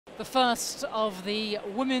The first of the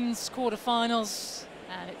women's quarterfinals,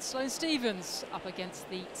 and it's Sloane Stephens up against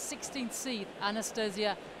the 16th seed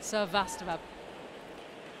Anastasija Sevastova.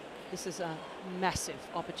 This is a massive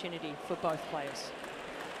opportunity for both players.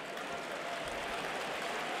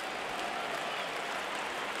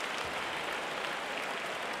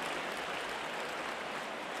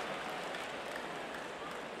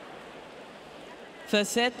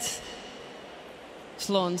 First set,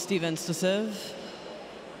 Sloane Stephens to serve.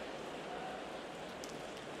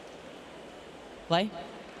 Play.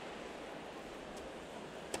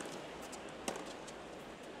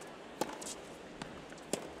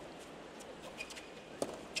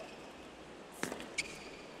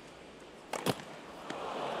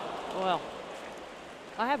 Well,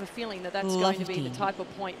 I have a feeling that that's going to be the type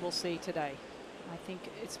of point we'll see today. I think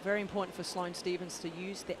it's very important for Sloane Stephens to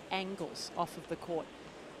use the angles off of the court.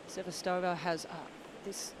 Sevastova has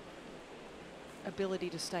this ability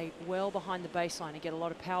to stay well behind the baseline and get a lot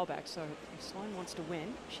of power back. So if Sloane wants to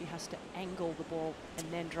win, she has to angle the ball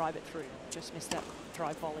and then drive it through. Just missed that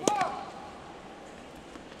drive volley.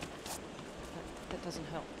 That doesn't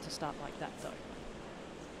help to start like that, though.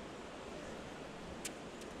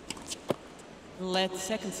 Let's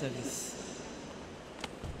second service.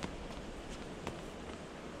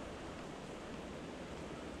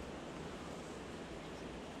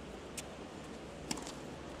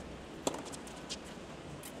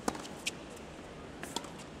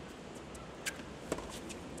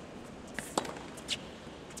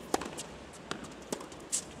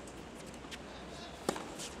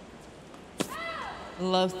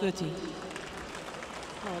 Love 30.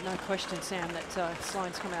 Oh, no question, Sam, that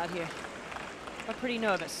Sloane's come out here. I'm pretty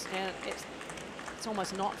nervous, and it's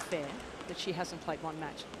almost not fair that she hasn't played one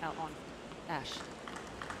match out on Ash.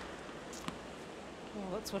 Well,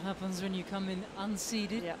 that's what happens when you come in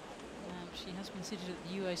unseeded. Yep. She has been seeded at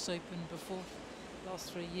the US Open before. The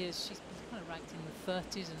last 3 years, she's been kind of ranked in the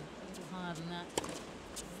 30s and a little higher than that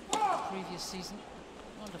the previous season.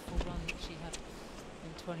 Wonderful run that she had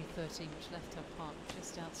in 2013, which left her park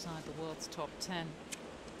just outside the world's top 10.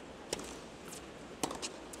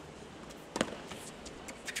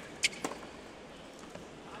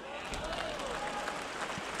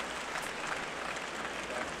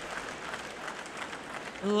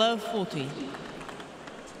 Love 40.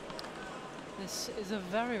 This is a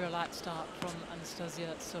very relaxed start from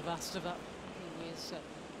Anastasija Sevastova, who is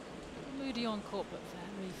moody on court, but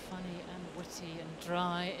very funny and witty and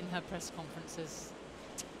dry in her press conferences.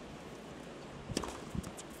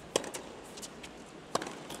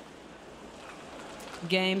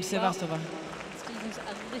 Game, Sevastova. Well, Stephens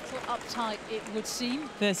a little uptight, it would seem.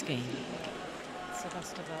 First game.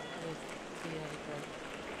 Sevastova with the early break.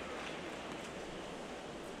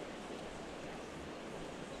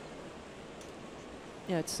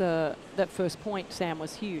 Yeah, it's that first point, Sam,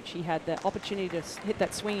 was huge. She had the opportunity to hit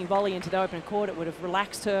that swinging volley into the open court. It would have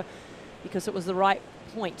relaxed her because it was the right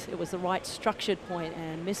point. It was the right structured point,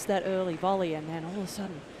 and missed that early volley, and then all of a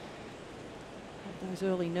sudden, those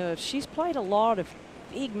early nerves. She's played a lot of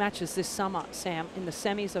big matches this summer, Sam, in the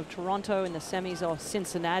semis of Toronto, in the semis of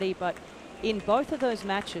Cincinnati, but in both of those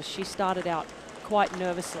matches, she started out quite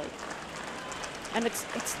nervously. And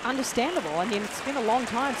it's understandable. I mean, it's been a long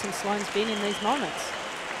time since Sloane's been in these moments.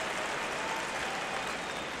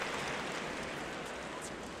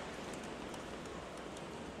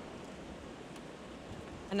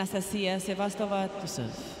 Anastasija Sevastova to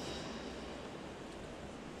serve.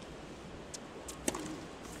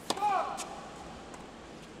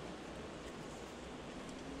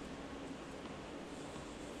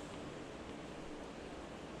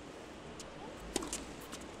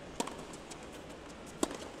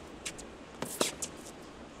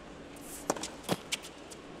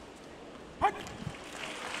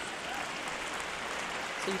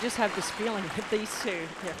 So you just have this feeling that these two,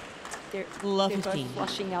 they're both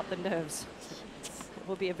flushing out the nerves. It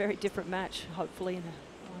will be a very different match, hopefully, in 1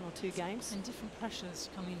 or 2 games. And different pressures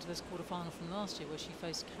coming into this quarterfinal from last year, where she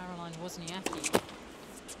faced Caroline Wozniacki.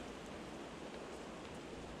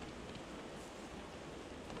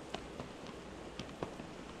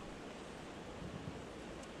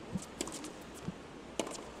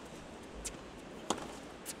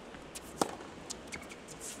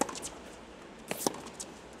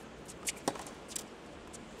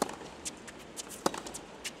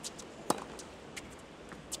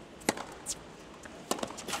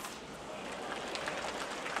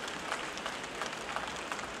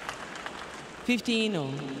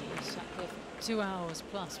 Sat there for 2 hours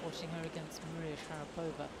plus watching her against Maria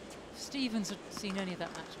Sharapova. If Stephens had seen any of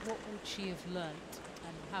that match, what would she have learnt,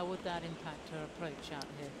 and how would that impact her approach out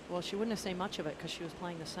here? Well, she wouldn't have seen much of it because she was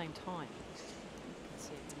playing the same time. Let's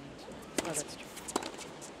see if we need to- Oh, that's true.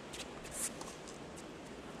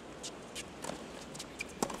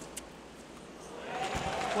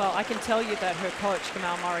 Well, I can tell you that her coach,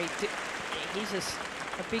 Kamal Murray, he's just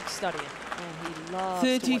a big studier, and he loves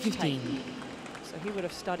to watch tape. So he would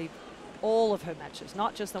have studied all of her matches,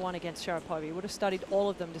 not just the one against Sharapova. He would have studied all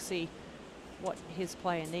of them to see what his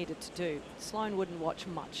player needed to do. Sloane wouldn't watch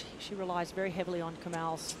much. She relies very heavily on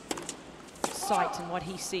Kamal's sight and what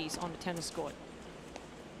he sees on the tennis court.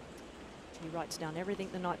 He writes down everything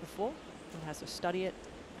the night before and has her study it,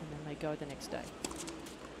 and then they go the next day.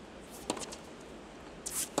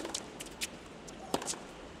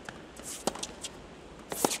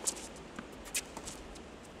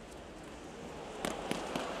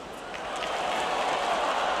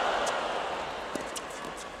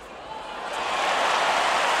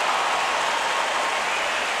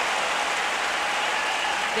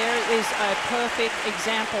 There is a perfect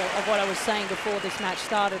example of what I was saying before this match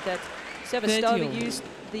started, that Sevastova used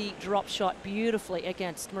the drop shot beautifully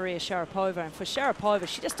against Maria Sharapova. And for Sharapova,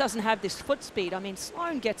 she just doesn't have this foot speed. I mean,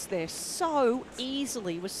 Sloane gets there so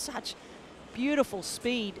easily with such beautiful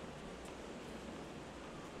speed.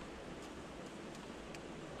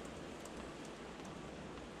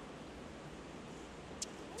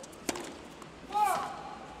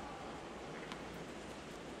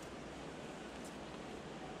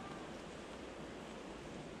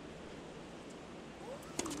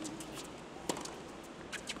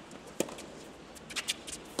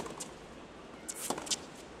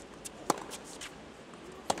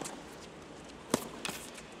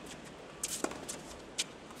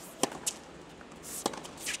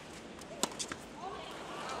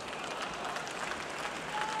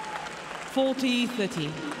 (40-30).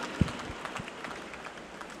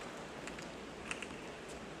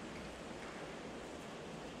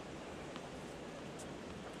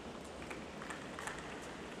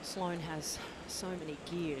 Sloane has so many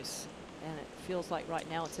gears, and it feels like right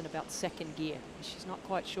now it's in about second gear. She's not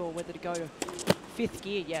quite sure whether to go to fifth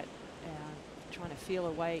gear yet. Trying to feel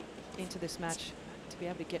her way into this match. To be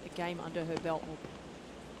able to get a game under her belt will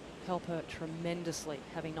help her tremendously,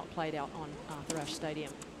 having not played out on Arthur Ashe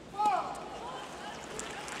Stadium.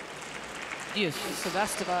 Deuce.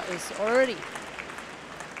 Sevastova is already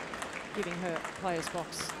giving her player's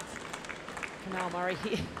box. Kamal Murray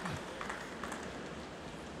here.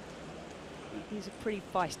 He's a pretty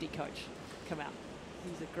feisty coach, Kamal.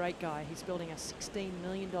 He's a great guy. He's building a $16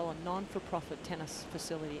 million non-for-profit tennis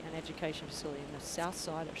facility and education facility in the south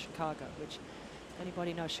side of Chicago, which, if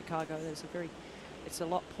anybody knows Chicago, it's a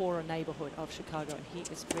lot poorer neighborhood of Chicago, and he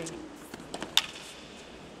is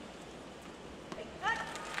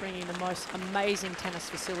bringing the most amazing tennis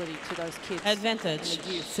facility to those kids. Advantage,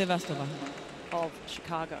 Sevastova. Of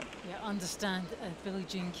Chicago. Yeah, understand Billie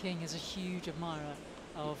Jean King is a huge admirer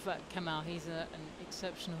of Kamal. He's an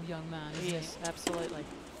exceptional young man, isn't Yes, absolutely.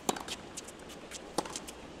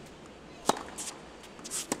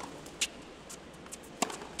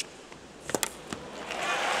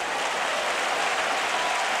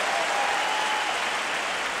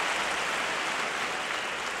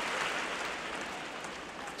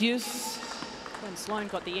 Deuce. When Sloane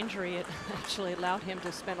got the injury, it actually allowed him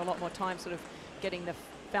to spend a lot more time sort of getting the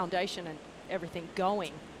foundation and everything going.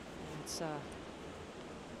 And it's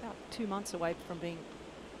about 2 months away from being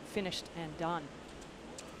finished and done.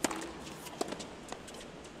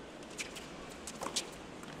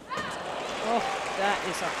 Oh, that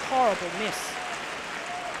is a horrible miss.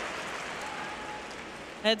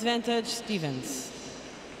 Advantage, Stevens.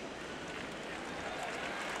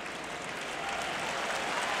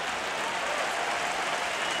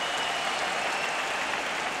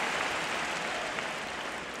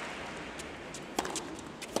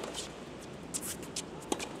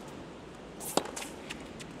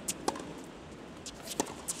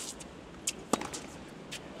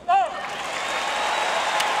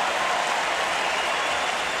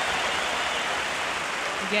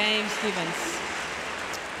 Game, Stevens.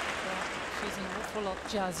 Well, she's an awful lot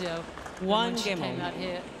jazzier. One she game came out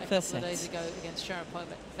here a First couple of days set. ago against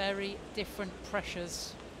Sharapova. Very different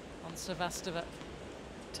pressures on Sevastova.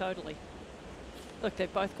 Totally. Look,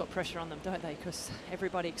 they've both got pressure on them, don't they? Because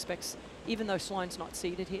everybody expects, even though Sloane's not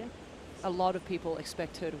seeded here, a lot of people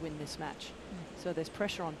expect her to win this match. So there's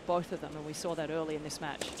pressure on both of them, and we saw that early in this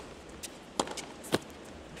match.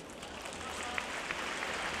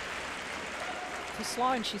 For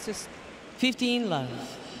Sloane, she's just... 15 love.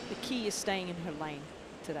 The key is staying in her lane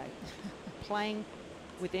today. Playing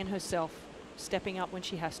within herself, stepping up when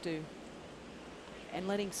she has to, and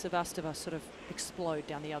letting Sevastova sort of explode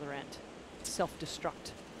down the other end,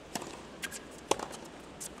 self-destruct.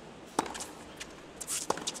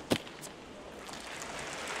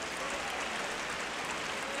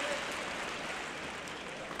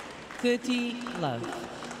 Love.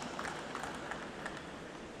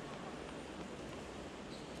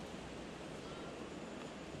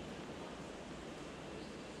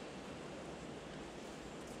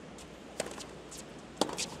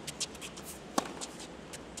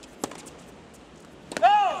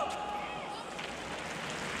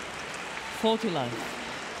 Love.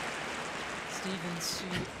 Stephens,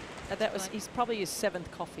 He's probably his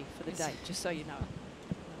 7th coffee for the day, just so you know.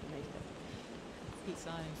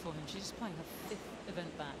 Exciting for him. She's playing her 5th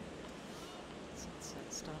event back since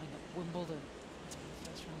starting at Wimbledon.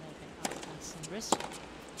 First round there, up pass and wrist.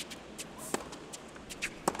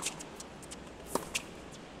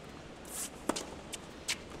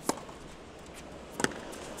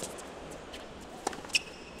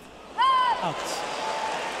 Out.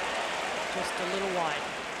 Just a little wide.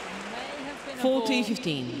 May have been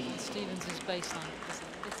 40-15. Stephens' baseline is a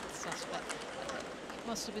little suspect. It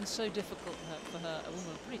must have been so difficult for her, a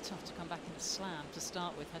woman, pretty tough to come back into slam to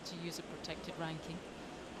start with. Had to use a protected ranking,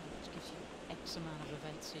 which gives you X amount of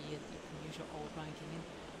events a year that you can use your old ranking in.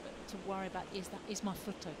 But to worry about, is my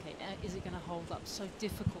foot okay? Is it going to hold up? So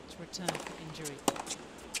difficult to return from injury.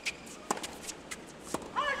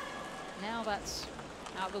 Now that's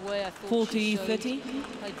out of the way. I thought 40-30.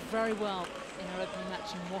 played very well in her opening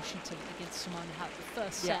match in Washington against Simone Halep. The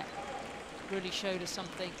first set really showed us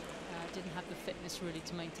something. Didn't have the fitness really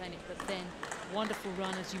to maintain it, but then wonderful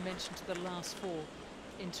run, as you mentioned, to the last 4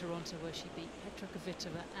 in Toronto, where she beat Petra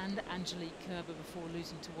Kvitova and Angelique Kerber before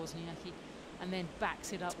losing to Wozniacki, and then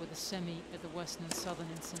backs it up with a semi at the Western and Southern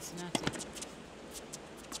in Cincinnati.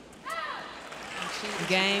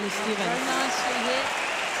 Game Stephens. Very nicely here.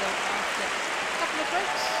 So after a couple of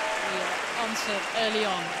breaks, we are on serve early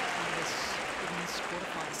on in this women's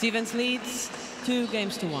quarterfinal. Stephens leads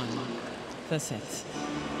 2-1. First set.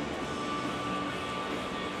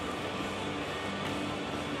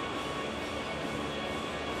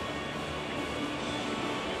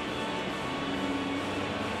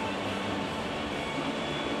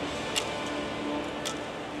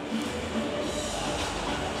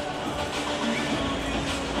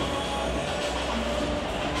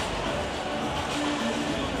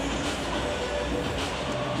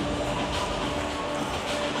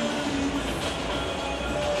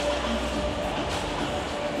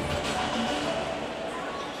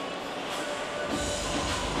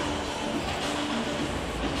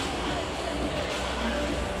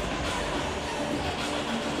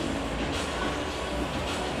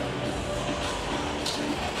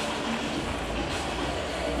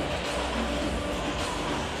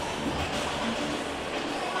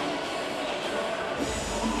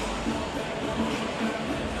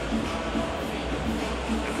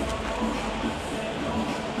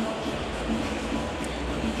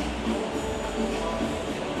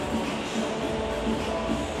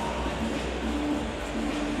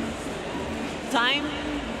 Time.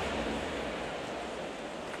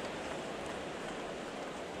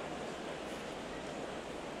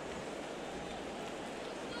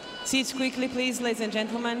 Seats quickly, please, ladies and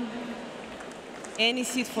gentlemen. Any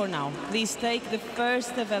seat for now. Please take the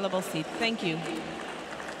first available seat. Thank you.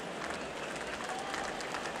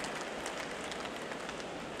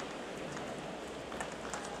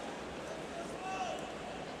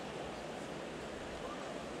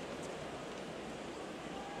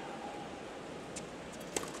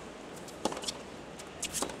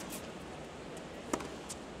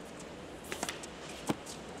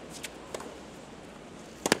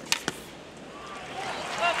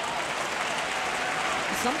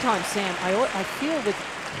 Sometimes, Sam, I feel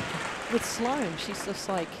with Sloane, she's just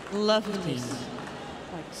like lovely,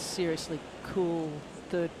 like seriously cool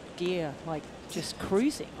third gear, like just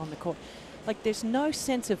cruising on the court. Like there's no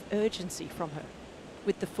sense of urgency from her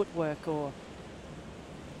with the footwork, or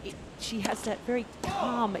she has that very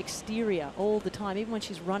calm exterior all the time, even when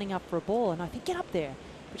she's running up for a ball. And I think, get up there.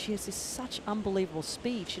 But she has this such unbelievable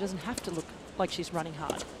speed. She doesn't have to look like she's running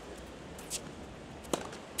hard.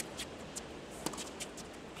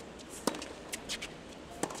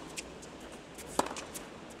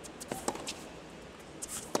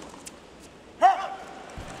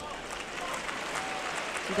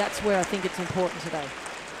 That's where I think it's important today.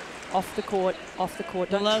 Off the court, off the court.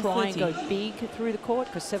 Don't try and go big through the court,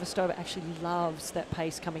 because Sevastova actually loves that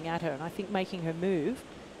pace coming at her. And I think making her move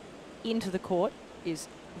into the court is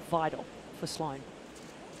vital for Sloane.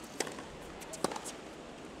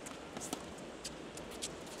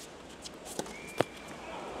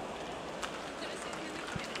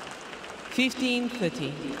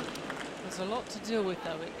 15-30. There's a lot to deal with,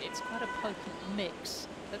 though. It's quite a potent mix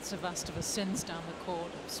that Sevastova sends down the court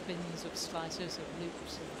of spins, of slices, of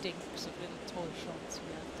loops, of dinks, of little toy shots.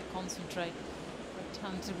 You have to concentrate. A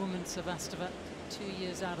talented woman, Sevastova, 2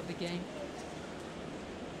 years out of the game.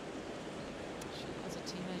 She, as a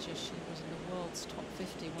teenager, she was in the world's top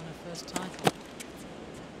 50, won her first title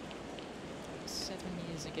 7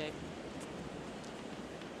 years ago.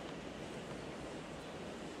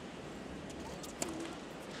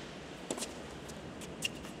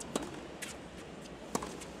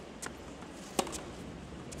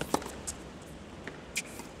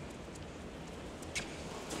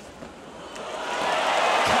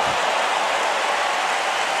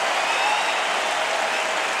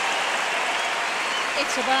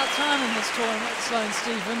 It's about time in this tournament. Sloane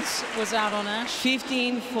Stephens was out on ash.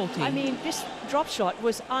 15-14. I mean, this drop shot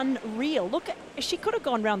was unreal. Look, she could have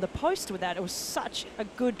gone round the post with that. It was such a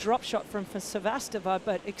good drop shot from Sevastova,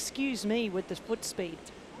 but excuse me with the foot speed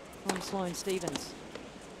from Sloane Stephens.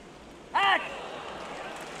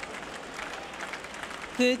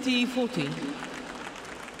 30-40.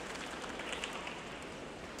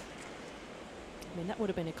 I mean, that would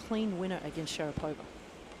have been a clean winner against Sharapova.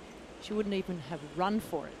 She wouldn't even have run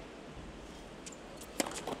for it.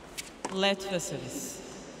 Latvia service.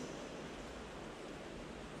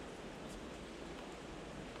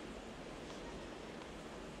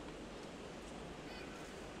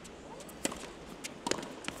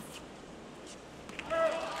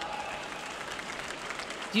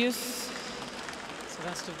 Deuce.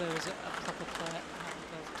 Sevastova was a proper player.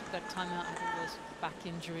 Took that time out with all those back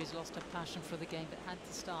injuries, lost her passion for the game, but had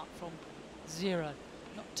to start from zero.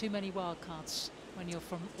 Not too many wild cards when you're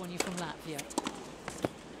from Latvia.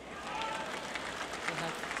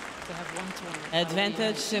 They have one tournament.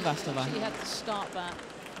 Advantage Sevastova. She had to start back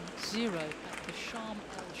from zero at the Sharm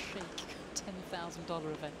El Sheikh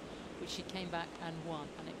 $10,000 event, which she came back and won,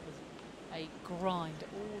 and it was a grind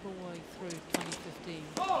all the way through 2015.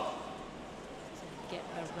 To get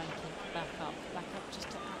her ranking back up just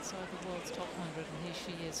to outside the world's top 100, and here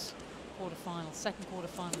she is, quarterfinal, second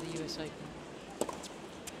quarterfinal of the US Open.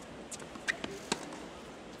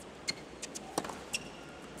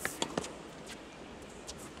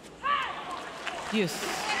 Yes.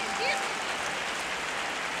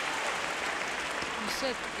 You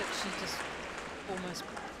said that she just almost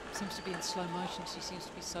seems to be in slow motion. She seems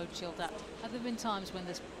to be so chilled out. Have there been times when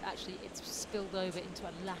there's actually it's spilled over into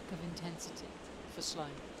a lack of intensity for Sloane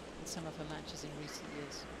in some of her matches in recent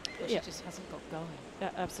years? Where she just hasn't got going. Yeah,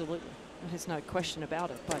 absolutely. There's no question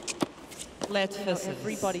about it. But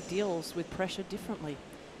everybody deals with pressure differently.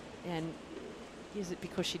 And is it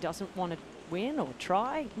because she doesn't want to win or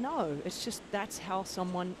try? No, it's just that's how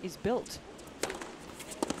someone is built.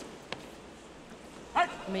 I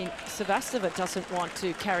mean, Sevastova doesn't want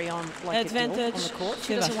to carry on like Advantage a dill on the court.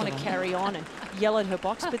 She doesn't want to carry on and yell at her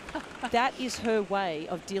box, but that is her way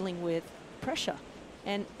of dealing with pressure.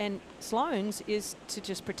 And Sloane's is to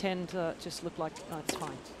just pretend to just look like, oh, it's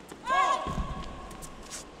fine.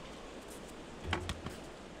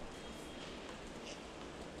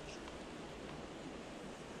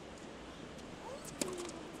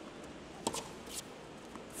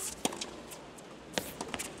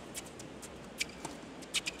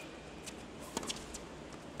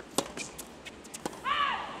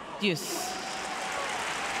 Deuce.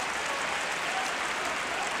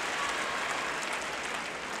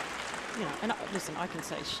 You know, and listen, I can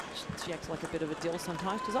say she acts like a bit of a dill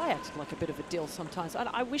sometimes, because I act like a bit of a dill sometimes. And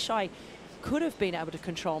I wish I could have been able to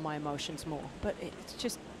control my emotions more, but it's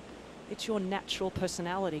just, it's your natural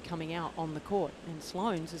personality coming out on the court, and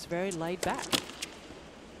Sloane's is very laid back.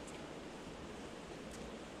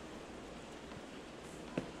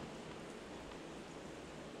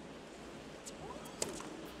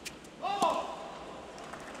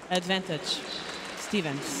 Advantage,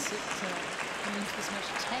 Stephens. Coming into this match,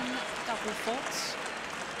 10 double faults.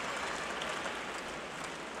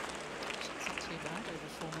 It's not too bad over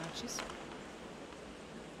 4 matches.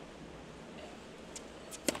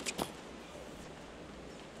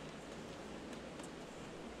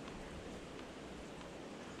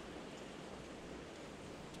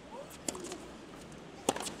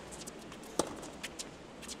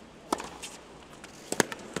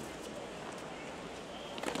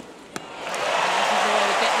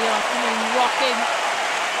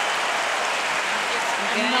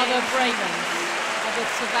 Another break of the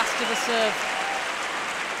Sevastova serve.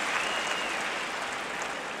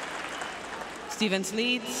 Stephens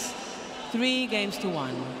leads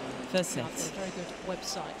 3-1. First set. I've got a very good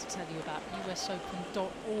website to tell you about,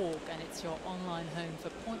 usopen.org, and it's your online home for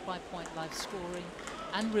point-by-point live scoring,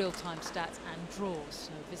 and real-time stats and draws.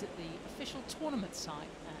 So visit the official tournament site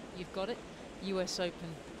at, you've got it, usopen.org.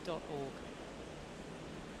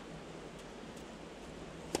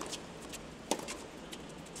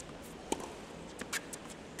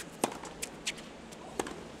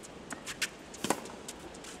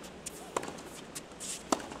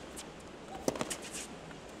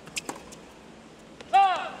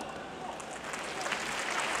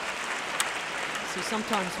 See,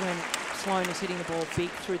 sometimes when Sloane is hitting the ball big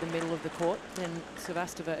through the middle of the court, then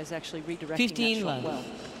Sevastova is actually redirecting 15 that shot love. well.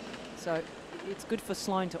 So it's good for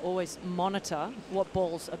Sloane to always monitor what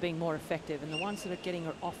balls are being more effective, and the ones that are getting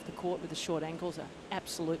her off the court with the short ankles are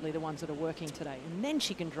absolutely the ones that are working today. And then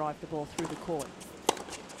she can drive the ball through the court.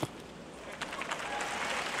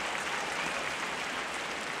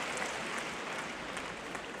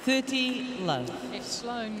 Love. If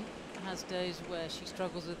Sloane has days where she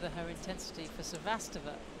struggles with her intensity, for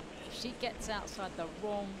Sevastova, if she gets outside the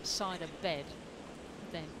wrong side of bed,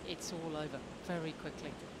 then it's all over very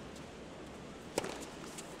quickly.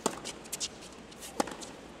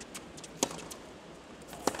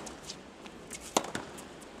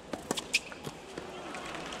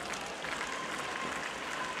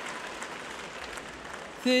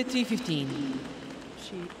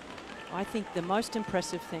 I think the most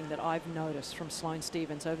impressive thing that I've noticed from Sloane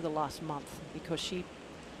Stephens over the last month, because she,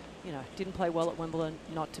 you know, didn't play well at Wimbledon,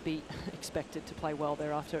 not to be expected to play well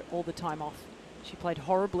there after all the time off. She played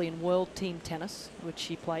horribly in World Team Tennis, which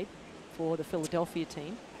she played for the Philadelphia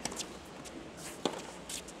team.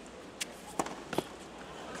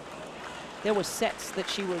 There were sets that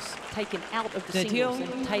she was taken out of the singles,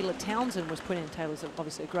 and Taylor Townsend was put in. Taylor's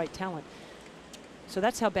obviously a great talent. So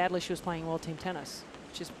that's how badly she was playing World Team Tennis,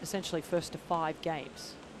 which is essentially first to 5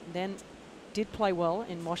 games. And then did play well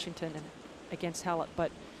in Washington and against Hallett, but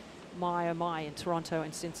my oh my, in Toronto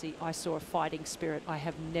and Cincy, I saw a fighting spirit I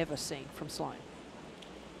have never seen from Sloane.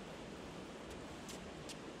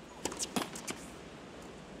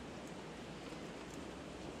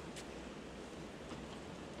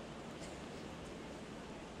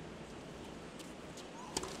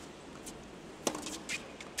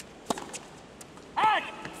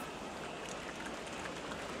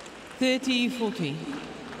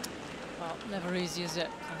 Well, never easy, is it?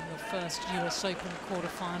 Playing your first US Open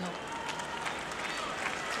quarterfinal.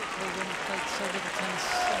 Particularly when you've played so little tennis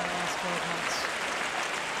in the last 12 months.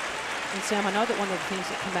 And Sam, I know that one of the things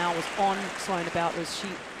that Kamau was on Sloane about was she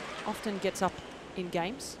often gets up in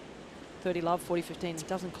games, 30 love, 40-15, and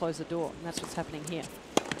doesn't close the door, and that's what's happening here.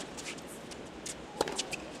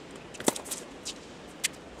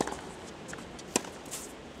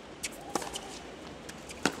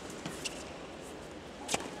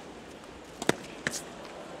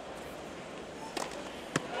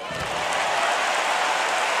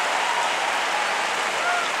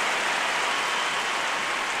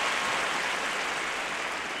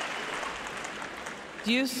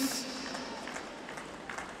 Deuce.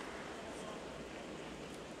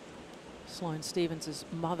 Sloane Stephens'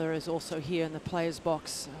 mother is also here in the players'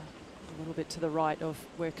 box, a little bit to the right of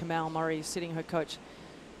where Kamau Murray is sitting, her coach.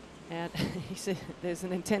 And he said there's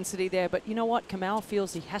an intensity there, but you know what? Kamau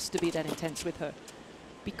feels he has to be that intense with her.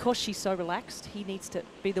 Because she's so relaxed, he needs to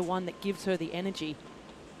be the one that gives her the energy.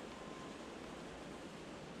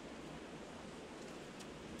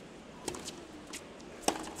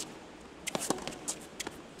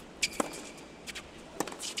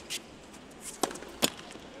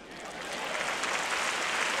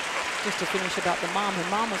 Just to finish about the mom, her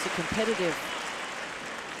mom was a competitive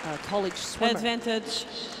college swimmer. Advantage,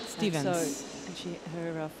 Stephens. And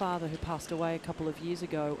her father, who passed away a couple of years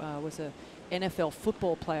ago, was a NFL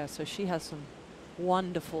football player, so she has some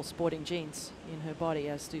wonderful sporting genes in her body,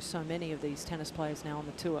 as do so many of these tennis players now on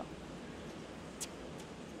the tour.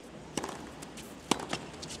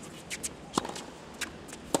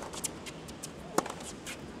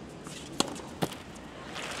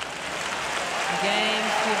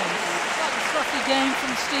 Game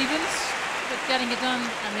from Stephens, but getting it done,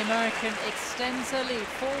 and the American extends her lead.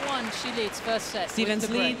 4-1, she leads first set. Stephens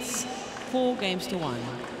leads 4-1,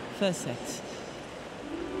 first set.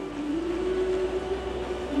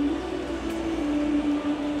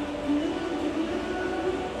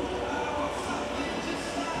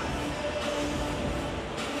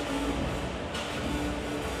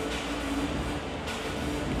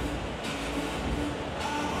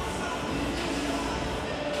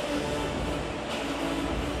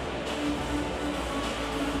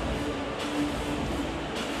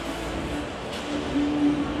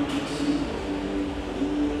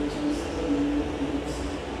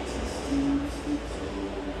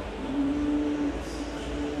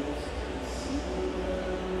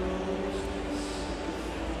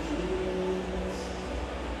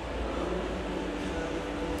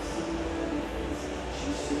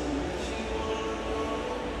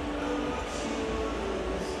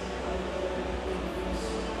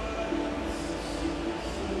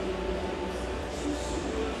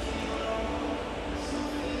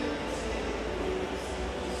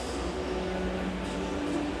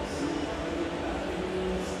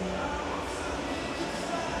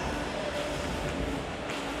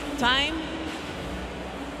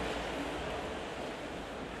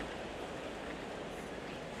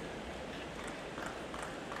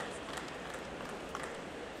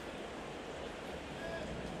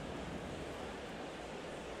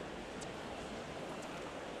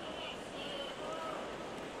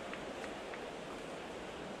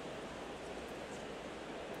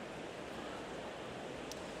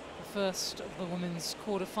 first of the women's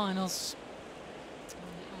quarterfinals in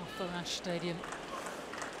the Arthur Ashe Stadium,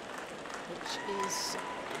 which is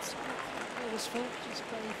always full, just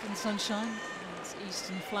bathed in sunshine. And it's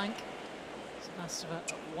eastern flank. Sevastova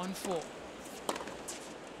at 1-4.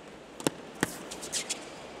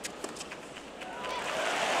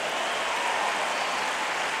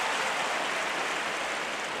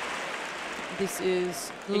 This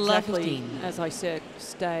is exactly, as I said,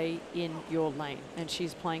 stay in your lane. And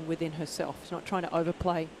she's playing within herself. She's not trying to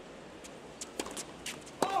overplay.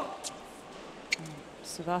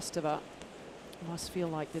 Sevastova must feel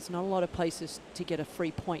like there's not a lot of places to get a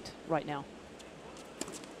free point right now.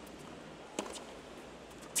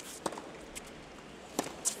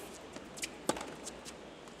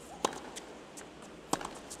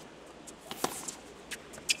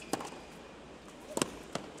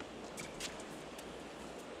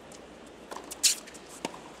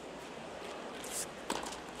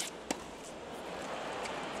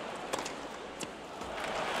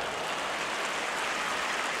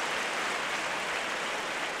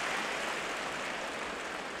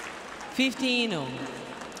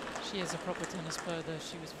 She is a proper tennis player, though.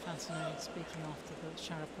 She was fascinating speaking after the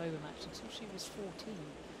Sharapova match until she was 14.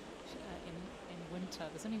 She, in winter,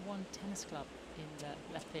 there's only one tennis club in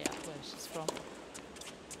Latvia where she's from.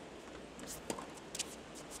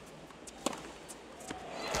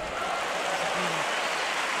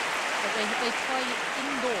 But they play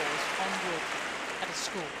indoors on wood at a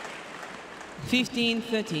school.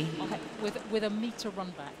 15-30. With a meter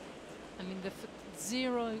run back. I mean,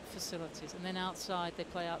 zero facilities, and then outside they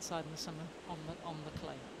play outside in the summer on the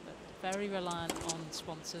clay. But very reliant on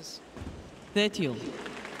sponsors. 30. And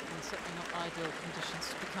certainly not ideal conditions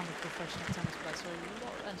to become a professional tennis player. So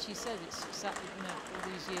and she said it's exactly, you know,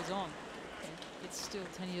 all these years on, it's still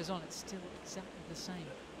 10 years on. It's still exactly the same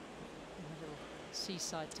in the little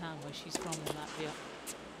seaside town where she's from in Latvia.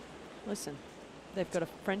 Listen, they've got a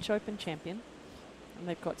French Open champion, and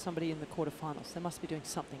they've got somebody in the quarterfinals. They must be doing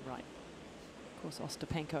something right. Of course,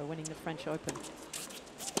 Ostapenko winning the French Open.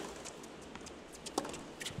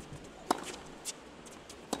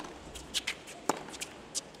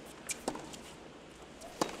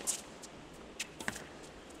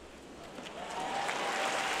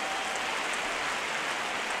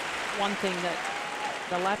 One thing that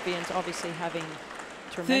the Latvians obviously having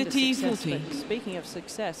tremendous success. But speaking of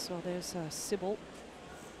success, well, there's Sybil,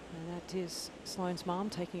 and that is Sloane's mom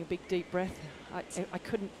taking a big deep breath. I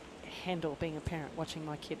couldn't handle being a parent watching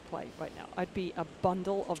my kid play right now. I'd be a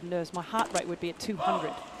bundle of nerves. My heart rate would be at 200.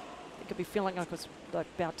 I could be feeling like I was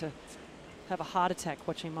about to have a heart attack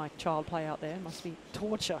watching my child play out there. It must be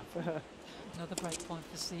torture for her. Another break point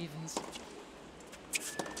for Stevens.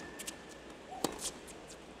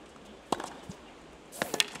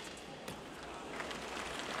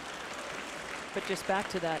 But just back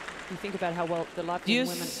to that, you think about how well the Latvian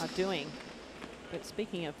women are doing. But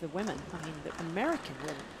speaking of the women, I mean the American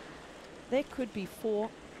women, there could be 4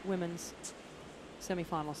 women's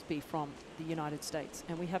semifinals be from the United States,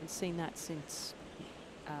 and we haven't seen that since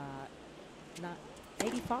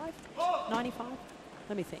 85, 95.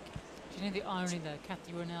 Let me think. Do you know the irony though?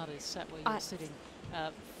 Kathy Rinaldi sat where you were sitting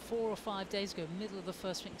 4 or 5 days ago, middle of the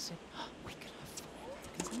first week, and said, oh, we could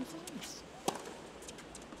have 4 American semifinals.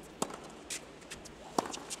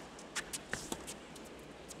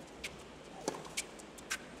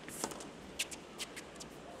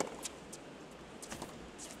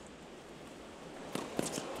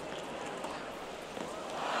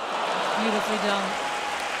 Beautifully done.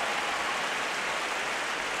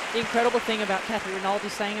 The incredible thing about Kathy Rinaldi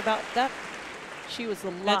saying about that, she was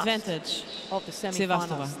the last of the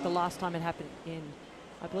semi-finals. Sevastova. The last time it happened in,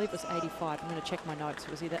 I believe it was 85. I'm going to check my notes.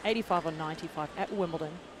 It was either 85 or 95 at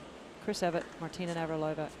Wimbledon. Chris Evert, Martina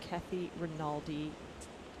Navratilova, Kathy Rinaldi.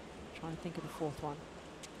 I'm trying to think of the 4th one.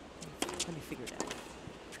 Let me figure it out.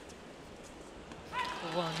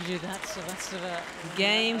 Well, you do that, Sevastova.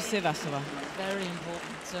 Game Sevastova. Very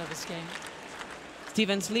important service game.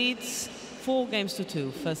 Stevens leads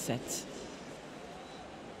 4-2, first set.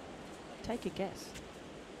 Take a guess.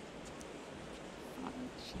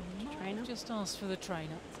 She might Trainer? just ask for the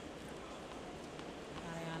trainer.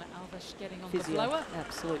 Mariana Alves getting on Physio. the blower.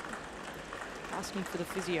 Absolutely. Asking for the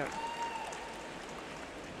physio.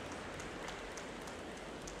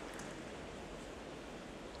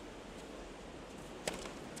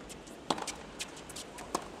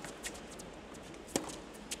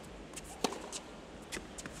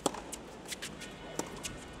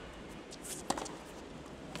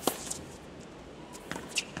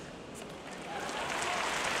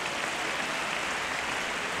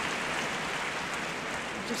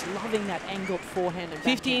 just loving that angled forehand and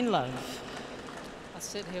 15 backhand. love. I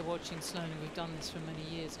sit here watching Sloane, and we've done this for many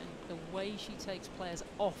years, and the way she takes players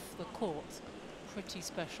off the court, pretty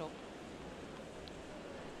special.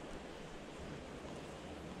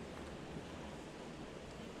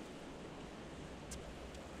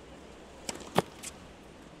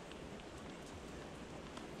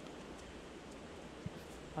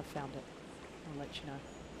 I've found it. I'll let you know.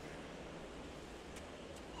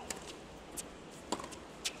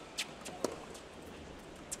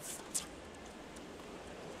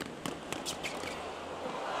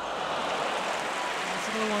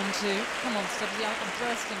 Two. Come on, Stephanie, I'm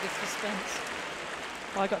bursting with suspense.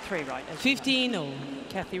 Well, I got 3 right. 15-0.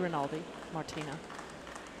 Kathy Rinaldi, Martina,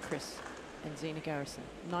 Chris, and Zina Garrison.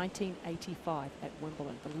 1985 at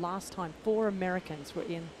Wimbledon. The last time 4 Americans were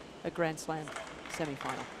in a Grand Slam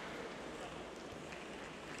semi-final.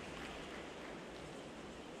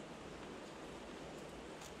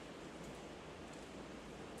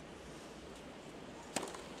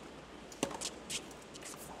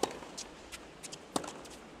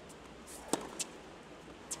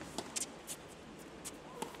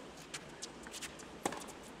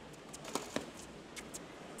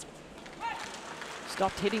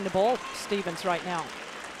 Stopped hitting the ball, Stephens, right now.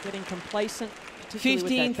 Getting complacent,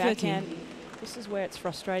 particularly with that backhand. This is where it's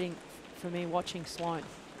frustrating for me watching Sloane.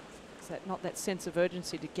 Is that not that sense of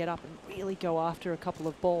urgency to get up and really go after a couple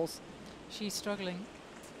of balls. She's struggling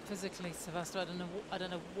physically, Sevastova. I don't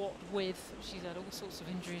know what with. She's had all sorts of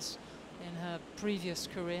injuries in her previous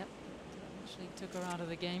career. Actually took her out of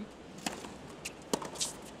the game.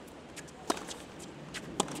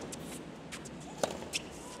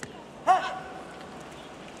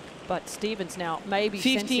 But Stephens now maybe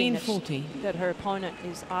sensing that her opponent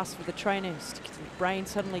is asked for the trainers. The brain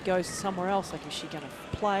suddenly goes somewhere else. Like, is she going to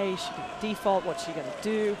play? Is she going to default? What's she going to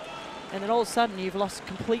do? And then all of a sudden you've lost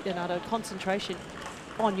complete and utter concentration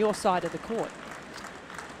on your side of the court.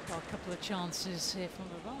 Well, a couple of chances here from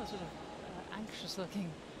a rather sort of anxious-looking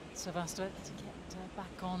Sevastova to get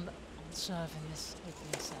back on serve in this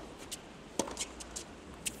opening set.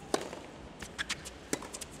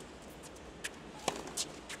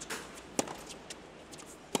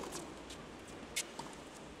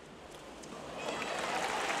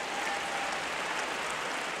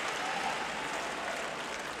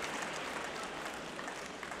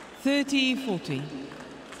 (30-40).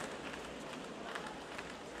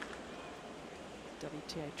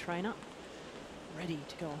 WTA trainer, ready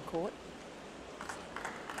to go on court.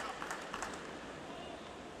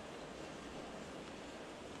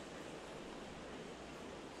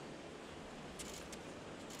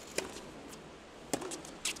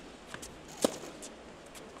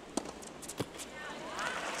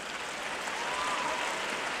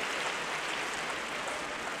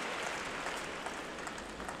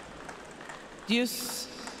 Deuce.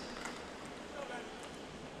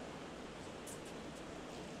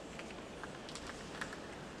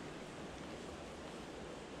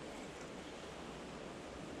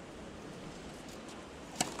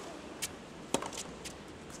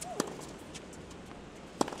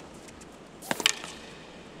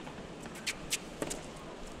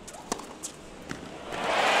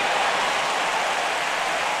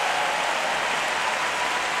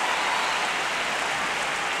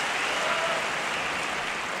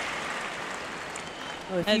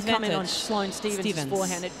 Well, if you come in on Sloane Stephens'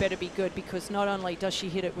 forehand, it better be good, because not only does she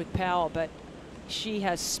hit it with power, but she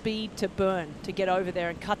has speed to burn to get over there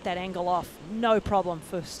and cut that angle off. No problem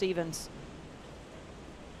for Stephens.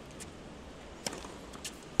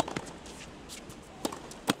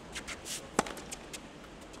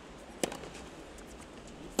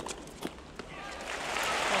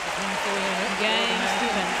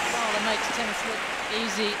 Makes tennis look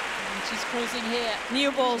easy, and she's cruising here.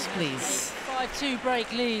 New balls, please. 5-2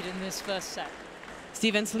 break lead in this first set.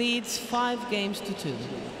 Stephens leads 5-2.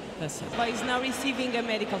 First set. But is now receiving a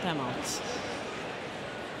medical timeout.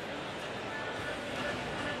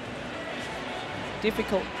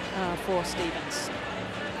 Difficult for Stephens.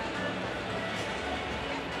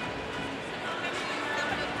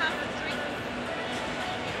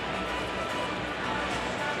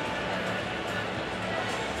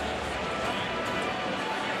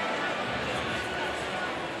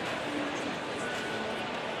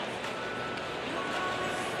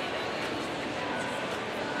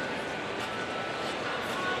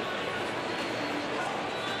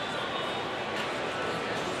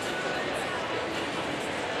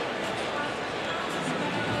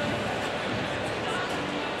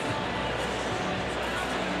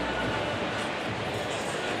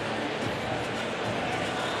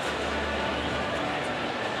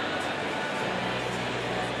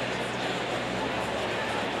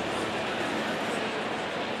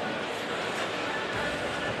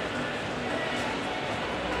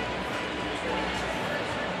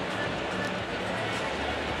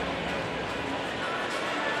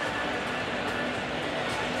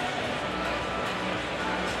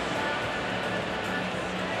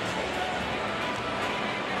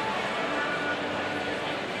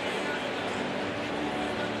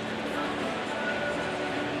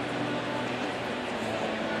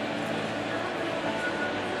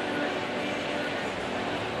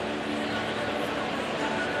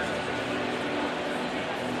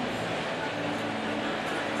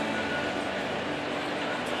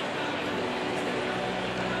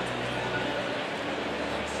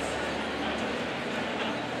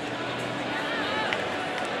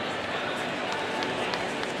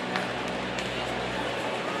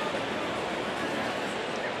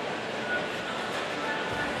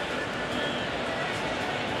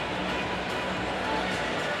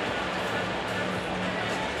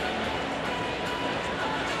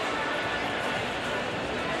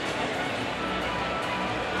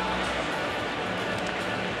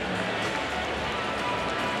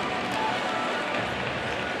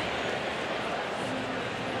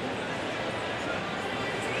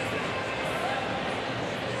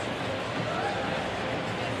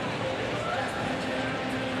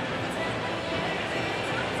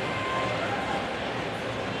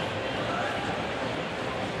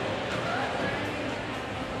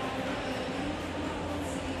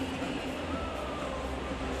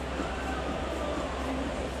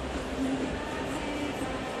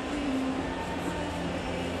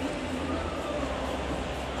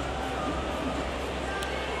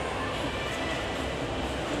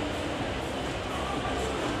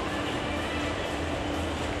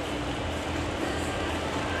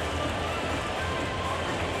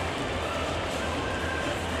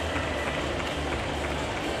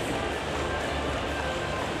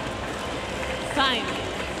 Time.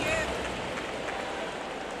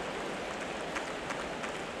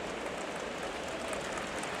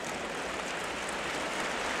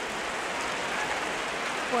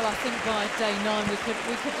 Well, I think by day 9 we could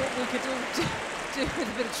all do with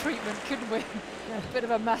a bit of treatment, couldn't we? A bit of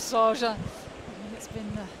a massage. I mean, it's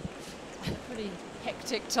been a pretty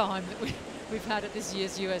hectic time that we've had at this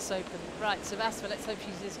year's US Open. Right, Sevastova, let's hope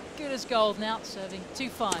she's as good as gold now, serving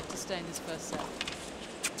 2-5 to stay in this first set.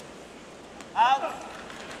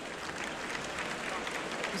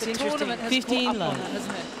 It's the interesting. tournament has 15 caught up love. on her,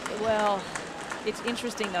 hasn't it? Well, it's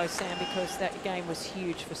interesting though, Sam, because that game was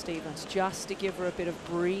huge for Stephens, just to give her a bit of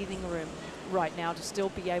breathing room right now to still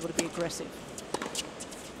be able to be aggressive.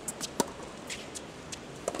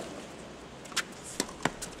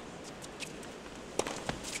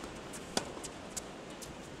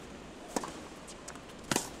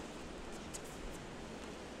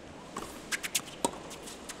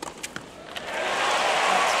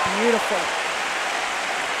 That's beautiful.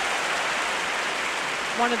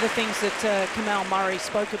 One of the things that Kamal Murray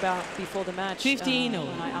spoke about before the match, 15.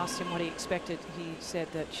 when I asked him what he expected, he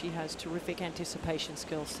said that she has terrific anticipation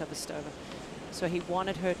skills, Sevastova. So he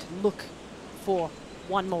wanted her to look for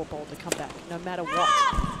one more ball to come back, no matter what.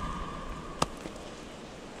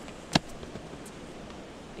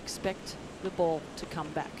 Expect the ball to come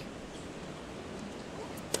back.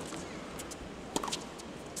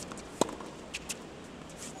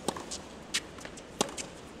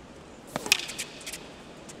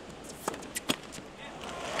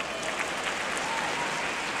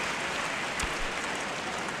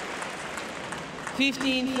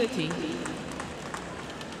 $15-30.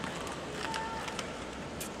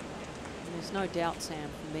 There's no doubt, Sam,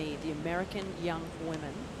 for me, the American young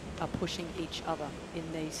women are pushing each other in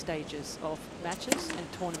these stages of matches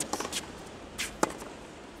and tournaments.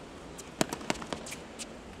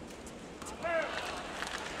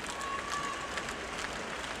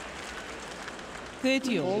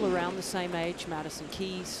 All around the same age, Madison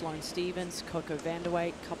Keys, Sloane Stephens, Coco Vandeweghe,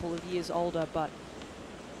 a couple of years older, but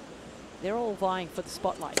they're all vying for the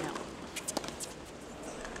spotlight now.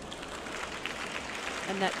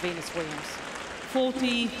 And that Venus Williams.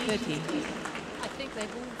 40-30. I think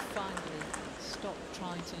they've all finally stopped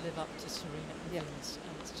trying to live up to Serena and Venus,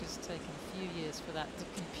 and it's just taken a few years for that to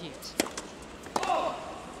compute.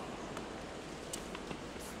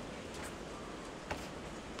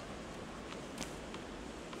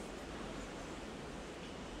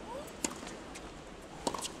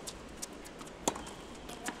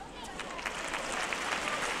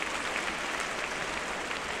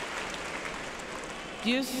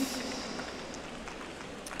 Deuce.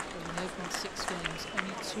 When they've won 6 games,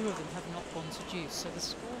 only 2 of them have not gone to deuce. So the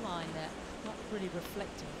scoreline there, not really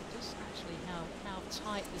reflecting just actually how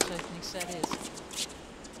tight this opening set is.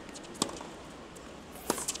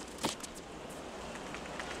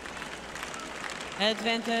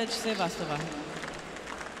 Advantage Sevastova.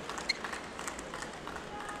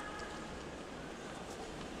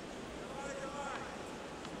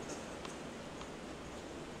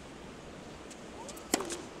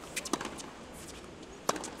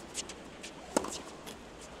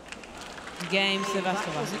 Game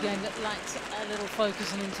Sevastova. That was a game that lacked a little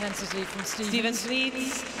focus and intensity from Stephens. Stephens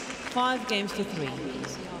leads 5 games to 3.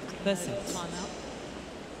 That's it. Timeout.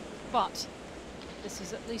 But this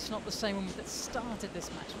is at least not the same one that started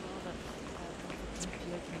this match. Rather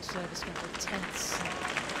the opening service went very tense.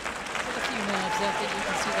 With a few nerves there, I think you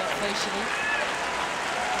can see that facially.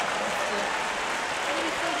 After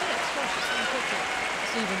 23 minutes, gosh, it's been quickly.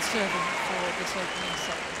 Stephens serving for this opening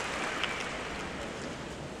set.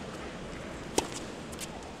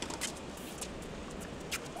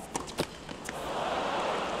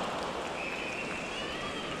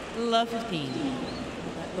 Love 15.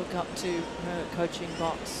 That look up to her coaching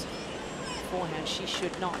box beforehand, she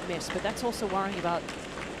should not miss. But that's also worrying about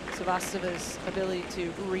Sevastova's ability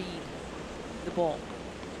to read the ball.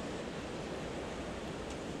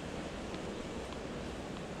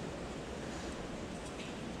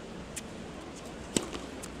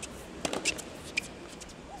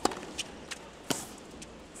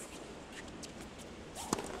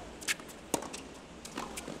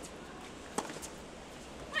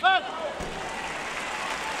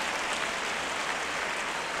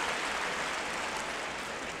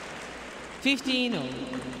 $15.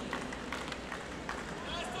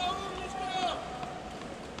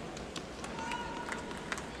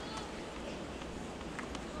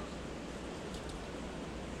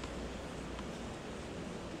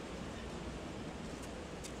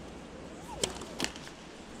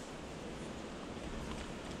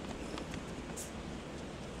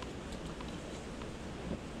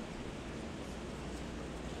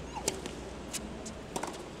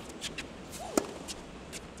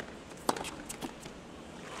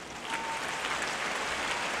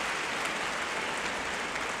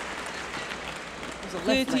 was a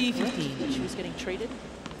left leg 30-15. that she was getting treated.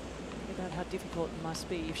 Think about how difficult it must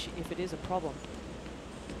be if it is a problem.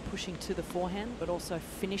 Pushing to the forehand, but also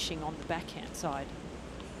finishing on the backhand side.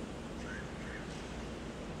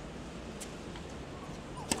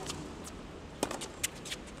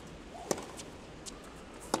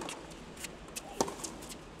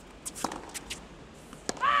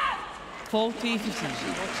 Faulty 15. She's actually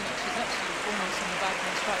almost on the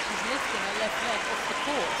backhand strike. She's lifting her left leg off the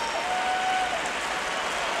court.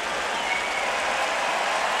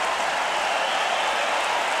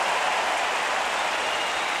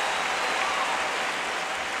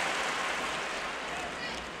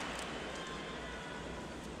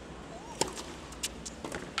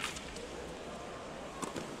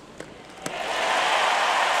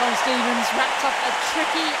 Sloane Stephens wrapped up a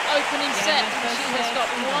tricky opening set. She has got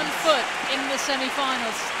 1 foot in the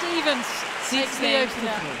semi-finals. Stephens takes the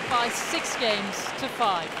opener by 6 games to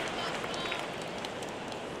 5.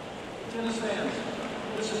 Tennis fans,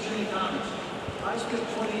 this is Jimmy Thomas. I spent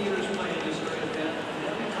 20 years playing this great event, and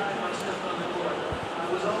every time I stepped on the court, I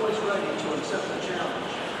was always ready to accept the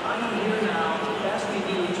challenge. I am here now asking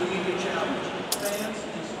you to meet the challenge. Fans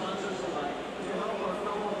and sponsors alike, to help our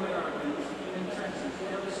fellow Americans in Texas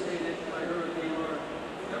devastated by Hurricane Laura.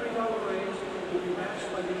 Every dollar raised will be matched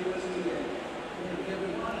by the USDA, and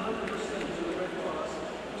giving 100% to the Red Cross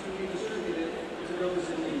to be distributed to those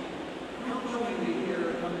in need. Come join me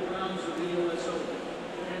here on the grounds of the U.S. Open,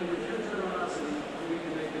 and with your generosity, we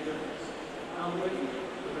can make a difference. I'm waiting,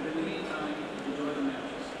 but in the meantime, enjoy the matches.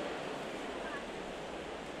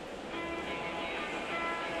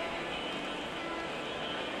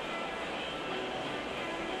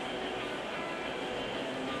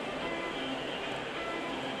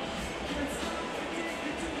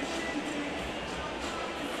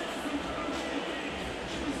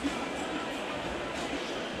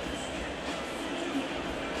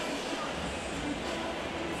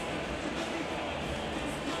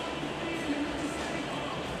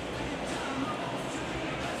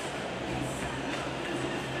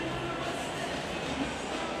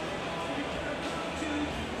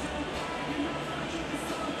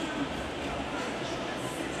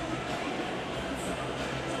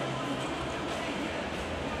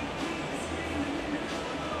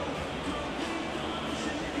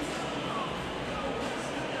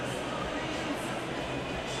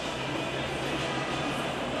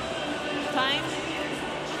 Time.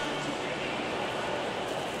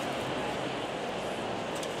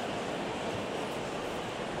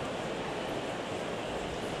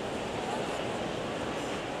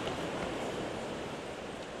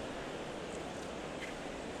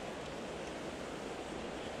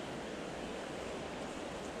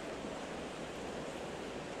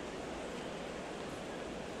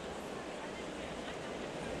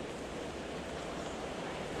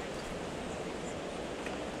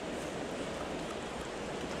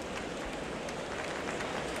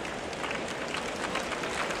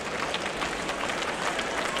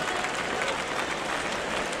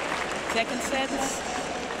 Second set,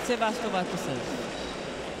 Sevastova to serve.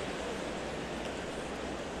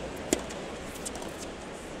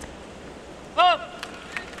 Oh!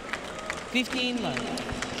 15 love.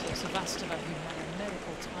 So Sevastova, who had a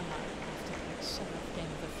medical timeout after the 7th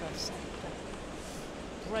game of the first set,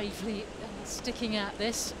 bravely sticking at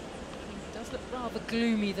this. It does look rather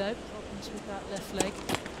gloomy though, problems with that left leg.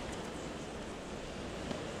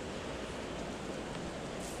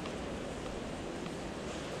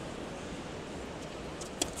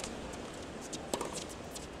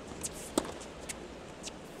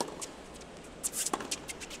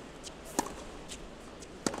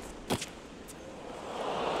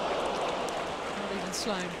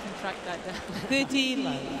 Sloane can track that down. 13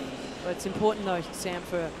 love. But it's important though, Sam,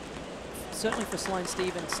 certainly for Sloane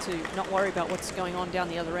Stephens to not worry about what's going on down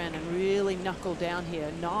the other end and really knuckle down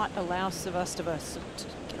here, not allow Sevastova to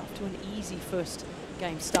get off to an easy first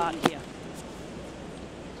game start here.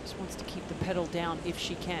 Just wants to keep the pedal down if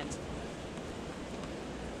she can.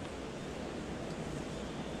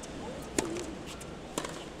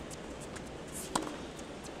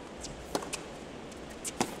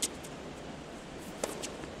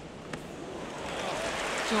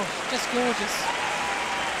 Just gorgeous.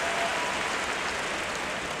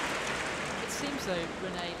 It seems though,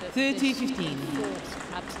 Renee, that 30-15. Forced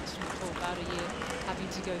absence from for about a year, having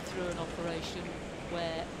to go through an operation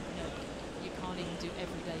where you can't even do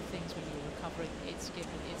everyday things when you're recovering.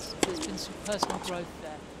 There's been some personal growth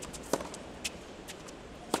there.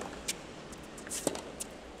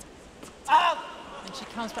 And she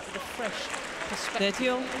comes back with a fresh perspective. 30.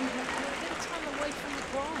 A bit of time away from the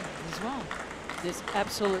grind as well. There's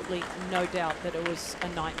absolutely no doubt that it was a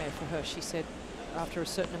nightmare for her. She said after a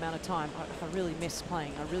certain amount of time, I really miss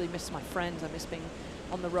playing. I really miss my friends. I miss being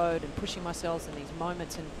on the road and pushing myself in these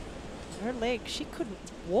moments. And her leg, she couldn't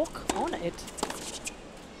walk on it.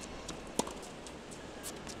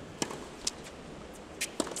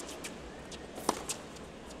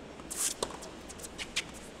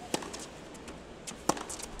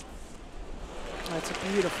 That's a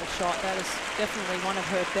beautiful shot. That is definitely one of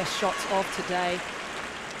her best shots of today.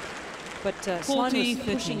 But Sloane was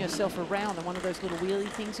pushing herself around on one of those little wheelie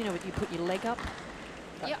things, you know, where you put your leg up.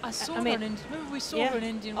 Yeah, I saw her in Indian. Remember we saw her in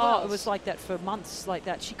Indian Wells? Oh, it was like that for months, like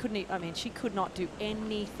that. She couldn't, I mean, she could not do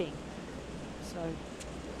anything. So,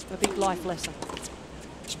 a big life lesson.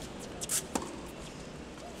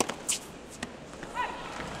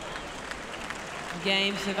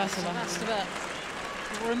 Game, Sevastova. Sevastova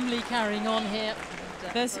grimly carrying on here.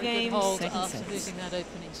 First game, second after set. losing that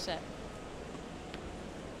opening set.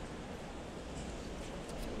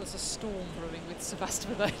 There's a storm brewing with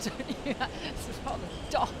Sevastova, though, don't you? It's rather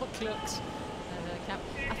dark looks.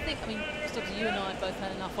 I think, I mean, obviously you and I both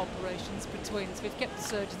had enough operations between us. We've kept the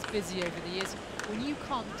surgeons busy over the years. When you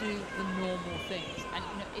can't do the normal things, and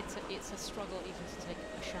you know, it's a struggle even to take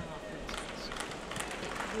a shower, for instance.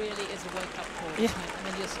 It really is a wake-up call, isn't it? And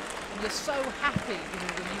then you're so happy, you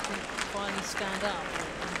know, when you can finally stand up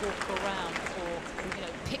and walk around, or you know,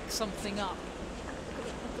 pick something up. Look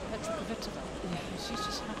at Petra Kvitova. Yeah. She's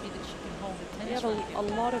just happy that she can hold a tennis racket. We have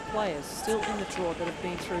a lot of players still in the draw that have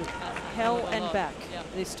been through hell and back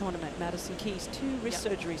this tournament. Madison Keys, 2 wrist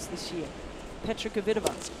surgeries this year. Petra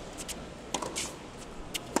Kvitova.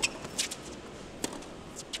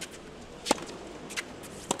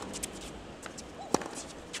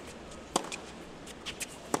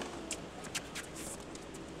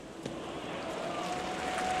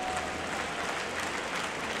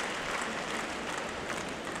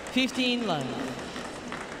 $15 love. Yeah,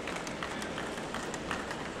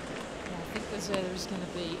 I think there's going to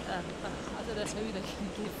be, I don't know who they can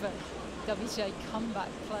give WTA Comeback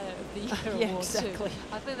Player of the Year award exactly. to.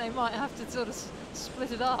 I think they might have to sort of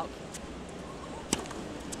split it up.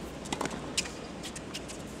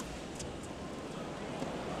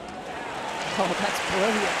 Oh, that's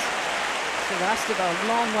brilliant. Sevastova, a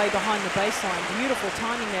long way behind the baseline. Beautiful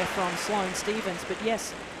timing there from Sloane Stephens. But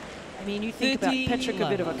yes, I mean, you think about Petra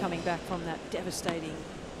Kvitova coming back from that devastating,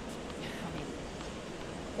 I mean,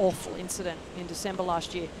 awful incident in December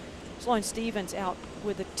last year. Sloane Stephens out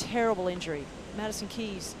with a terrible injury. Madison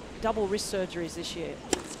Keys, double wrist surgeries this year.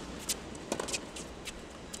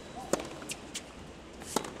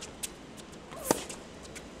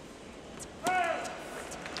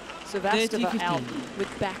 Sevastova out with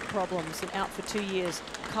back problems and out for 2 years.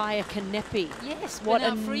 Kaya Kanepi. Yes, what been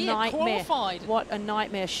a out for a year, nightmare! qualified. What a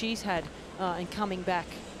nightmare she's had in coming back.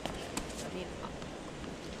 I mean,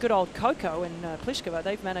 good old Coco and Pliskova,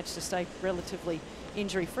 they've managed to stay relatively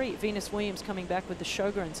injury-free. Venus Williams coming back with the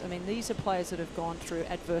Sjogren's. I mean, these are players that have gone through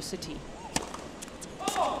adversity.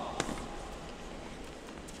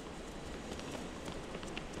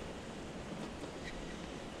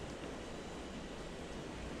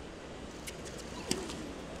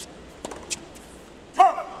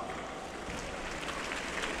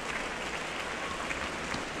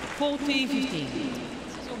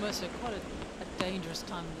 This is almost quite a dangerous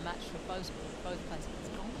time in the match for both players.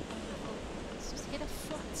 It's just hit a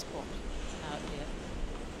flat spot out here.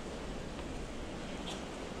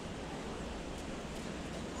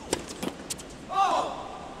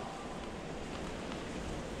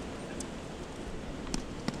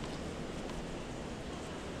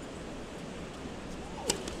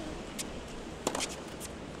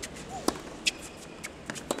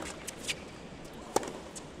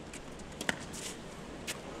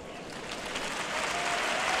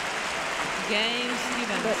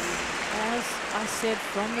 But as I said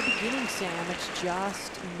from the beginning, Sam, it's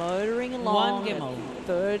just motoring along.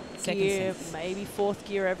 Third gear, maybe fourth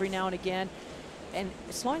gear every now and again. And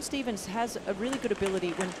Sloane Stephens has a really good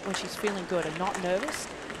ability when she's feeling good and not nervous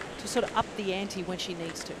to sort of up the ante when she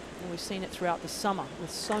needs to. And we've seen it throughout the summer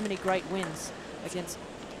with so many great wins against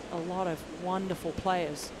a lot of wonderful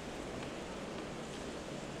players.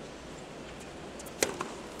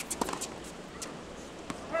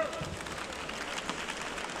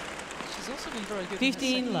 Been very good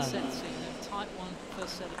 15 love. Set, so, you know, tight one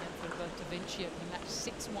first set again for Roberta Vinci, opening match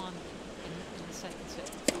 6-1 in the second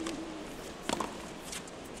set.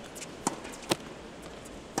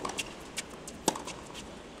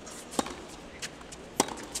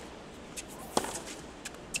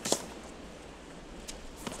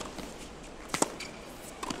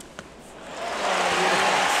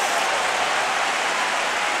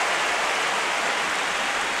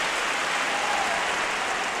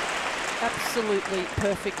 absolutely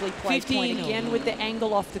perfectly played 15 point. all. Again with the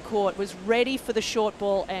angle off the court, was ready for the short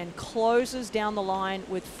ball and closes down the line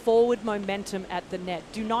with forward momentum at the net.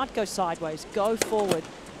 Do not go sideways, go forward.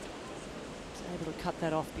 Was able to cut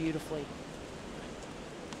that off beautifully.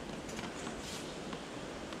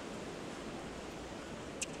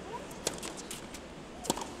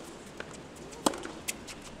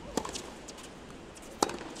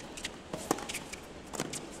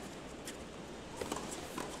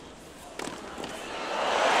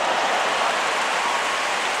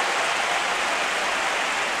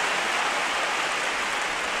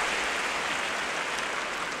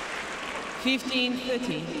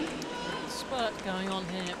 Spurt going on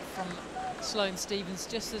here from Sloane Stephens,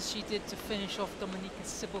 just as she did to finish off Dominika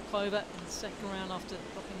Sibylkova in the second round after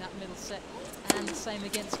dropping that middle set, and the same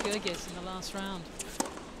against Gerges in the last round.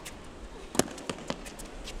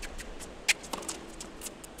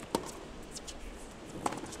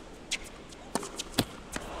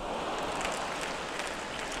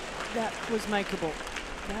 That was makeable.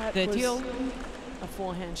 That was a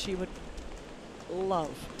forehand she would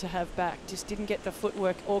love to have back. Just didn't get the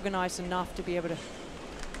footwork organized enough to be able to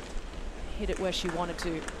hit it where she wanted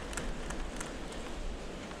to.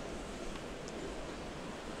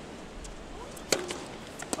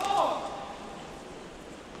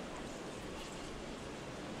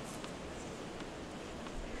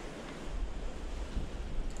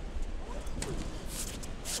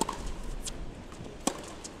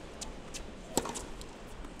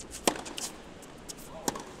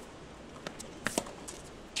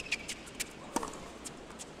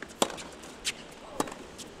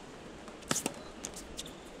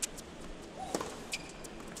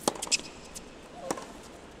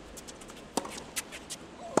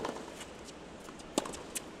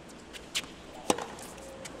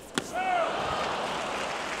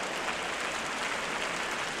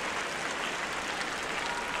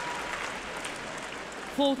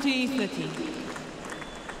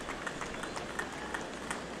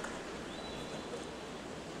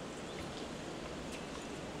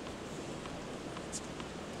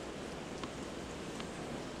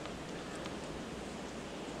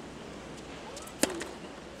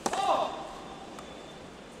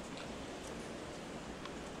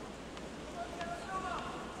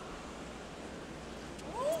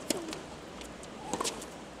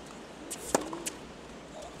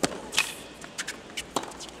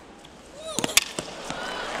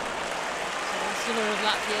 Of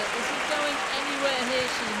Latvia isn't going anywhere here.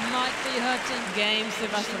 She might be hurting. Game,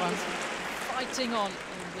 Sevastova. Fighting on,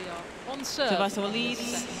 and we are on serve. Sevastova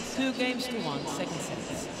leads 2-1, second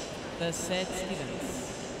set. The set, Stevens.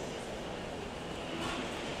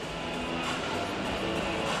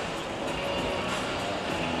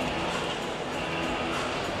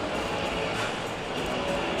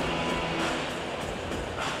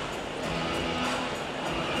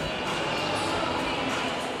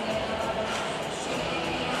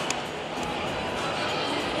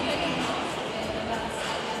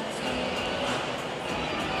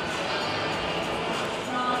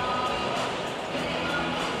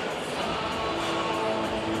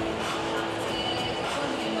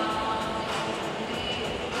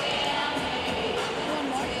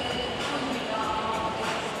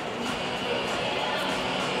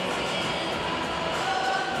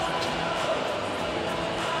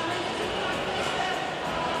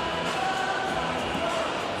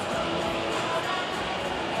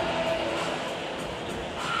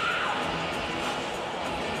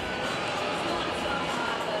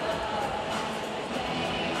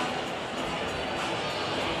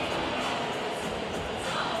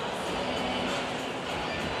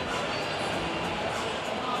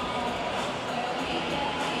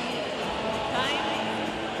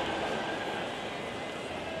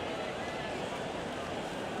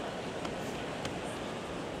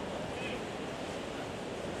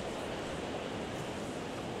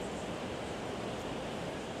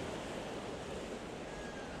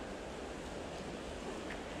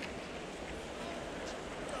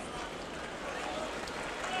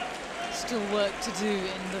 Still work to do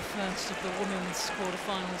in the first of the women's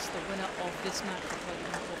quarterfinals. The winner of this match will play the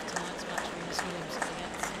winner of tonight's match, Venus Williams,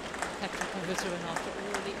 against Petra Kvitova. And after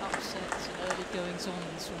all the upsets and early goings on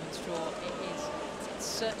in the women's draw, it's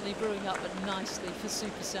certainly brewing up nicely for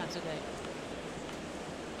Super Saturday.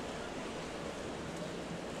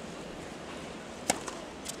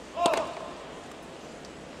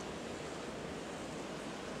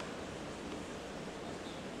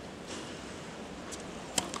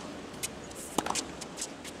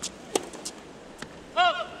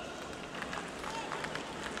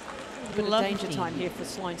 little bit of danger time here for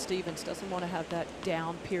Sloane Stephens. Doesn't want to have that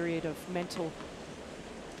down period of mental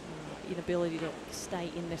inability to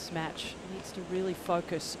stay in this match. Needs to really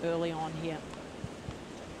focus early on here.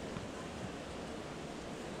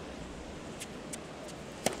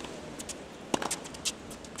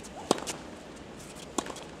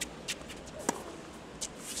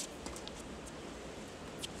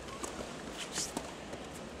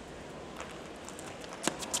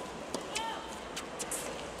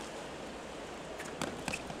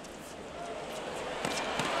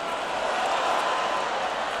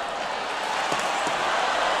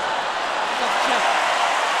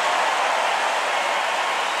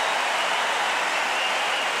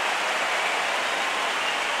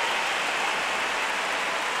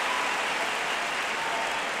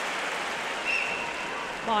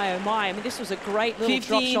 My, oh my, I mean, this was a great little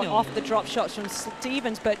drop shot off the drop shots from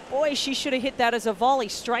Stephens, but boy, she should have hit that as a volley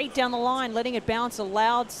straight down the line, letting it bounce,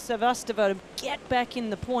 allowed Sevastova to get back in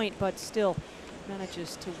the point, but still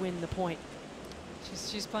manages to win the point.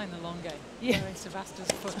 She's playing the long game. Yeah. Wearing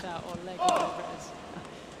Sevastova's foot out or leg, whatever it is.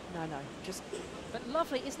 No, just... But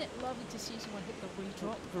lovely, isn't it lovely to see someone hit the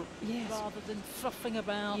redrop yes. rather than fluffing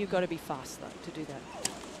about? You've got to be fast, though, to do that.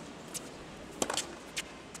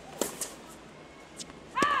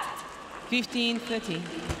 15-30.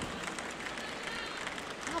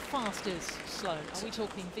 How fast is Sloane? Are we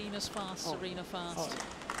talking Venus fast, Serena fast?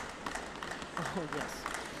 Oh, yes.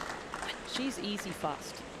 She's easy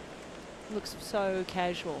fast. Looks so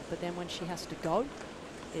casual, but then when she has to go,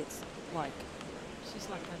 it's like... She's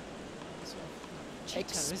like a sort of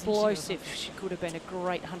cheetah, explosive. She could have been a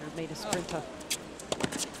great 100-meter sprinter.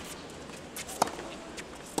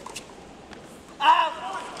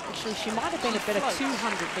 Actually, she might have been a better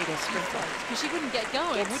 200-meter sprinter. Because she wouldn't get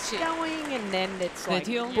going, would she? Going, and then it's like,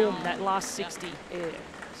 boom, that last 60.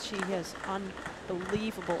 She has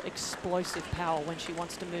unbelievable explosive power when she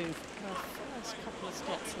wants to move. Her first couple of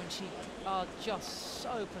steps when she are just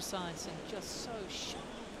so precise and just so sharp.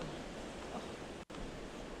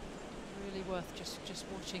 Really worth just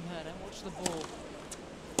watching her. Don't watch the ball.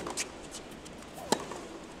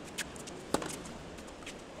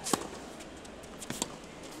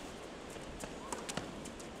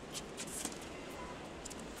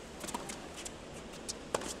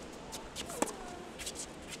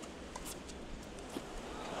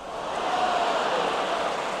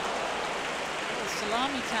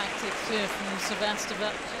 Tactics here from Sevastova,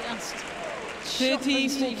 just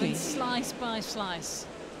even slice by slice.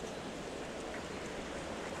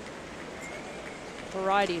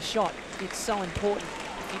 Variety of shot, it's so important.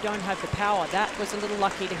 If you don't have the power, that was a little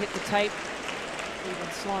lucky to hit the tape.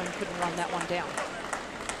 Even Sloane couldn't run that one down.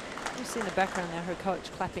 You see in the background there, her coach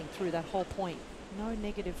clapping through that whole point. No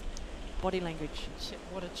negative body language.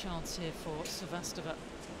 What a chance here for Sevastova.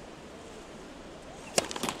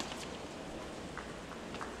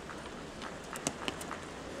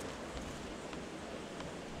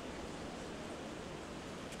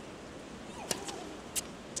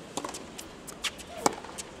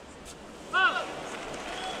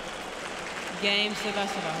 Game,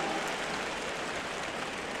 Sevastova.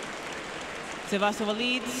 Sevastova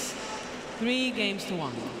leads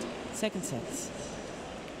 3-1. Second set.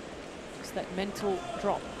 Just that mental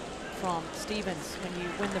drop from Stephens when you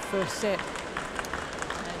win the first set.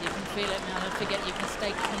 And you can feel it now. Don't forget, you can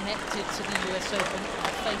stay connected to the US Open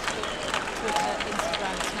on Facebook, Twitter,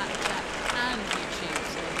 Instagram, Snapchat, and YouTube.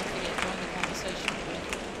 So don't forget, join the conversation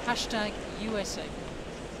with #US Open.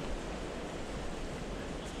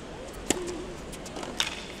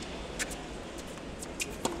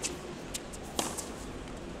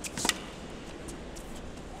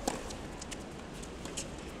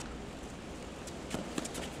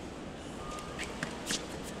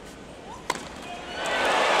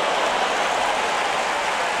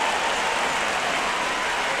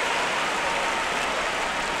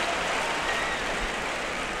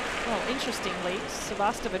 Interestingly,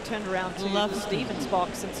 Sevastova turned around to the Stephens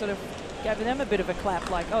box and sort of gave them a bit of a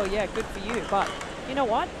clap, like, oh yeah, good for you. But you know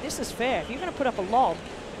what? This is fair. If you're going to put up a lob,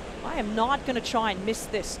 I am not going to try and miss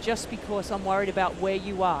this just because I'm worried about where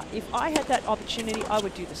you are. If I had that opportunity, I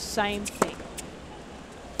would do the same thing.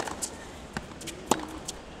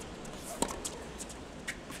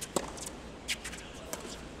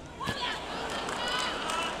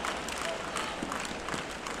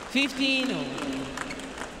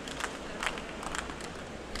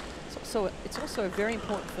 So it's also very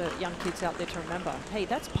important for young kids out there to remember, hey,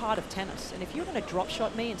 that's part of tennis. And if you're going to drop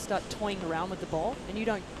shot me and start toying around with the ball and you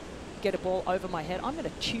don't get a ball over my head, I'm going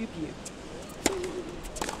to tube you.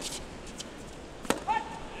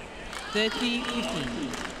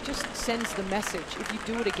 30-15. Just sends the message. If you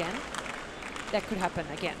do it again, that could happen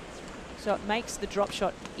again. So it makes the drop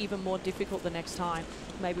shot even more difficult the next time,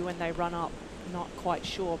 maybe when they run up, not quite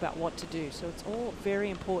sure about what to do. So it's all very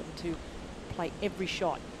important to play every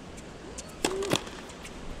shot.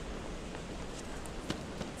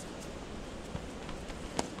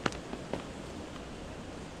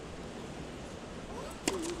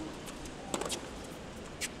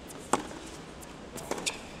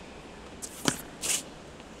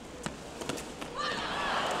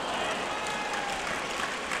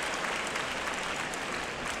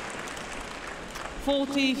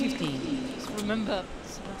 (40-15). Just remember,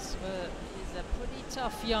 Sevastova is a pretty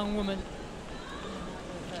tough young woman.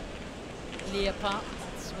 Liepa,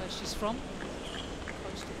 that's where she's from.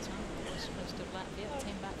 Coastal town, west coast of Latvia.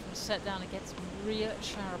 Came back from a set down against Maria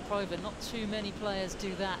Sharapova. Not too many players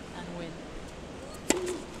do that and win.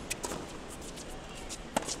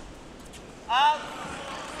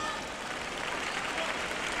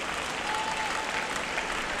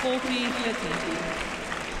 40-13.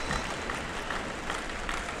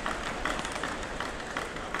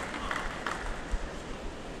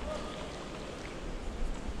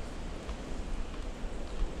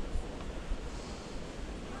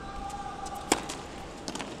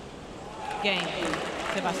 Game,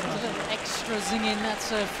 Sevastova. A little extra zinging, that's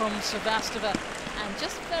from Sevastova. And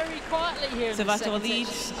just very quietly here in the Sevastova second leads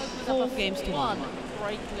set, just opened 4 up a games to 1.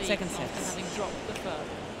 Great lead Second after set. having dropped the third.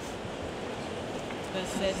 The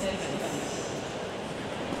set.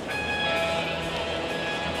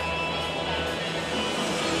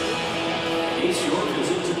 Ace your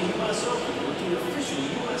visit to the U.S. Open with the official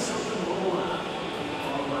U.S. Open mobile app.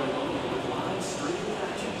 Follow right along with live streaming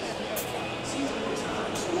matches. See real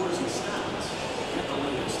time scores and stats. Get the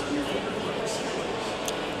latest on your favorite player series.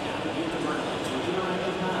 Navigate the rallies with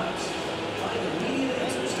interactive maps. Find immediate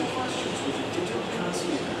answers to questions with a digital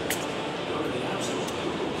concierge. Go to the App Store,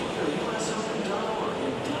 Google Play, or usopen.org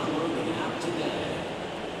and download the app today.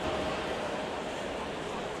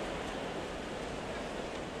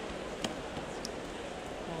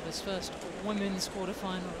 This first women's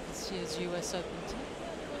quarterfinal of this year's US Open.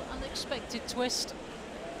 Unexpected twist. A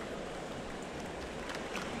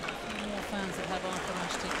few more fans that have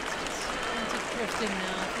Arthur tickets. It's going to drift in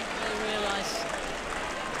now. I think they realise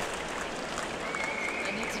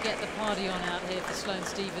they need to get the party on out here for Sloane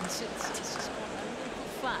Stephens. It's just gone a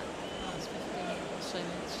little flat the last 15 or so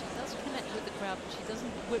minutes. She does connect with the crowd, but she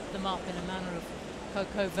doesn't whip them up in a manner of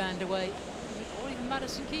Coco van der Wey or even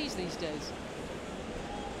Madison Keys these days.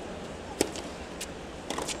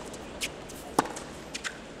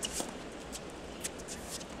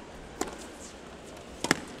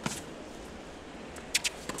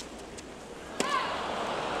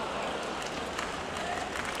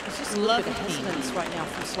 A little bit of hesitance right now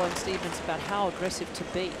from Sloane Stephens about how aggressive to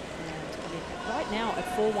be. And I mean, right now at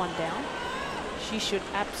 4-1 down, she should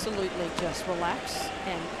absolutely just relax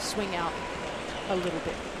and swing out a little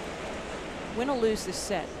bit. Win or lose this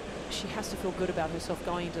set, she has to feel good about herself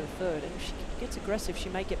going into the third. And if she gets aggressive, she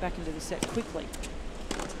may get back into the set quickly.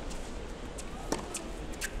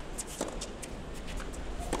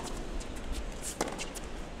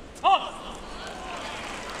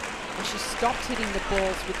 She stopped hitting the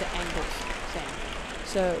balls with the angles, Sam.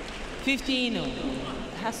 So 15-0.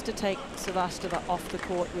 Has to take Sevastova off the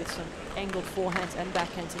court with some angled forehands and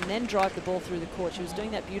backhands and then drive the ball through the court. She was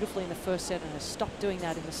doing that beautifully in the first set and has stopped doing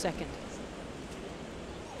that in the second.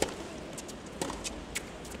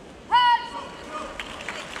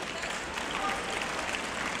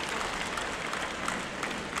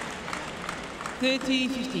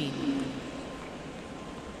 (30-15).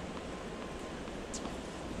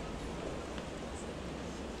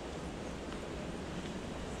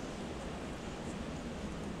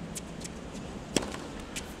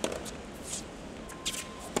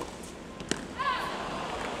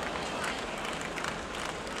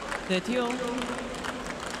 On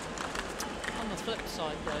the flip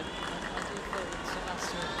side, though, I do feel that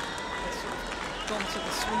Sevastova has sort of gone to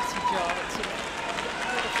the sweetie jar. It's sort of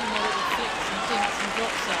got a few more little flicks and dinks and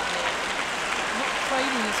drops out there. Not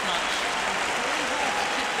training as much. Very hard to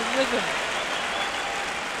keep the rhythm.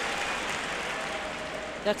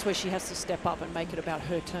 That's where she has to step up and make it about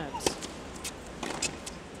her terms.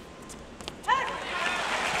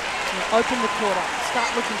 Open the court up.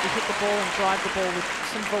 Start looking to hit the ball and drive the ball with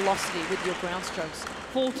some velocity with your ground strokes.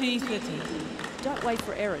 40-13. Don't wait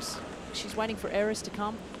for errors. She's waiting for errors to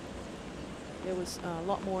come. There was a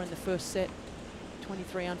lot more in the first set.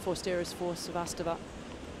 23 unforced errors for Sevastova.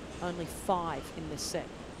 Only 5 in this set.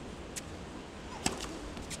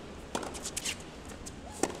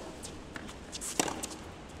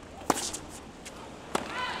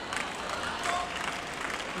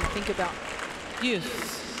 You think about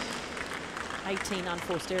Deuce. 18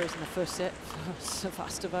 unforced errors in the first set for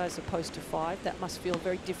Sevastova as opposed to 5. That must feel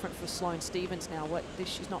very different for Sloane Stephens now.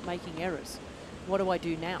 She's not making errors. What do I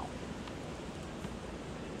do now?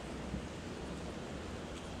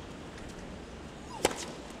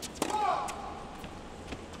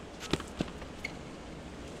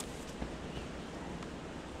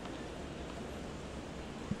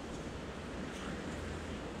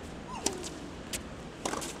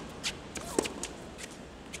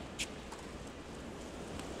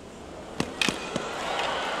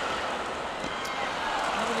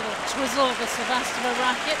 Twizzle of the Sevastova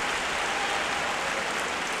racket.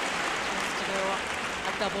 Tries to go up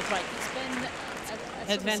a double break. It's been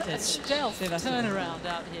a Advantage. stealth Sevastova. turnaround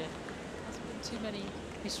out here. Hasn't been too many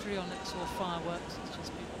histrionics or fireworks. It's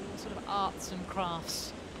just been all sort of arts and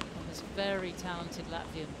crafts of this very talented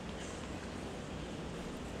Latvian.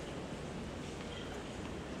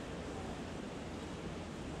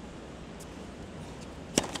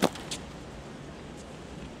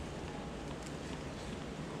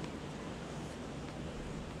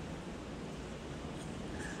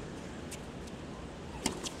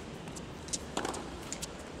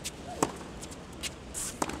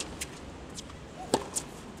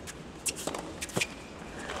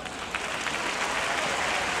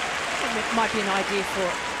 Might be an idea for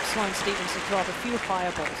Sloane Stephens to drive a few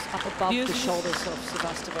higher balls up above the shoulders of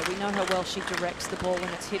Sevastova. We know how well she directs the ball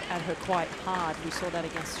when it's hit at her quite hard. We saw that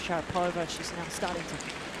against Sharapova. She's now starting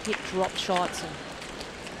to hit drop shots and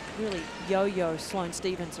really yo-yo Sloane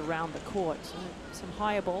Stephens around the court. So some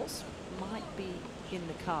higher balls might be in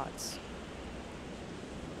the cards.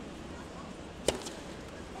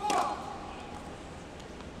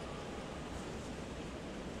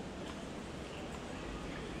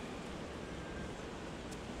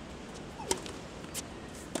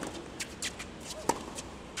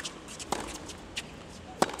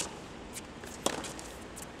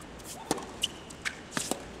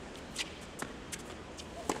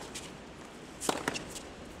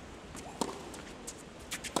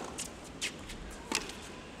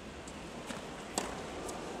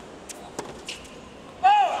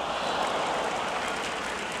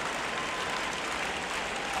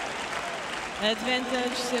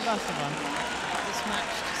 Advantage Sevastova. This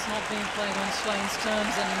match just not being played on Sloane's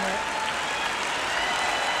terms anymore.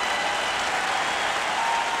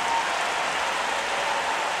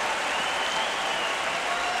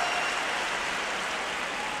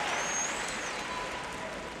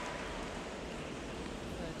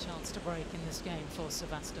 Third chance to break in this game for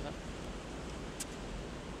Sevastova.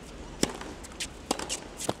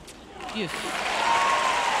 Deuce.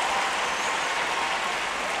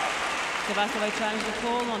 Sevastova challenged the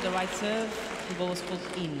call on the right serve. The ball was pulled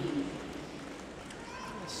in.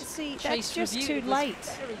 See, Chase that's just review. too It was late.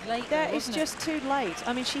 very late That though, is wasn't just too late.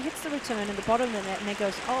 I mean, she hits the return in the bottom of the net and then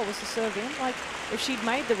goes, oh, was the serve in? Like, if she'd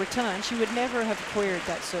made the return, she would never have queried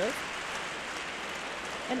that serve.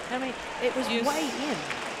 And, I mean, it was Yes. way in.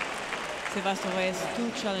 Sevastova has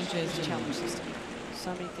 2 challenges. The challenge system.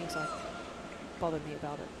 So many things like bother me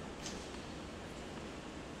about it.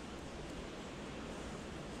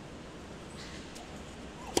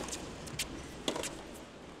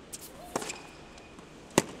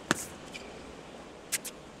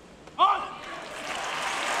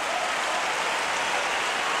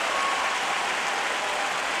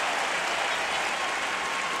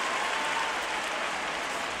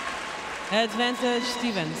 Advantage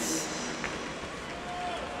Stephens.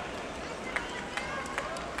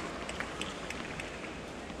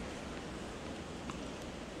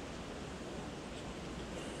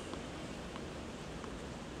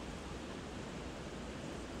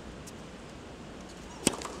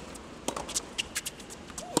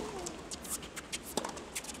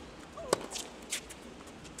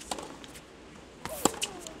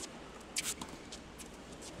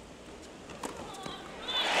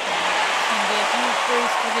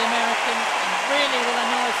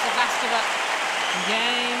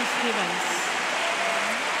 Game Stephens.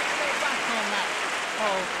 back on that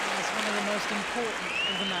hole is one of the most important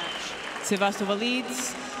of the match. Sevastova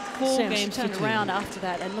leads 4 Sam, she games to turned 2. around after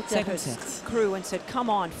that and looked at her Second set. crew and said, come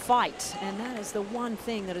on, fight. And that is the one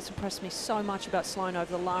thing that has impressed me so much about Sloane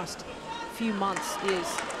over the last few months is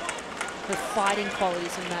her fighting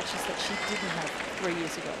qualities in matches that she didn't have 3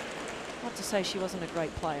 years ago. Not to say she wasn't a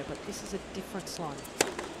great player, but this is a different Sloane.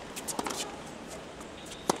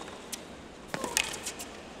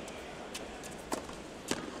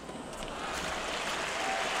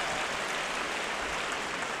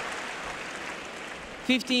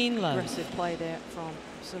 Aggressive play there from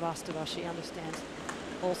Sevastova. She understands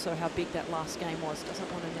also how big that last game was.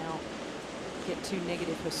 Doesn't want to now get too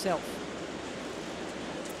negative herself.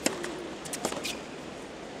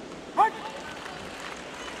 What?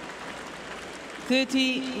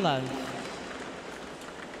 30 love.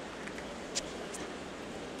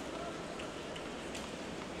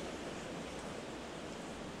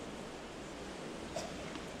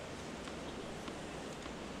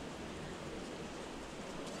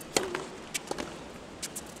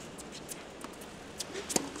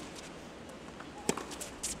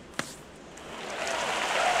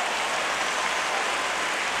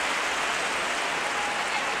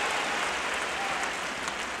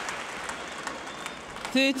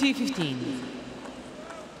 $30-15.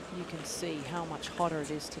 You can see how much hotter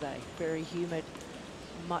it is today. Very humid,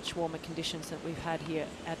 much warmer conditions than we've had here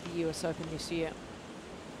at the US Open this year.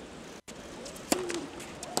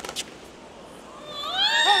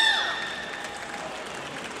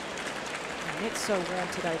 And it's so warm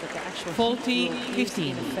today that the actual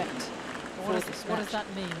 40-15 in effect. What does that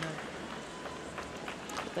mean, though?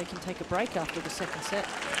 They can take a break after the second set.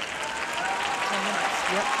 10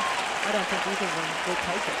 minutes. Yep. I don't think either of them will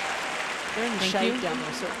take it. They're in the Thank shade you. down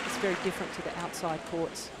there, so it's very different to the outside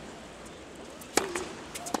courts. A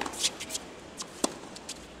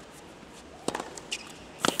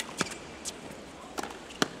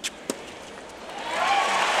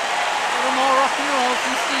little more rock and roll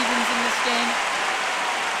from Stephens in this game.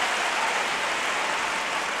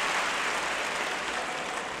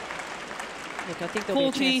 Look, I think there'll be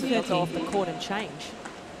a chance that they'll go 40-30. off the court and change.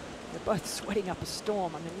 They're both sweating up a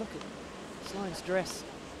storm. I mean, look at Sloane's dress.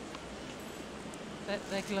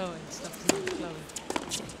 They're glowing, stuff to them, glowing.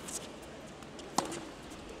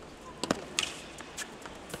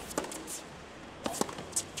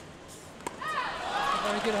 A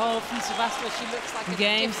very good hold from Sevastova. She looks like a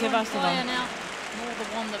Game, different Sevastova. player now. More the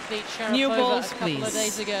one that beat New Sharapova balls, a couple of please.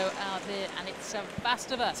 days ago out there, and it's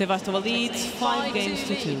Sevastova. Sevastova leads Takes a 5 5-2 games to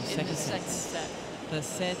 2, lead in second the second set. set. The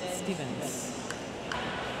set Stephens.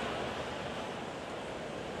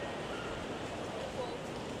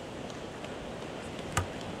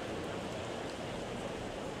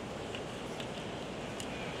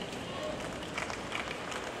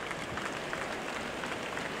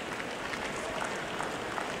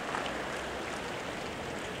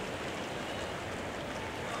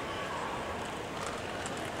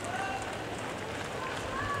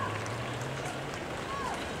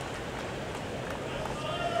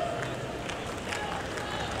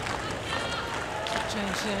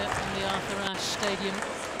 Change here in the Arthur Ashe Stadium.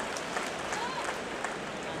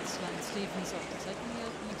 And Sloane Stephens, after taking the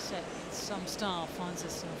opening set in some style, finds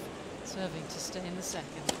herself serving to stay in the second.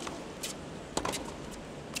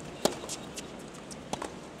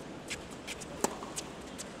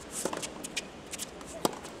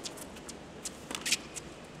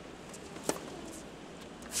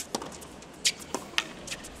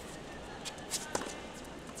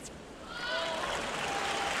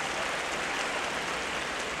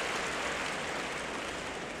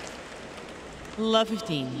 Love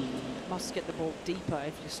 15. Must get the ball deeper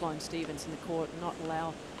if you're Sloane Stephens in the court and not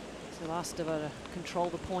allow Sevastova to control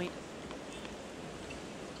the point.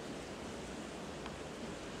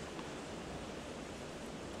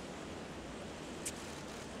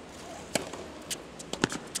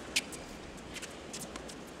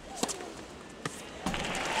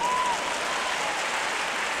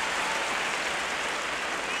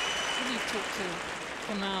 What do you talk to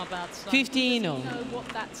for now about Sloane? 15 Does all. he know what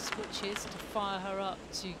that switch is to fire her up,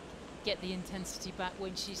 to get the intensity back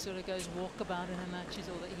when she sort of goes walkabout in her matches,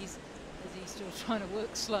 or that is he still trying to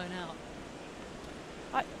work Sloane out?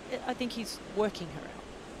 I think he's working her out.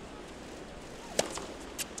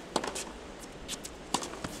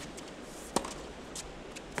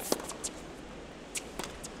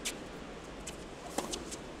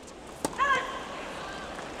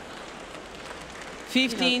 You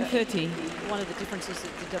know, 15-30. one of the differences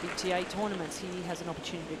at the WTA tournaments, he has an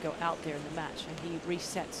opportunity to go out there in the match and he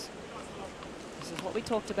resets. This is what we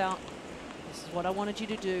talked about. This is what I wanted you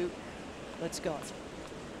to do. Let's go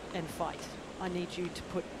and fight. I need you to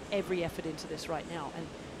put every effort into this right now. And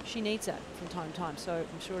she needs that from time to time. So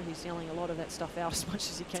I'm sure he's yelling a lot of that stuff out as much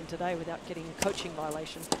as he can today without getting a coaching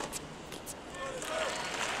violation.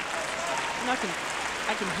 And I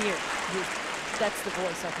can hear it. That's the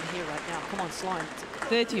voice I can hear right now. Come on, Sloane.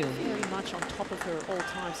 30. Very much on top of her at all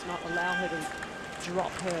times, to not allow her to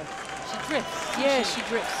drop her. She drifts. Yeah, she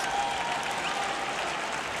drifts.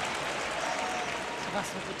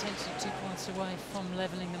 Sevastova potentially 2 points away from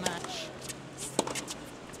leveling the match.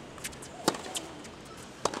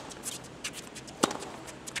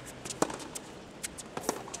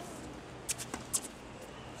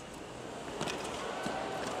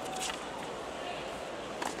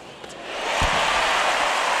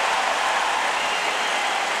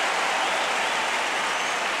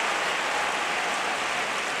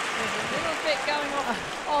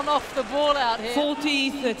 going off the ball out here.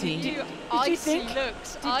 40-30. Icy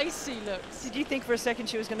looks. Did you think for a second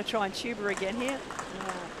she was going to try and tube her again here?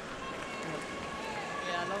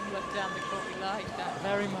 Yeah, long look down the court. We like that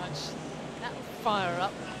very much. That will fire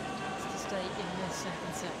up to stay in the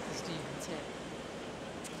second set for Stephens here.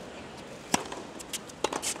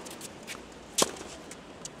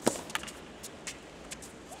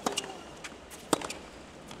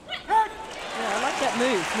 Yeah, I like that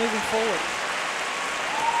move, moving forward.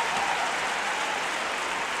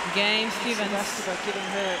 Game, Stephens. Sevastova giving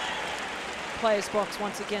her player's box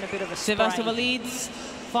once again a bit of a spray. Sevastova leads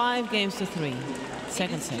 5-3.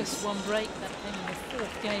 Second set. Just one break, that came in the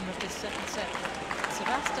fourth game of this second set.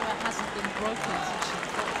 Sevastova hasn't been broken since she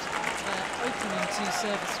got opening two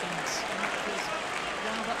service games. And that was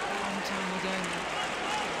rather a long time ago now.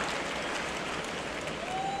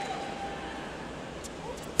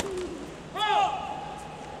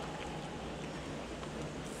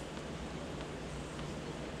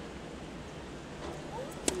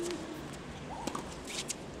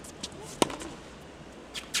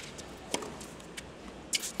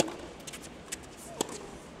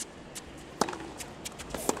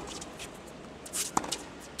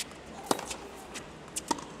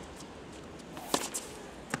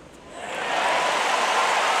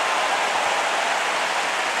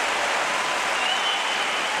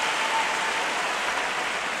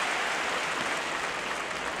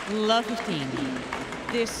 Love 15.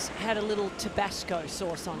 This had a little Tabasco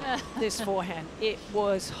sauce on it, this forehand. It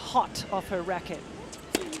was hot off her racket.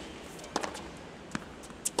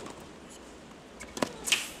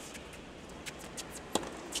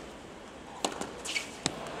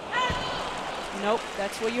 Nope,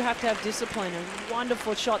 that's where you have to have discipline. A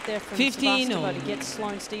wonderful shot there from Sevastova to get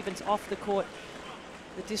Sloane Stephens off the court.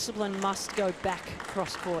 The discipline must go back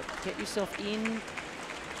cross court. Get yourself in,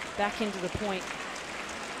 back into the point.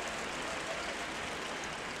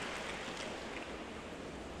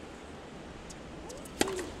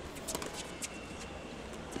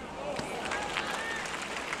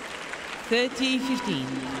 (30-15).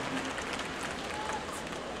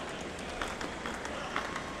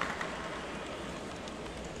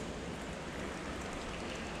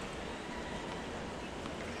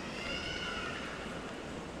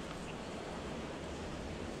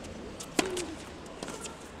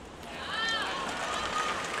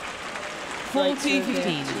 She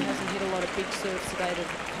hasn't hit a lot of big serves today that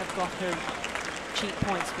have got her cheap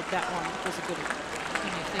points, but that one was a good one. And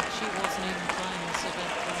you think she wasn't even playing this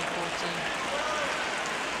event 2014,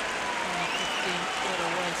 2015. What a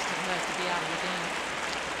waste of her to be out of the game.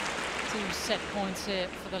 2 set points here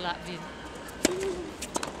for the Latvian.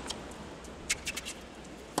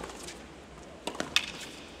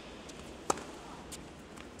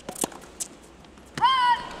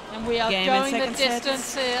 And we are going the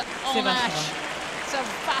distance here on Ash.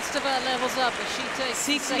 Sevastova levels up as she takes 6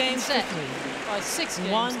 the second games set to 3. by 6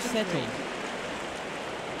 games 1 to set 3. all.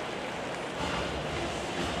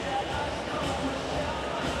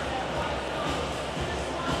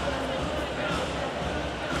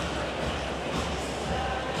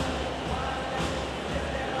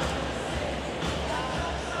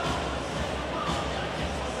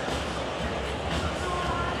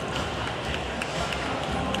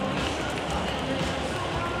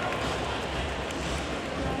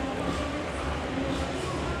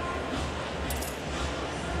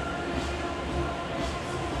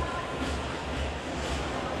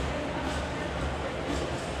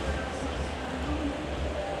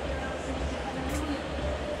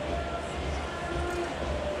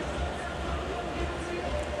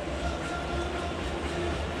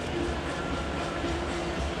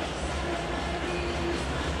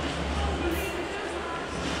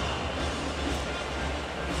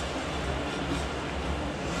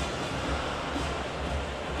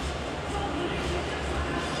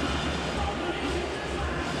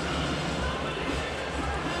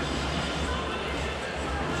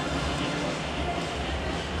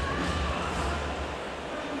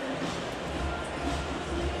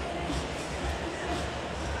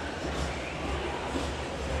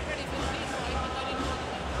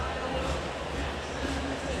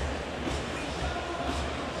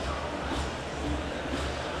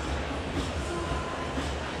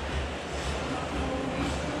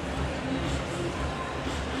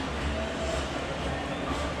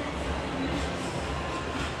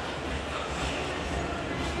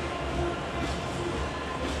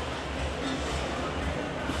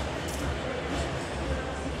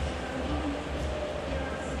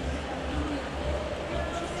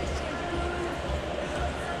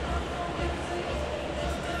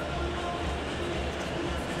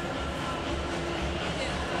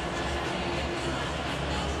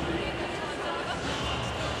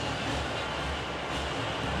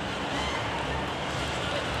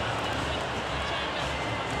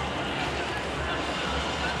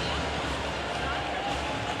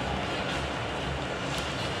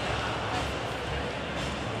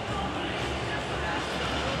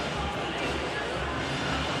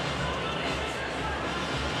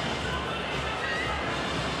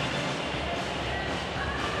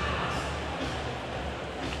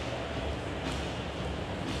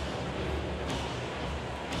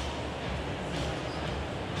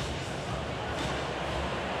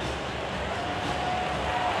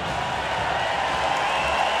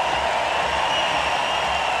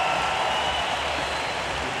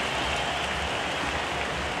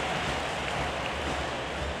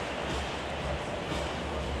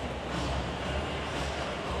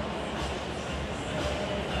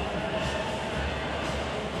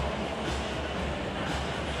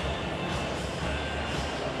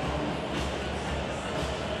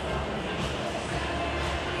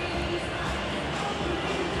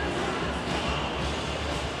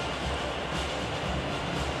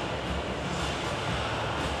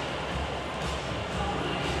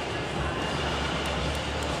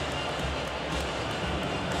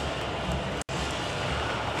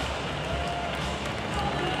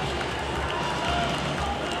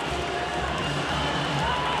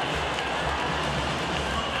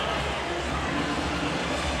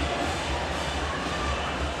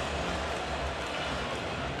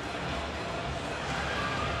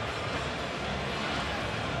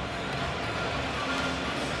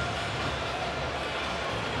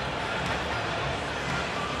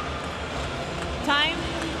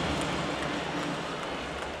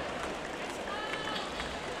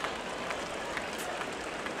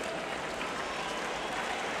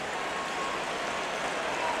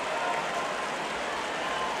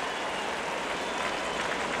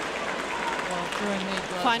 during the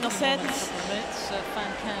Final set.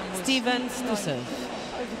 Fan Cam was Stephens to serve.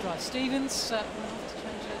 Overdrive. Stephens will have to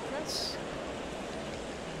change her dress.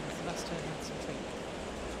 And Sevastova had some treatment.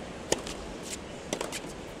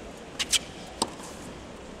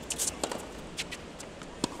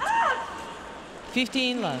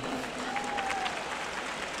 15 love.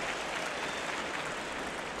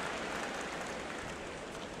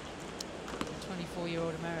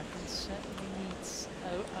 24-year-old American certainly needs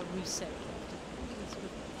a reset. Sort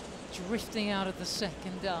of drifting out of the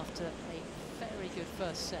second after a very good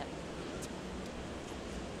first set.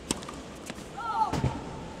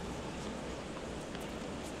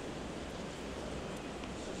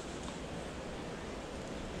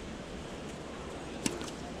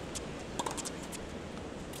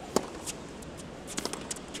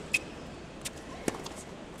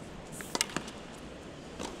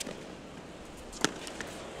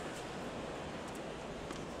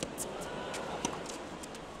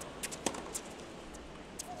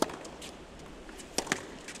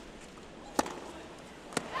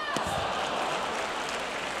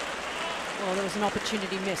 Well, there was an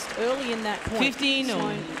opportunity missed early in that point. 15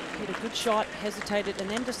 Sloane hit a good shot, hesitated, and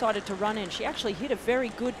then decided to run in. She actually hit a very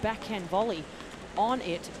good backhand volley on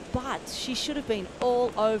it, but she should have been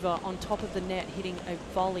all over on top of the net, hitting a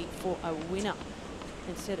volley for a winner.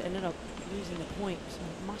 Instead, ended up losing the point. So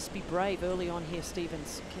must be brave early on here,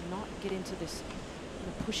 Stephens. Cannot get into this,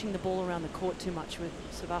 pushing the ball around the court too much with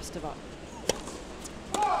Sevastova.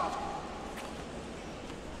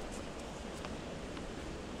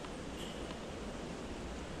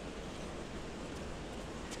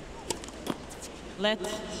 Let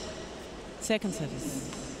second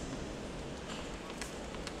service.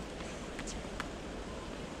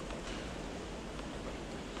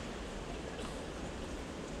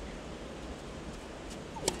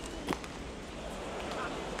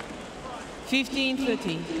 She's seen very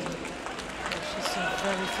few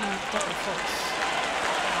double faults.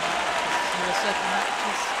 Her second match,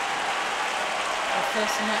 her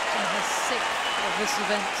first match and her sixth of this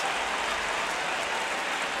event.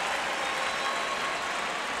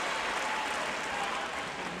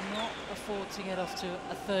 Afford to get off to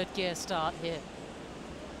a third gear start here.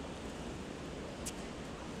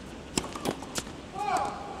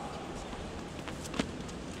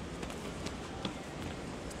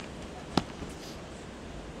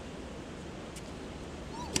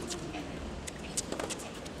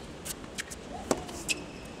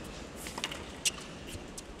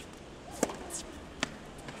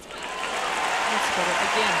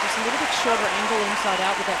 Again, just a little bit shorter angle inside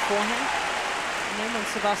out with that forehand. And then when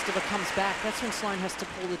Sevastova comes back, that's when Sloane has to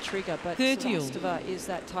pull the trigger. But Sevastova is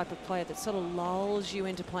that type of player that sort of lulls you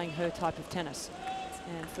into playing her type of tennis.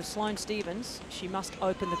 And for Sloane Stephens, she must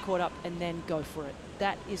open the court up and then go for it.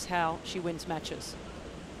 That is how she wins matches.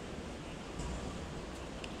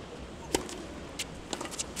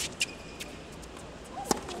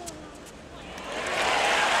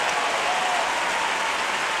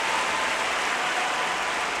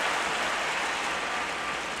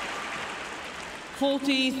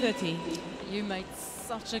 You made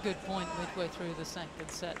such a good point midway through the second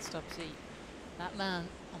set, Stubbsy. That man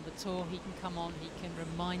on the tour, he can come on, he can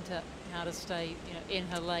remind her how to stay, in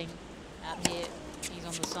her lane. Out here, he's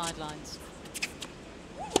on the sidelines.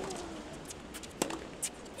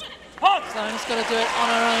 Sloane's got to do it on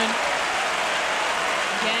her own.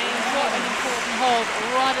 Game what an important hold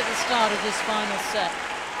right at the start of this final set.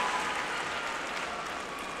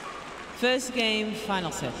 First game,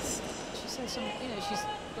 final sets. She says some, she's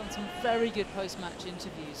done some very good post-match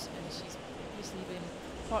interviews, and she's obviously been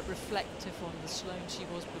quite reflective on the Sloane she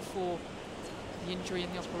was before the injury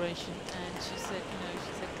and the operation. And she said,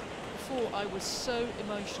 before I was so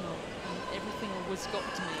emotional and everything always got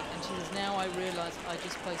to me, and she says, now I realise I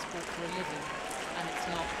just play sport for a living and it's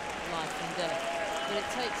not life and death. But it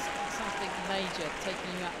takes something major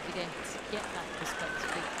taking you out of the game to get that perspective,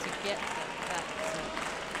 to get that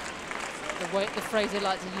the phrase they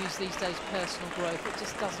like to use these days, personal growth. It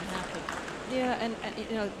just doesn't happen. Yeah, and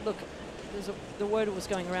look, the word that was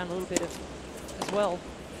going around a little bit as well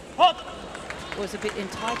was a bit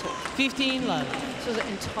entitled. 15 love. So was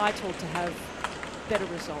entitled to have better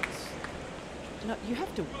results. You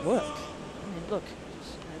have to work. I mean, look,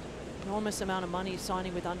 an enormous amount of money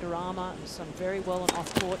signing with Under Armour, has done very well on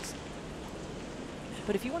off courts.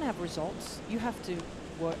 But if you want to have results, you have to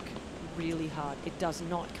work really hard. It does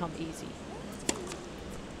not come easy.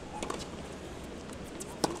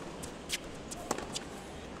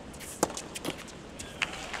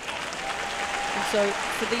 So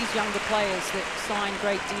for these younger players that sign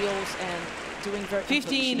great deals and doing very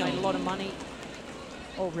 15 made a lot of money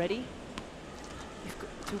already,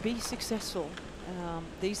 To be successful,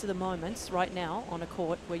 these are the moments right now on a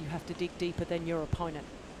court where you have to dig deeper than your opponent.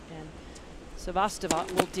 And Sevastova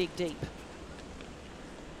will dig deep.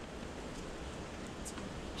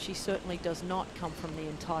 She certainly does not come from the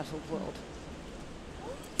entitled world.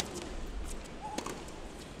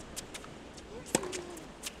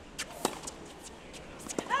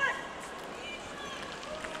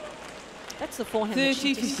 That's the forehand that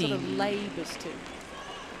she just sort of labours to.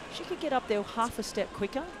 She could get up there half a step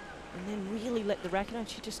quicker and then really let the racket out.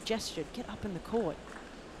 She just gestured, get up in the court.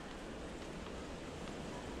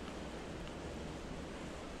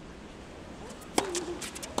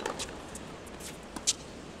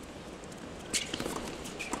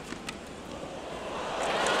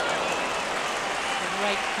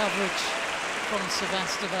 Great coverage from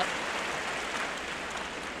Sevastova.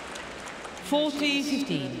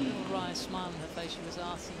 40-15. Wry smile on her face. She was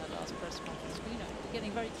asked in her last press conference, but, you know,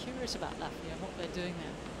 getting very curious about Latvia and what they're doing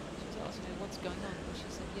there. She was asking her what's going on, and she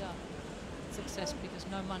said, yeah, success because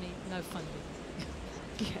no money, no funding.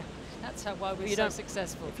 Yeah. That's why we're so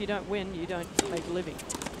successful. If you don't win, you don't make a living.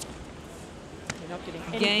 You're not getting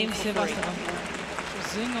Game anything for free.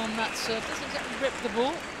 Sevastova. Zing on that serve. Doesn't exactly rip the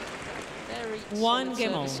ball. Very One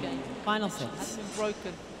game service on. game. Final It hasn't sets. been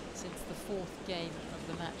broken since the 4th game of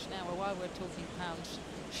the match. Now, while we're talking pounds,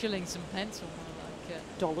 shillings and pence, or more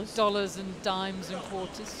like dollars and dimes and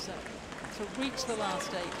quarters, to reach the last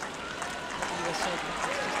 8 of the US Open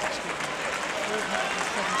is just extraordinary.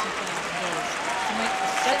 $470,000. To make the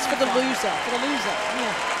That's for the loser. For the loser.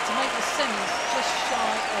 Yeah. To make the semis just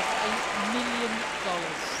shy of $8 million.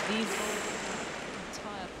 These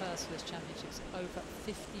Entire purse for this championships over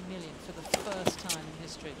 50 million for the first time in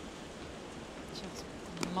history. Just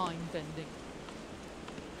mind-bending.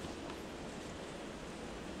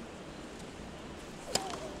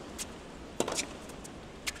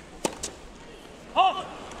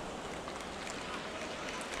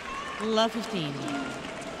 love 15.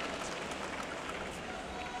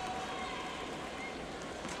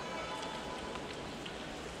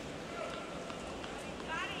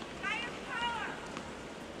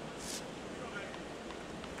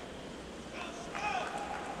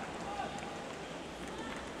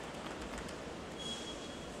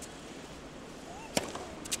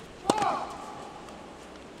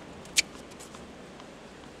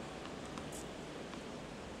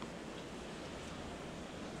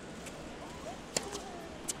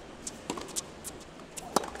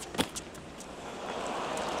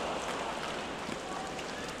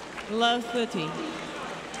 Love 30.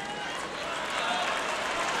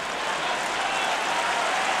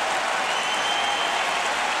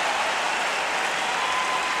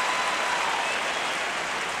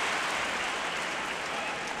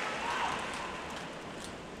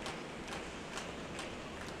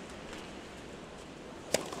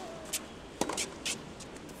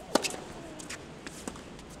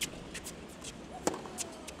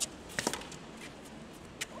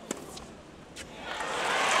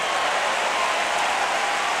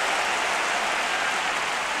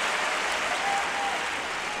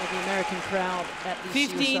 Crowd at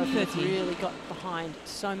this 15-30 really got behind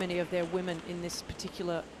so many of their women in this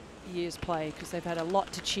particular year's play because they've had a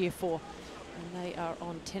lot to cheer for, and they are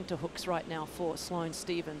on tenterhooks right now for Sloane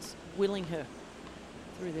Stephens, willing her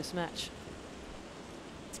through this match.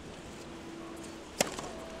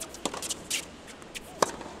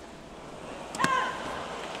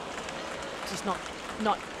 Just not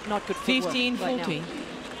good footwork 15-40. right now. I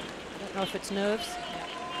don't know if it's nerves.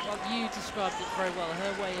 Well, you described it very well.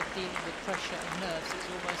 Her way of dealing with pressure and nerves is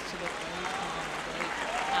almost to look very calm and very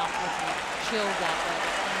outwardly chilled out there.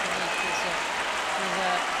 But underneath is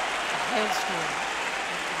a hailstorm.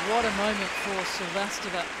 What a moment for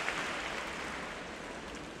Sevastova.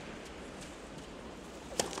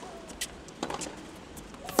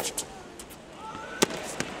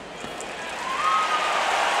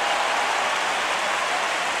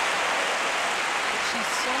 She's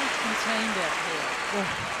so contained out here.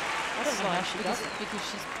 I don't know how she does it. Because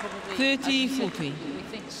she's probably 30-40. we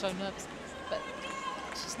think so nervous, but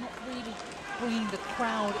she's not really bringing the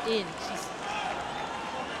crowd in. And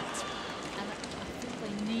I think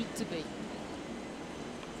they need to be.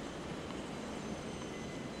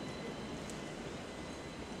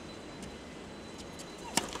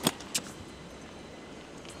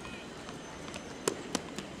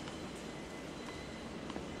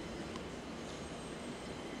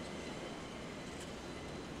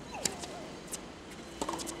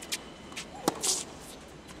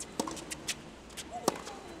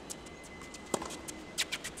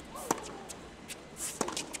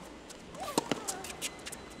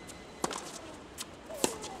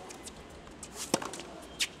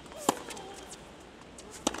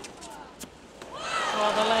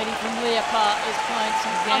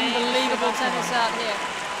 table tennis out here.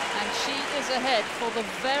 And she is ahead for the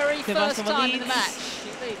very first time in the match. She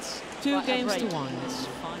leads 2 games to 1.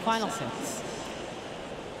 Final sets.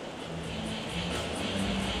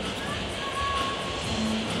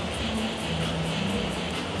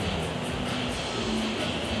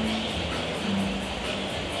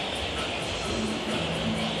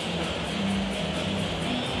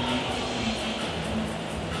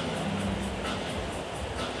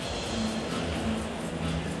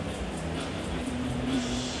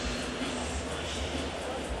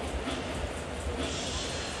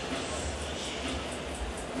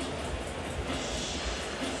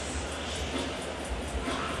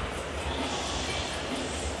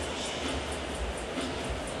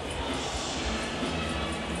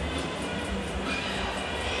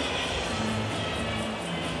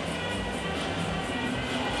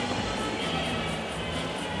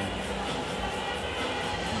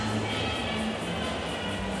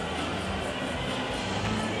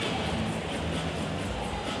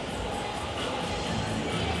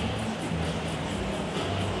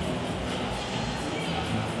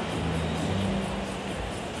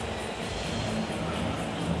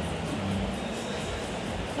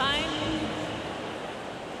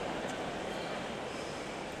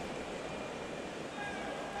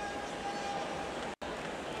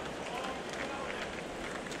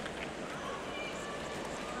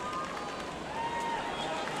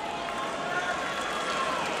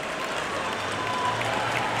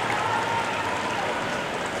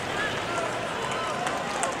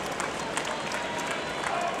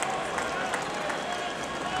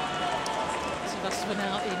 Sevastova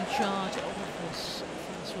now in charge of this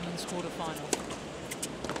first women's quarterfinal.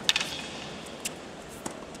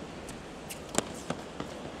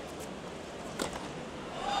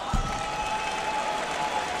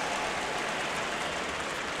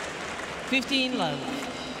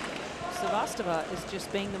 Sevastova is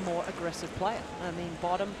just being the more aggressive player. I mean,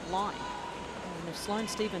 bottom line. And if Sloane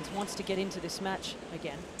Stephens wants to get into this match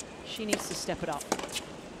again, she needs to step it up.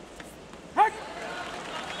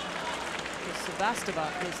 Sevastova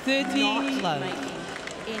is not making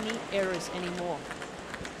any errors anymore.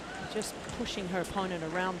 Just pushing her opponent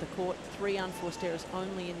around the court. 3 unforced errors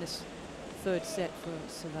only in this third set for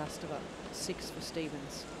Sevastova. 6 for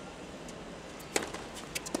Stephens.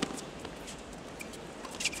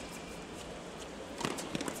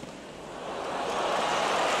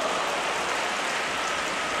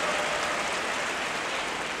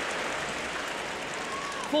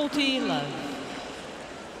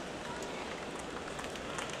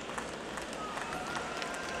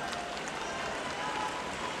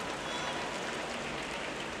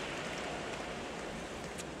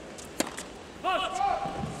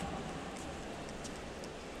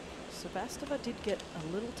 Sevastova did get a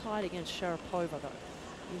little tight against Sharapova though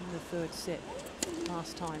in the third set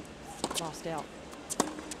last out.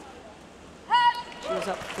 She was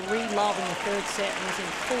up 3-love in the third set and was in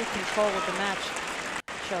full control of the match.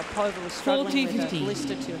 Sharapova was struggling with a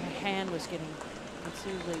blister to her hand, was getting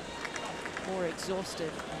considerably more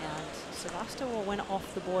exhausted, and Sevastova went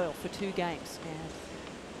off the boil for 2 games, and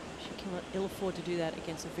she can ill afford to do that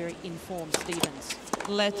against a very informed Stephens.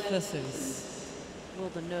 Will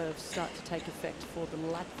the nerves start to take effect for the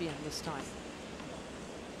Latvian this time?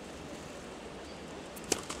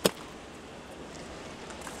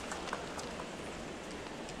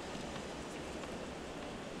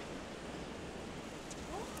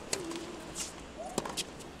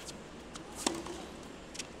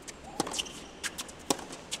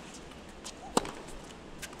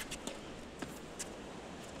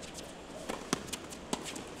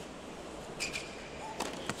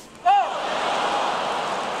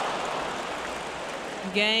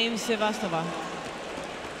 Game Sevastova.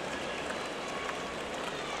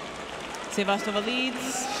 Sevastova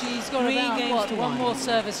leads. She's got about one more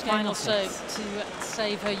service game or so to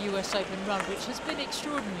save her US Open run, which has been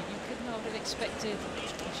extraordinary. You could not have expected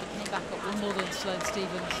when she came back at Wimbledon, Sloane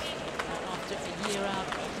Stephens, after a year out.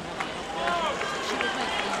 She would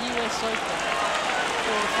make the US Open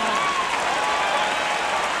quarterfinal.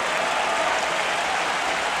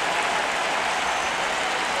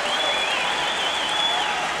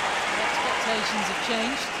 Have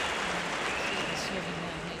changed. Serving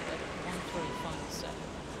down here at 1-3 final set.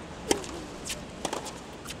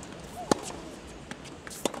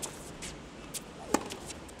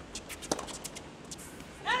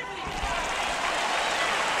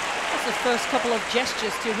 That's the first couple of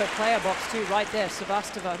gestures to her player box too, right there.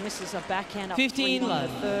 Sevastova misses a backhand up 3 on the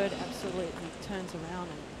third, absolutely turns around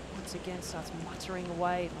and once again starts muttering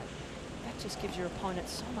away. Like, that just gives your opponent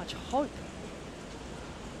so much hope.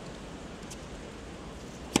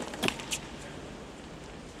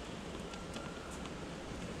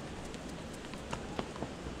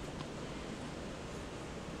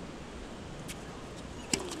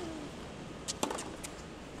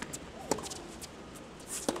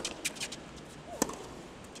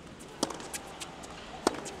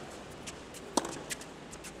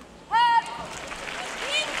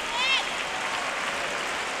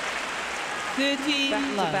 30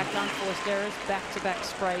 love. Back-to-back unforced errors, back-to-back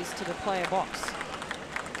sprays to the player box.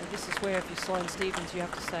 And this is where, if you're Sloane Stephens, you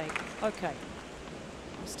have to say, okay,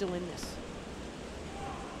 I'm still in this.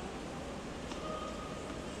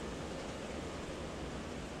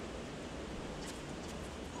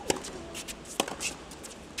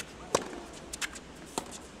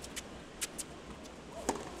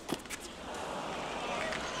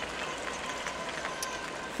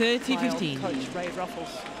 My old coach, Ray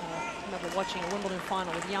Ruffles. I remember watching a Wimbledon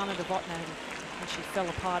final with Jana Novotná, and she fell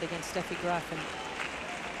apart against Steffi Graf. And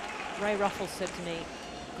Ray Ruffles said to me,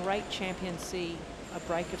 great champions see a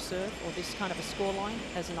break of serve or this kind of a scoreline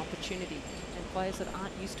as an opportunity. And players that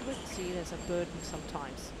aren't used to it see it as a burden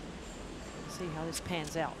sometimes. We'll see how this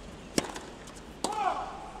pans out.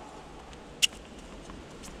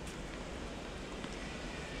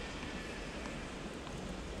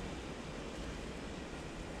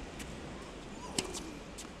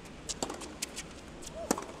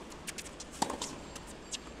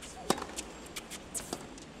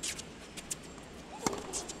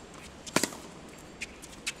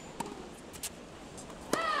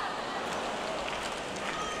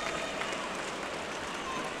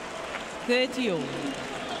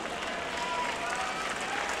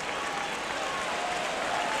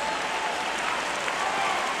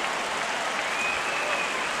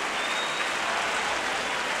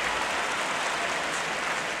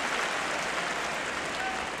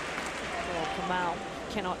 Kamal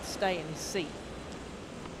cannot stay in his seat.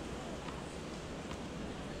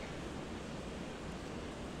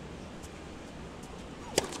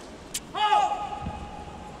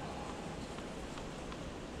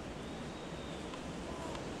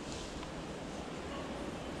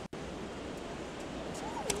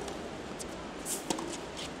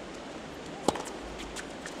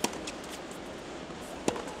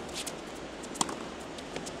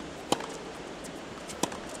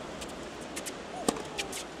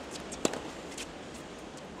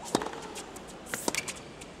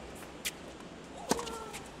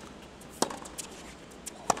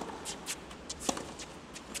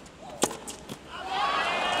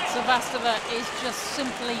 Sevastova is just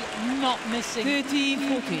simply not missing.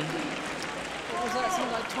 30-40. What was that?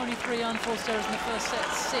 Something like 23 unforced errors in the first set,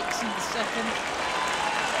 6 in the second.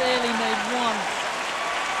 Barely made one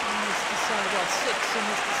in this decider. Well, 6 in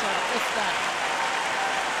this decider, if that.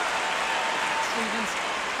 Stephens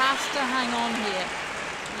has to hang on here.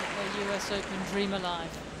 Keep the US Open dream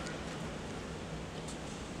alive.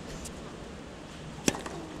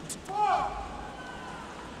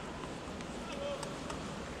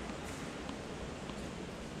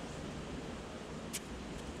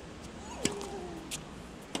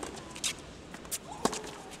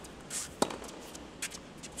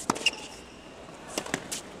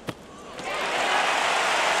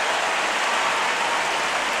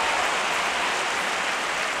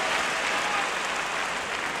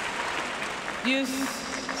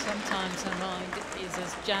 Sometimes her mind is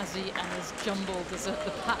as jazzy and as jumbled as the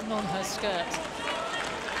pattern on her skirt.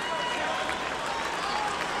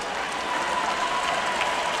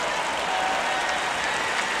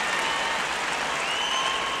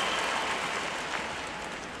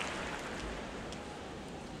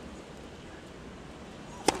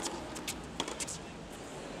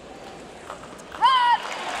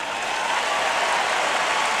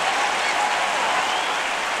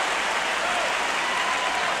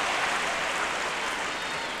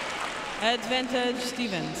 Advantage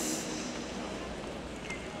Stephens.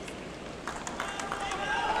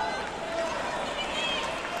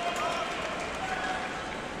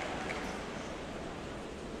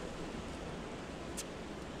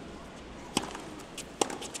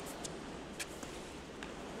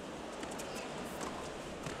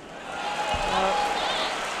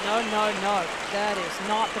 No, that is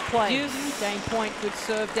not the play. Deuce. Game point, good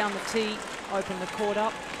serve down the tee, open the court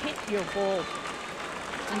up, hit your ball.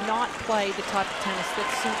 Do not play the type of tennis that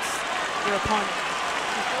suits your opponent.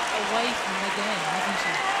 She's got away from the game, hasn't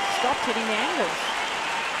she? Stop hitting the angles.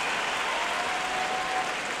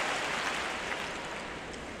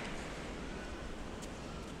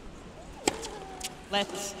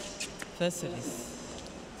 Let's first service.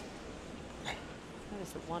 That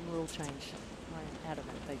is the one rule change. I'm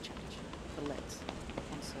adamant they change the lets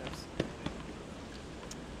on serves.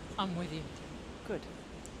 I'm with you. Good.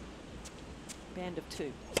 Band of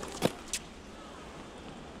 2.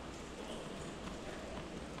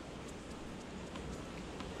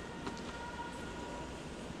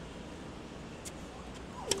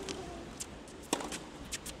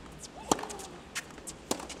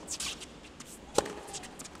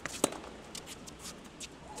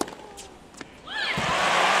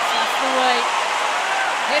 That's the way.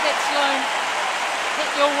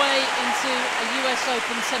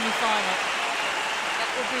 Open semi-final. That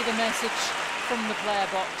will be the message from the player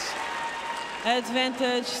box.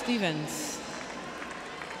 Advantage Stephens.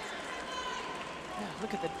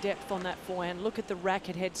 Look at the depth on that forehand. Look at the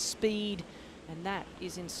racket head speed. And that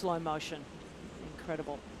is in slow motion.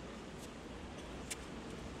 Incredible.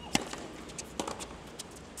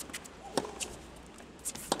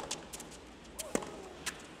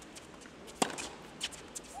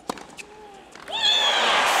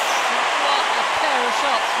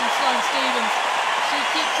 Sloane Stephens. She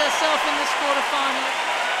keeps herself in this quarterfinal,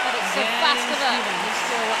 but it's Sevastova who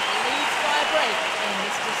still leads by a break in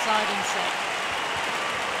this deciding set.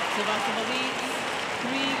 Sevastova leads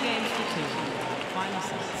 3 games to 2. Final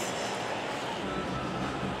sets.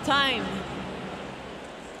 Time.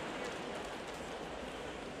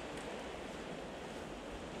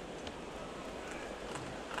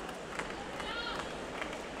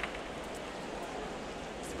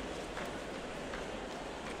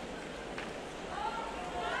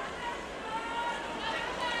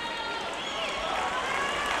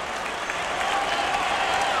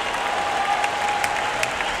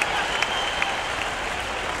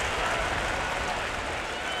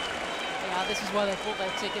 This is why they bought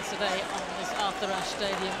their tickets today on this Arthur Ashe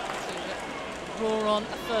Stadium to draw on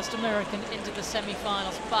a first American into the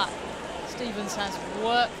semi-finals. But Stephens has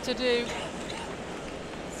work to do.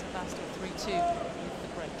 Sevastova 3-2 with the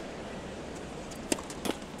break.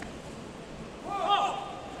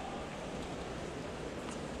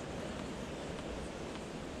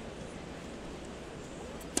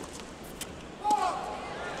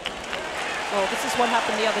 Well, this is what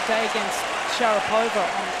happened the other day against Sharapova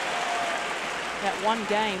on that one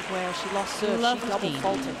game where she lost serve. She double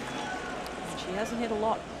faulted. And she hasn't hit a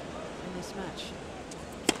lot in this match.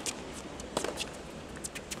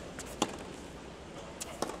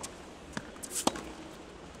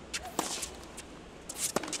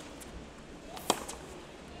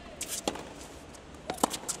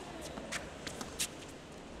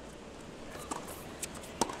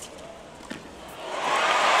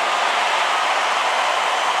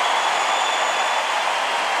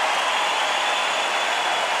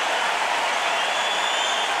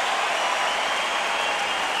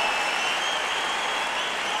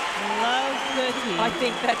 I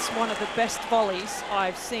think that's one of the best volleys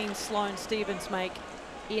I've seen Sloane Stephens make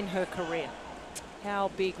in her career. How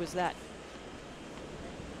big was that?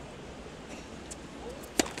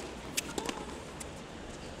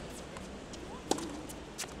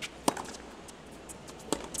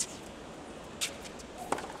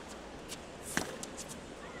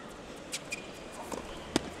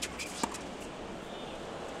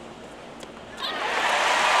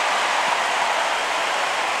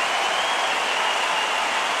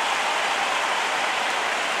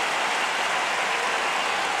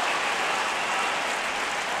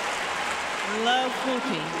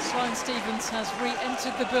 Sloane Stephens has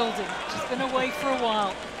re-entered the building. She's been away for a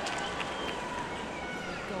while.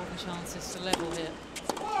 Golden chances to level here.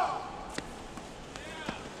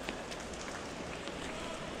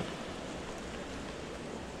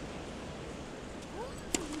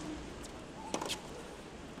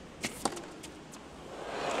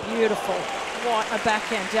 Beautiful. What a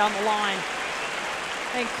backhand down the line.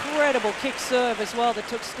 Incredible kick serve as well that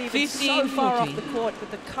took Stephens so far off the court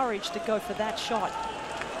with the courage to go for that shot.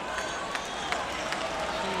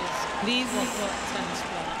 She is proper tennis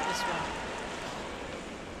player, this one.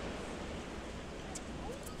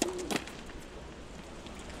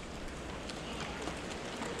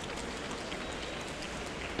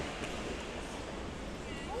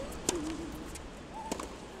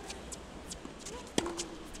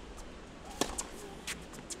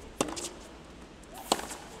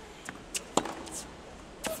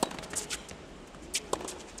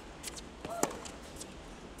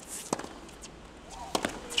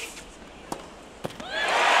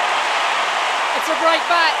 Break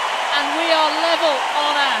back, and we are level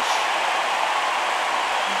on Ashe.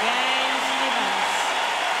 Game Stephens.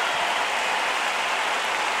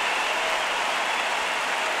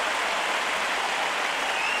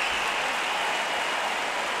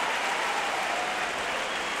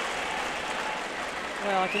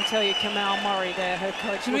 Well, I can tell you Kamal Murray there, her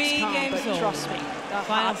coach looks calm, but trust me, the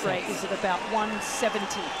heart rate is at about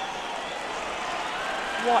 170.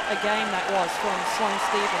 What a game that was from Sloane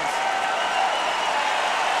Stephens.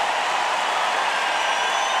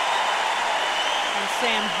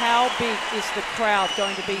 Sam, how big is the crowd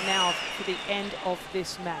going to be now for the end of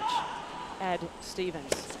this match? Add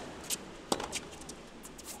Stephens.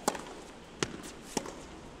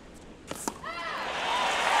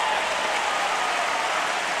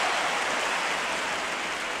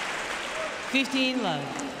 15 love.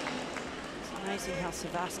 It's amazing how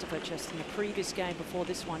Sevastova just in the previous game before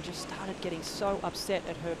this one just started getting so upset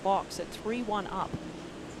at her box at 3-1 up.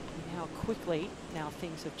 And how quickly now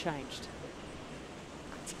things have changed.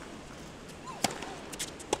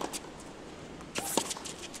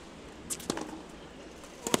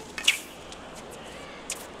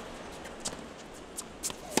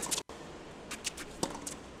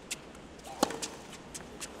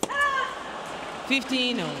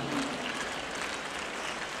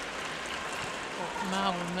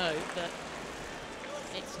 Mal will know that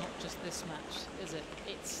it's not just this match, is it?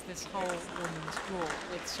 It's this whole women's draw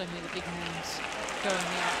with so many of the big names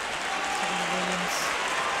going out. Serena Williams,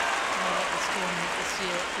 at this tournament this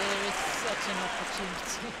year. There is such an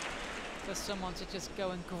opportunity for someone to just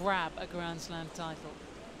go and grab a Grand Slam title.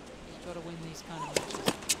 You've got to win these kind of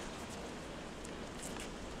matches.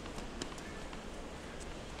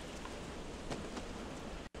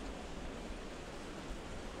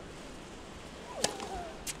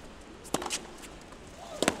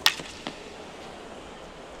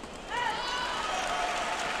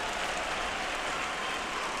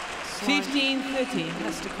 15-30.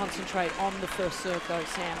 Has to concentrate on the first serve though,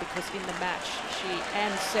 Sam, because in the match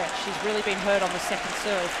and set, she's really been hurt on the second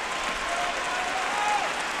serve.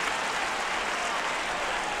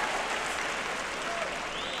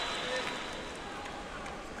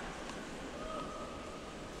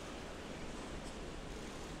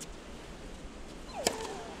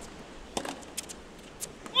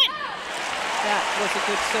 That was a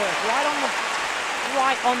good serve, right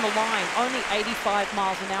on the line. Only 85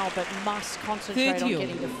 miles an hour, but must concentrate on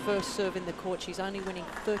getting the first serve in the court. She's only winning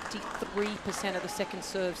 33% of the second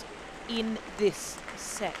serves in this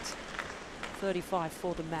set. 35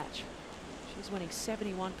 for the match. She's winning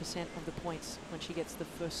 71% of the points when she gets the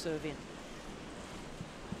first serve in.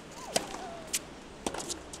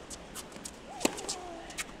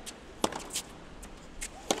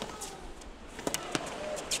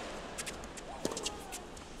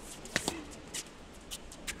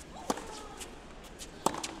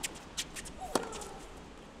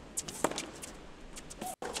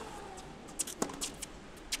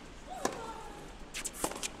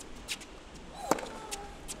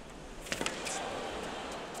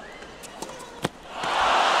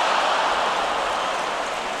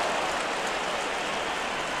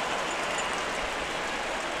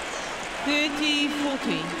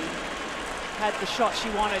 Had the shot she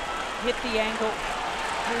wanted, hit the angle,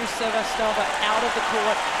 threw Sevastova out of the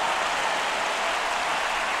court,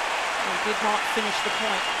 and did not finish the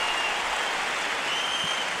point.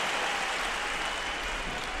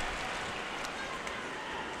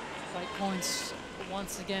 Great points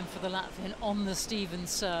once again for the Latvian on the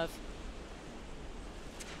Stephens serve.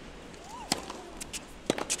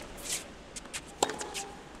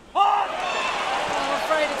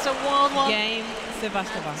 It's a wild one. Game,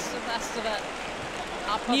 Sevastova. Sevastova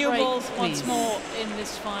up a New break balls, once please. more in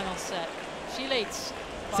this final set. She leads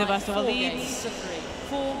by Sevastova 4 leads games to 3.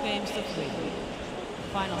 4 games to 3.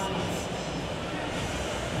 Final sets.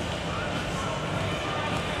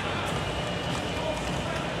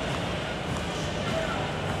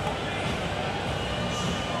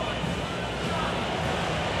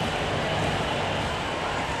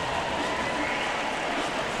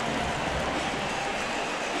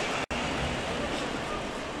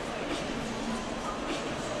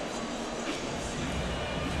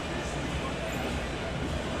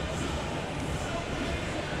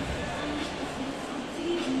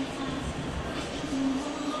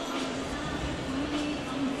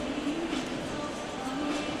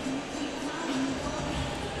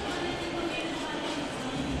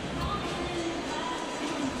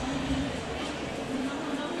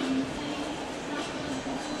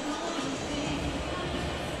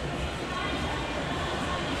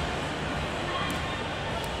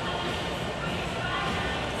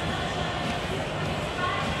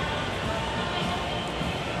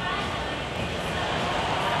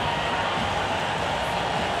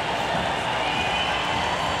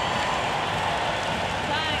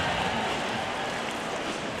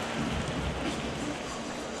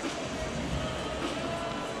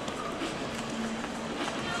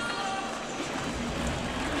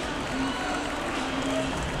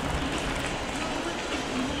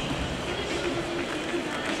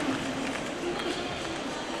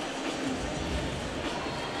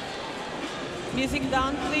 Music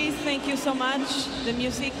down, please. Thank you so much. The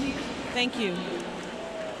music, thank you.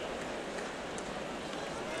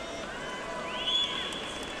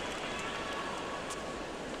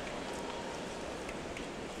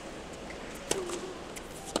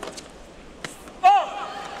 Oh!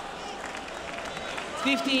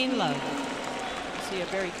 15 love. see a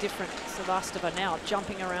very different Sevastova now,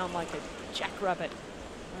 jumping around like a jackrabbit.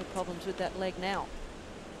 No problems with that leg now.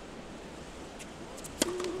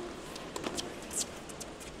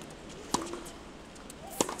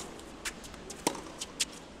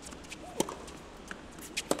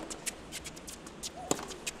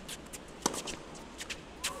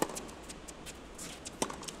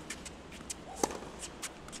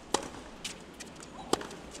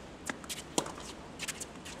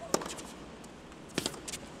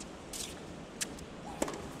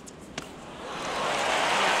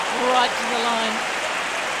 Right to the line.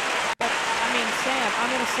 But, I mean, Sam, I'm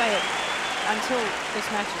going to say it until this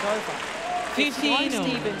match is over. 15. Sloane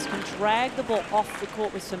Stephens can drag the ball off the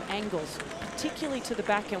court with some angles, particularly to the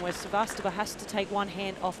backhand where Sevastova has to take one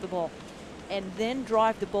hand off the ball and then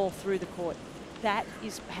drive the ball through the court. That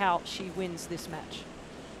is how she wins this match.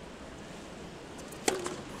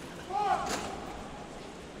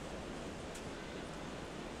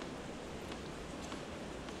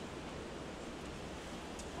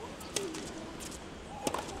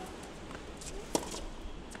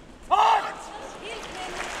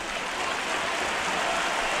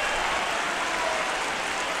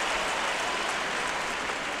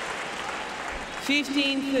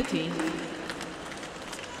 $15-13.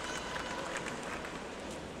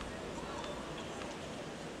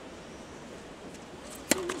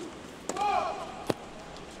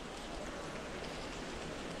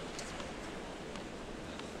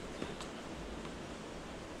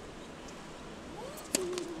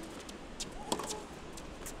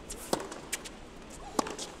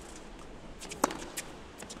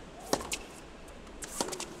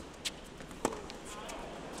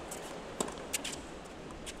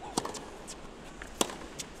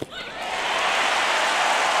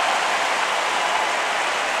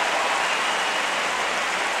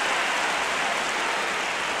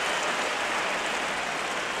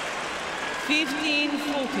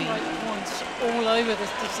 Great points all over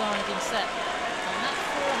this deciding set. And that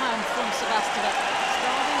forehand from Sevastova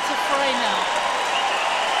starting to fray now.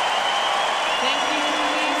 Thank you,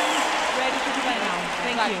 Louise. Ready to play now.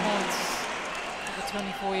 Thank Back you. points for the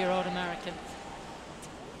 24-year-old American.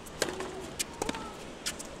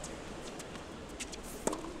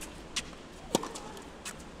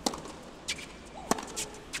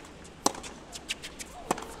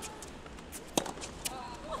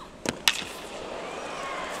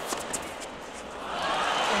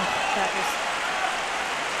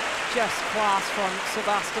 Just class from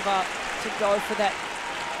Sevastova to go for that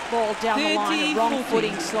ball down the line. Wrong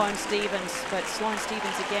footing Sloane Stephens, but Sloane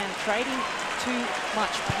Stephens again trading too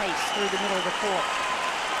much pace through the middle of the court.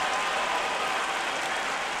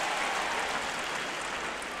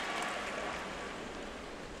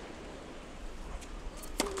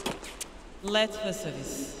 Latvian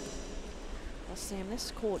service. Well, Sam,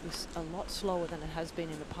 this court is a lot slower than it has been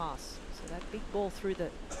in the past. So that big ball through the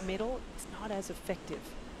middle is not as effective.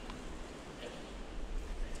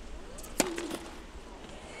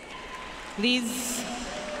 Please.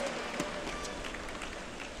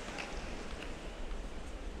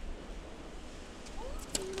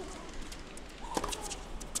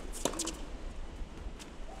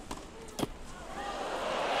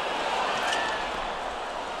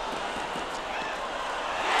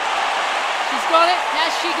 Got it.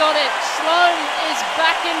 Has she got it? Sloane is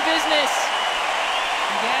back in business.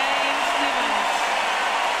 Game Stephens.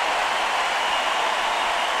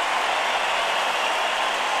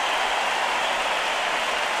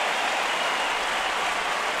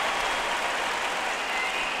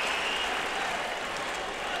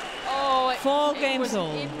 Oh, Four it games was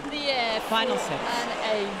all. in the air. Final for set. An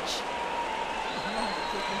age. Oh my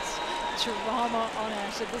goodness. Drama on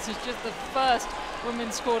air. So this is just the first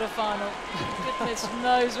women's quarterfinal. Goodness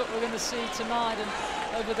knows what we're going to see tonight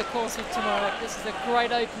and over the course of tomorrow. This is a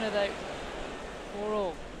great opener though for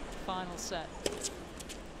all. Final set.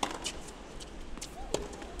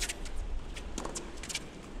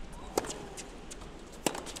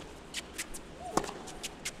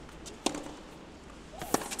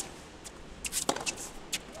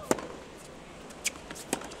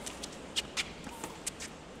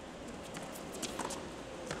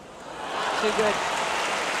 Too good.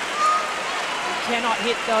 You cannot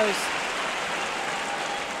hit those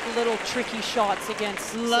little tricky shots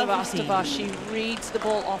against Sevastova. She reads the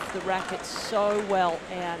ball off the racket so well,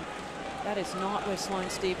 and that is not where Sloane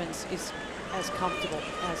Stephens is as comfortable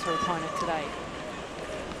as her opponent today.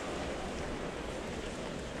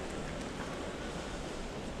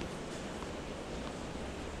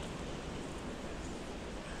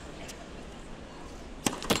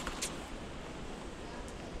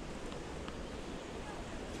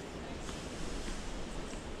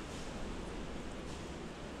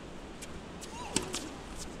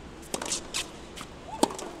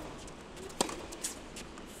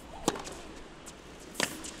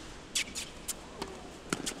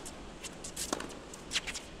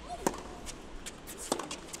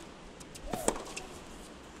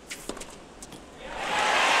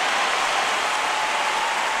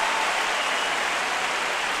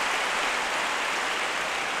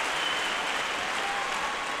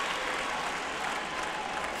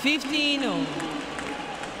 15-0.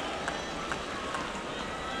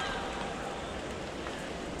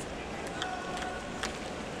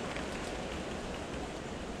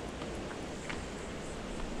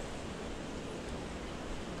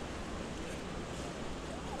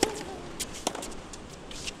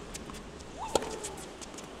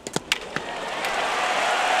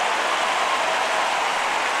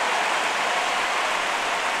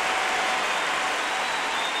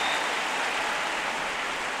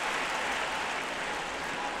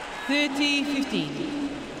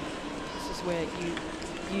 This is where you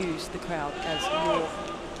use the crowd as your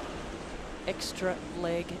extra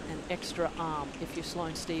leg and extra arm if you're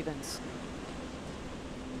Sloane Stephens.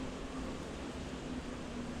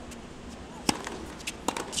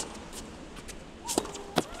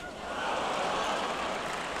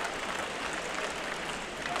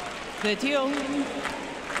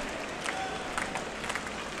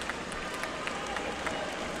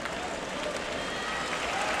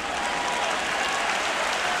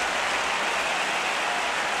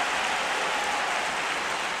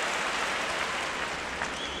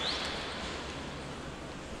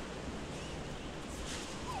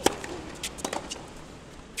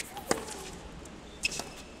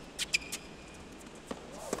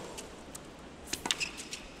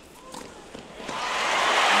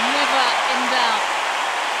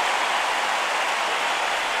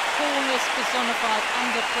 Personified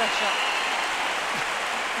under pressure.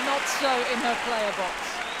 Not so in her player box.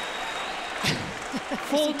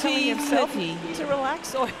 Is he telling himself to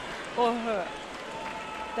relax or her?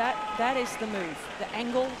 That is the move. The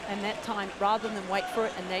angle and that time, rather than wait for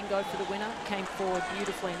it and then go for the winner, came forward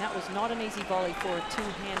beautifully. And that was not an easy volley for a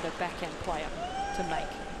two-hander backhand player to make.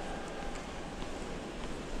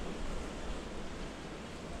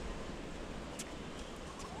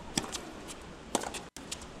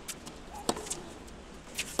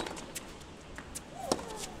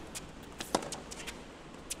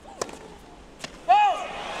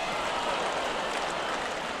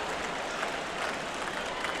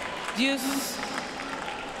 Deuce.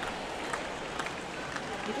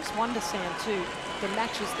 You just wonder, Sam, too, the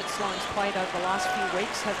matches that Sloane's played over the last few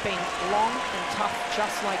weeks have been long and tough,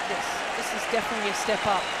 just like this. This is definitely a step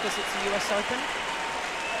up because it's the US Open.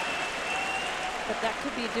 But that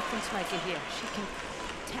could be a difference maker here. She can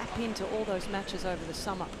tap into all those matches over the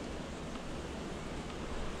summer.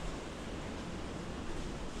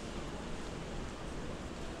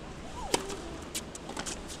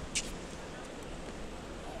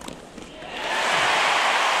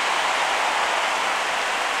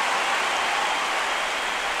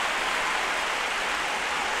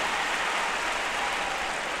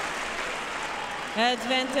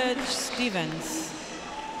 Advantage Stephens.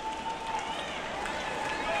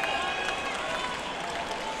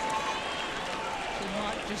 She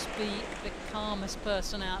might just be the calmest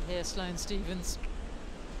person out here, Sloane Stephens.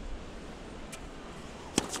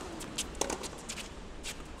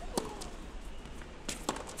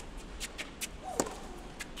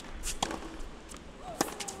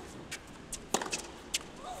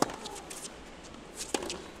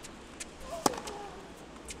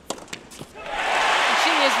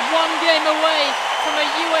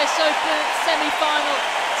 Open semi-final.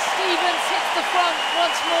 Stephens hits the front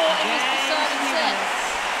once more in this deciding set.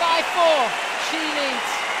 5-4, she leads.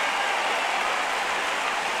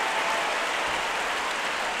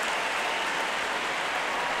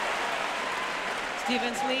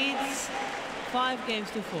 Stephens leads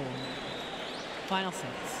 5-4. Final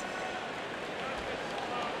sets.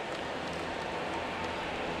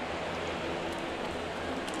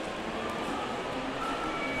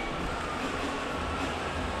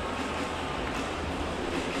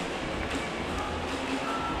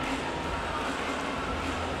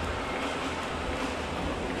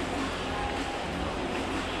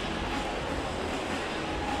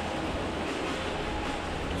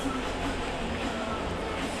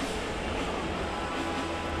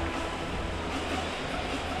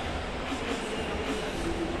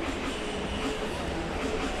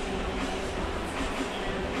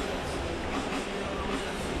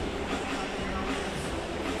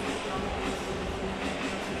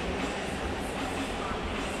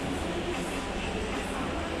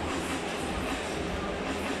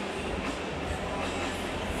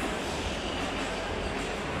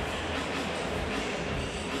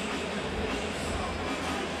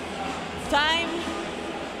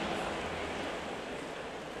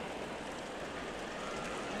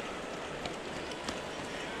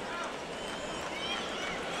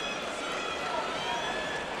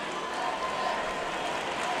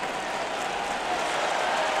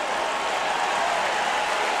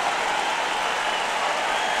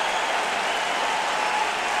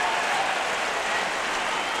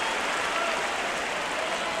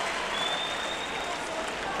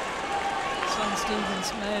 Sloane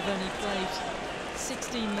Stephens may have only played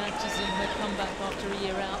 16 matches in her comeback after a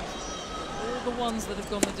year out. All the ones that have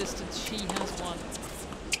gone the distance, she has won.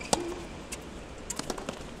 Just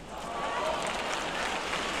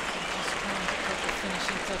trying to put the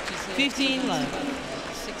finishing touches here. 15 love.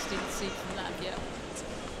 16th seed from Latvia.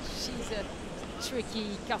 She's a tricky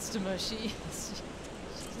customer. She's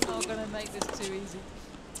not going to make this too easy.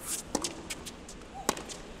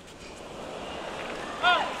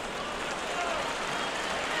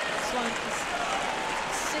 Sloane is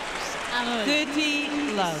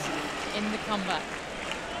 30 love. in the comeback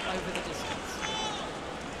over the distance.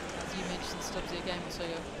 As you mentioned, Stubbsy, a game or so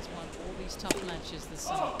ago, has won all these tough matches this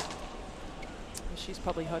summer. Well, she's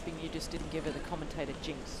probably hoping you just didn't give her the commentator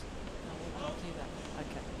jinx. No, we won't do that.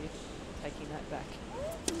 Okay, you're taking that back.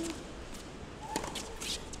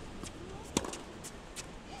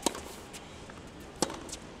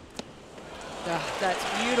 Ah, that's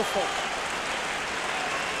beautiful.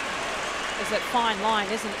 There's that fine line,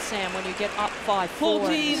 isn't it, Sam, when you get up 5-4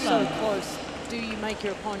 and so close. Do you make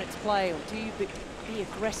your opponent's play, or do you be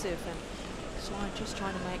aggressive? And Sloane just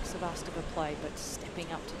trying to make Sevastova play, but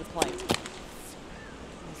stepping up to the plate.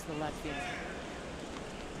 There's the Latvian.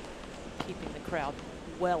 Keeping the crowd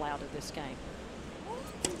well out of this game.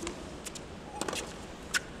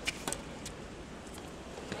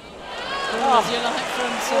 As you like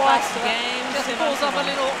from Sevastova. Game. Just pulls up a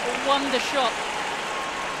little wonder shot.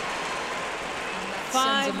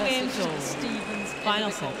 5 games to all. Stephens.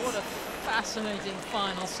 Final set. What a fascinating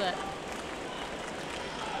final set.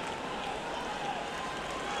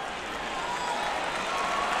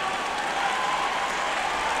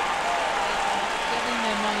 Getting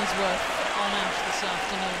their money's worth on Ash this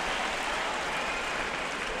afternoon.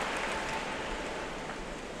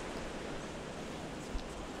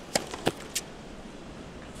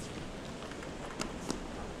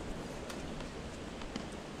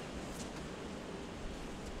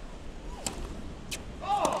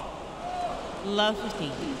 Love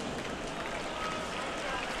 15.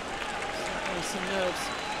 Certainly some nerves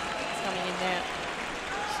coming in there.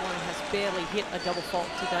 Sloane has barely hit a double fault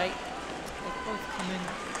today. They've both come in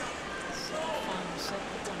this final set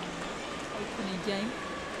with one opening game.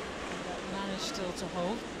 And managed still to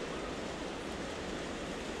hold.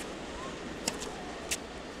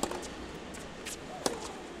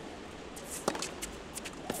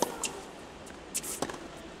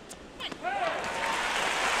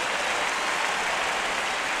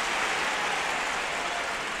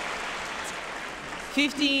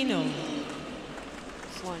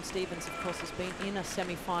 Sloane Stephens, of course, has been in a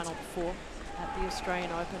semi-final before at the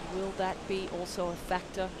Australian Open. Will that be also a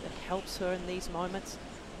factor that helps her in these moments?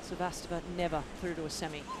 Sevastova never through to a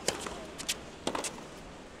semi.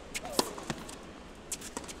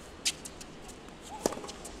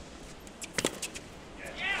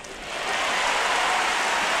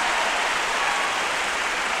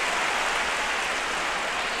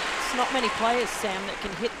 Not many players, Sam, that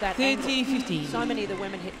can hit that 30-15. So many of the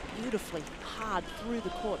women hit beautifully hard through the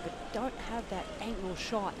court, but don't have that angle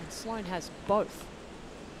shot, and Sloane has both.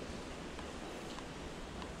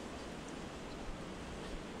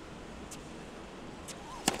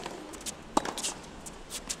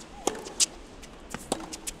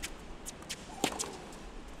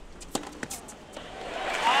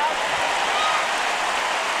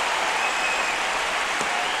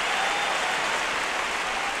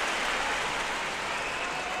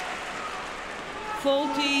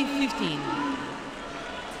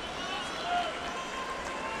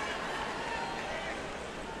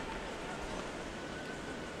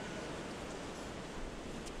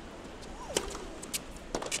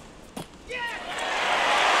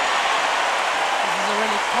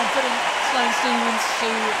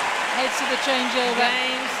 Changeover.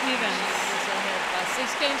 Game Stephens. She's ahead by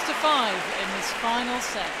 6 games to 5 in this final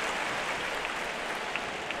set.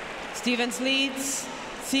 Stephens leads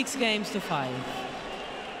 6 games to 5.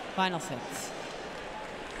 Final sets.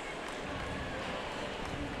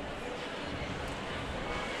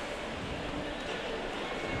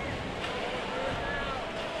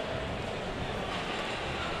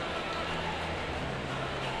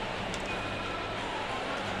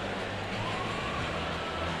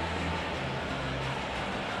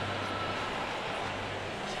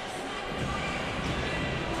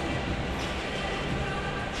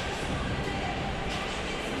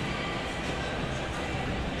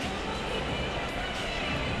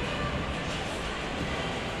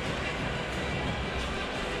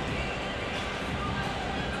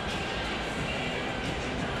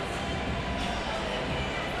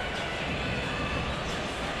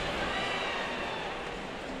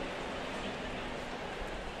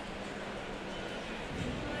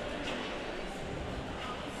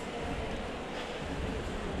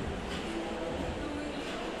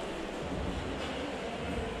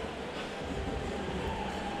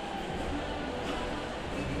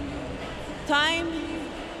 time.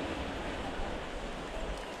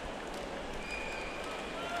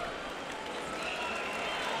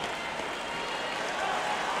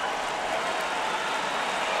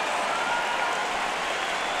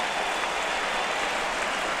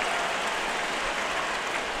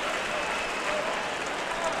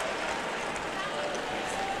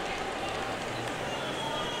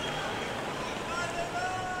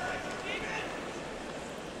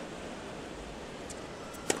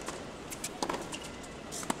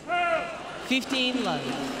 Love.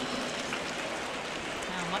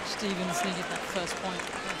 How much Stephens needed that first point.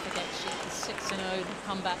 Don't forget, she is 6-0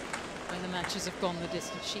 come back when the matches have gone the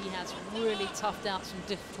distance. She has really toughed out some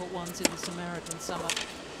difficult ones in this American summer.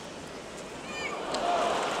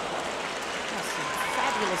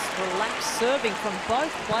 Fabulous, relaxed serving from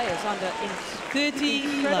both players under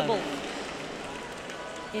incredible,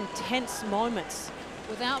 intense moments.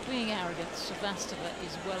 Without being arrogant, Sevastova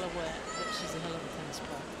is well aware that she's a hell of a tennis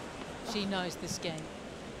player. She knows this game.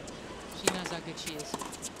 She knows how good she is.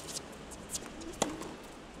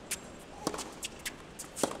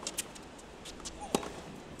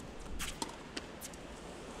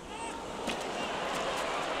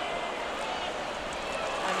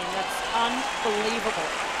 I mean, that's unbelievable.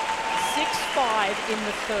 6-5 in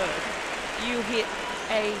the third. You hit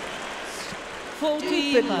a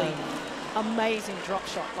stupidly amazing drop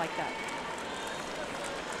shot like that.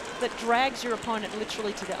 That drags your opponent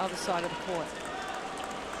literally to the other side of the court.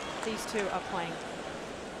 These two are playing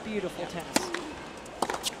beautiful tennis.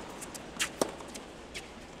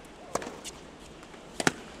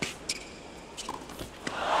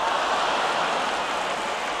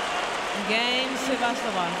 Game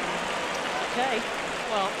Sevastova. Okay.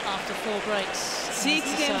 Well, after 4 breaks, 6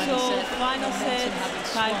 games all, final set,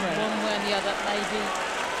 tiebreak. One way or the other, maybe.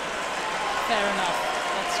 Fair enough.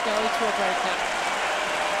 Let's go to a breakup.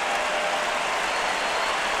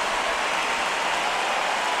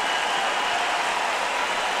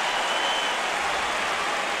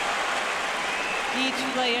 Each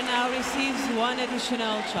player now receives 1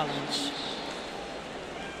 additional challenge.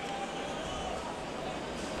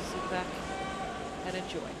 Sit back and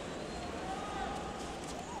enjoy.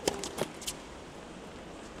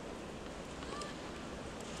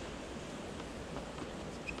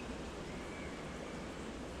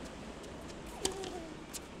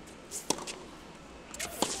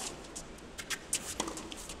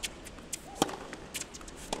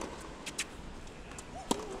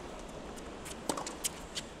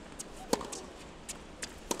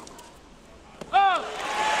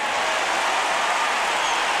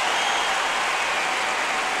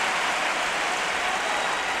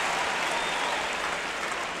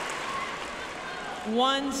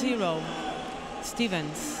 (1-0)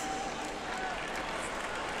 Stephens.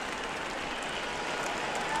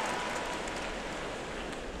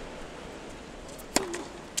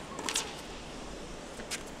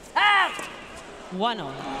 Ah!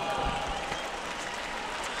 1-0.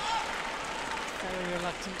 Very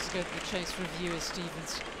reluctant to go to the chase review as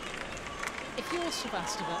Stephens. If you're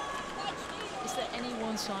Sevastova, is there any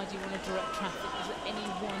one side you want to direct traffic? Is there any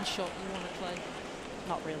one shot you want to play?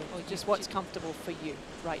 Not really. Just what's comfortable for you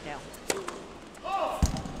right now.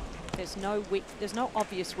 There's no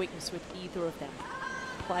obvious weakness with either of them.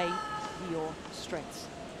 Play your strengths.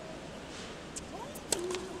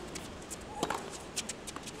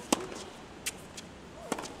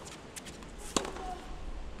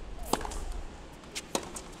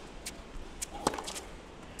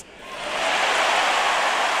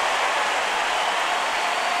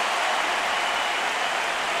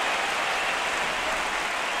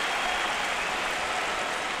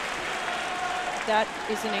 That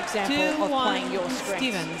is an example of playing your strengths.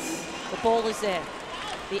 Stephens. The ball is there.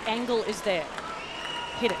 The angle is there.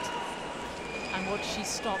 Hit it. And what she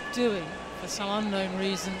stopped doing, for some unknown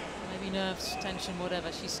reason, maybe nerves, tension,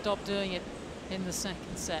 whatever, she stopped doing it in the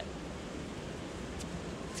second set.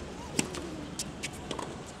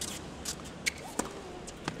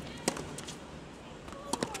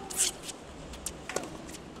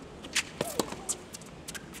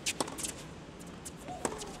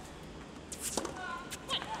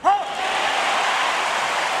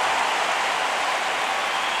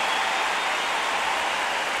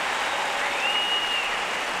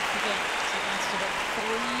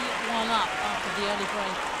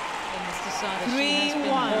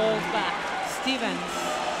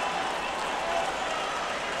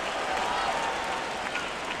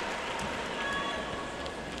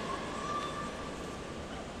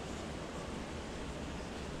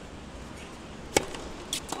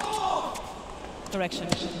 Correction.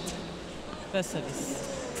 First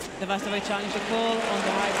service. Sevastova challenged the call on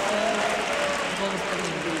the right serve. ball is put in.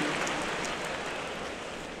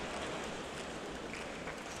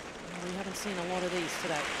 We haven't seen a lot of these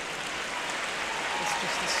today. It's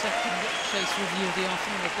just the second chase review of the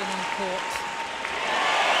afternoon. They've been on court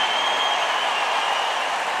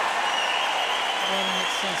well in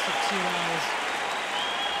excess of 2 hours.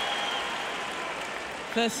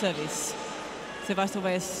 First service. Sevastova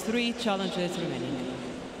has 3 challenges remaining.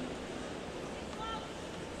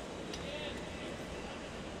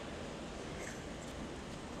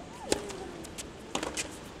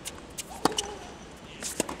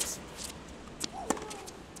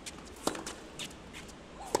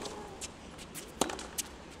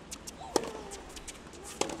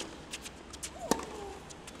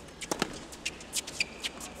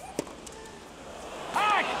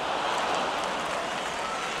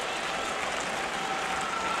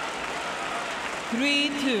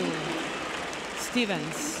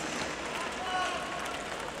 Stephens.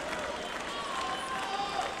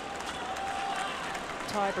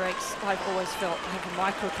 Tie breaks, I've always felt, have a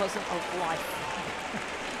microcosm of life.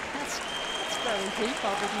 That's very deep. I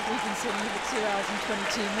wouldn't even say over 2 hours and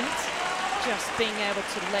 22 minutes. Just being able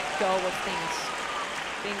to let go of things,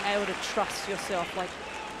 being able to trust yourself, like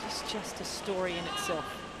just a story in itself.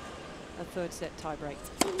 A third set tie break.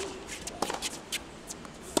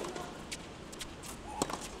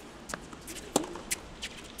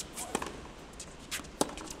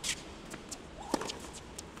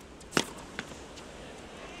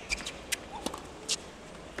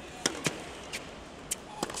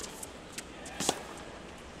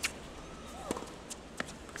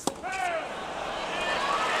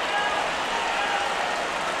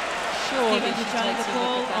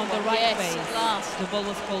 The ball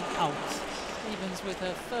was called out. Stephens with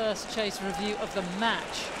her first chase review of the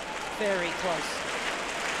match. Very close.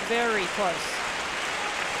 Very close.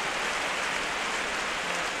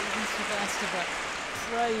 Even Sevastova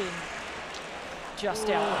praying. Just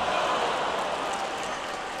out.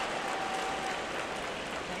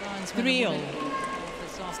 3-0.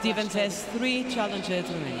 Stephens has 3 challenges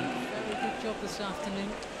remaining. Very good job this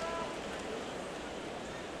afternoon.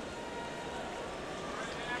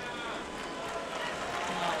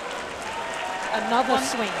 Another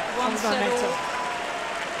swing. One set all,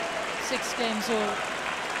 6 games all,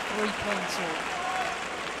 3 points all.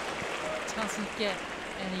 Doesn't get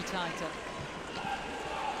any tighter.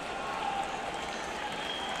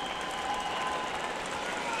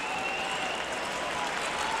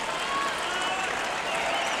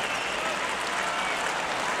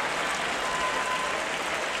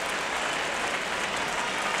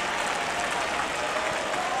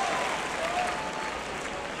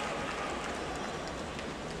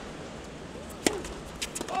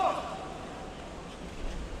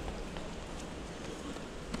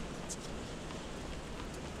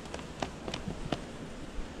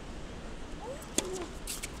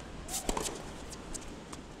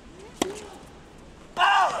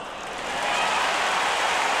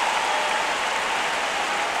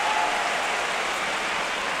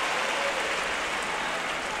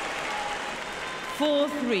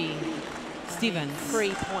 Stephens.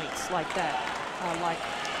 3 points like that are like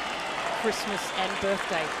Christmas and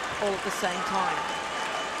birthday all at the same time.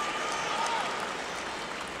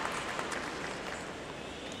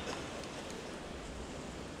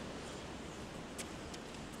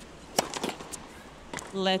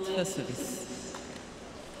 Let the service.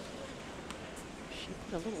 She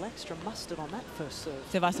put a little extra mustard on that first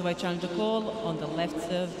serve. Sevastova challenge the call on the left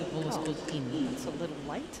serve. The ball was pulled in. That's a little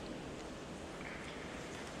late.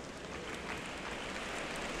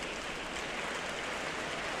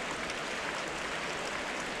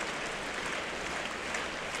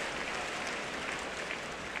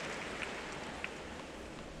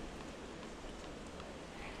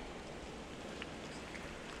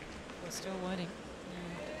 Still waiting.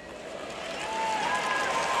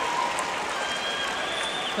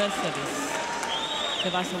 First service.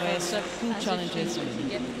 Sevastova has 2 challenges. If you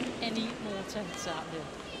get any more tenths out there.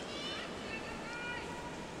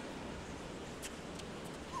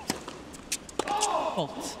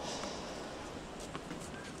 Fault.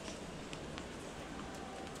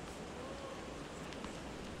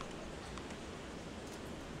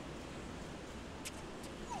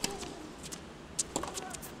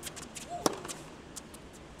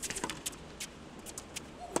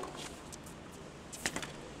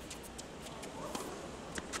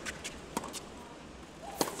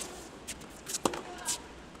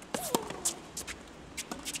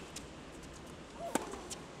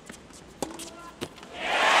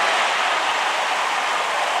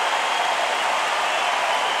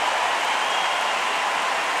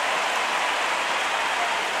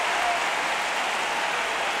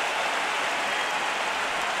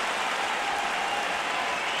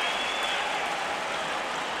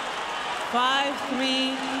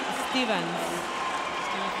 6-3, Stephens.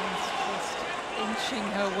 Stephens just inching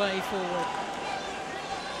her way forward.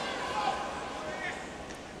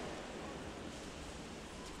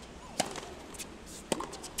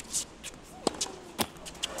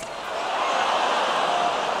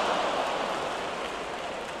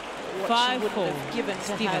 What she would have given to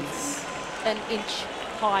Stephens. have an inch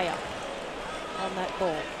higher on that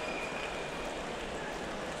ball.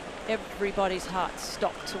 Everybody's heart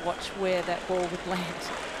stopped to watch where that ball would land.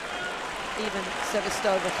 Even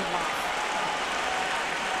Sevastova can laugh.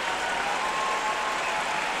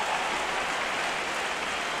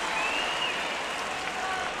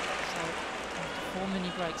 So 4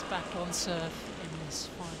 mini breaks back on serve in this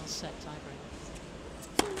final set tiebreak.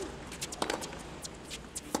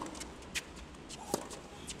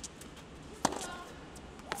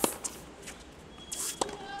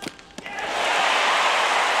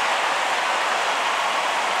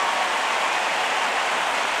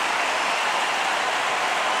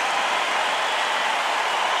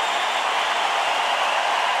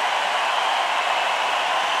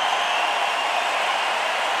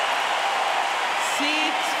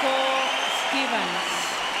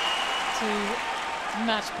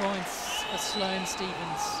 Match points for Sloane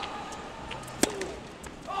Stephens.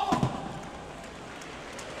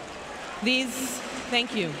 These,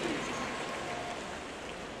 thank you.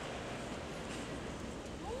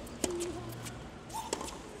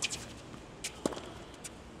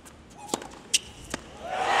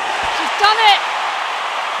 She's done it!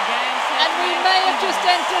 And we may have just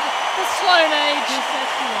entered the Sloane age. 2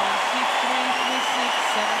 sets to 1, 6-3, 3-6,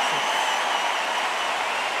 7-6.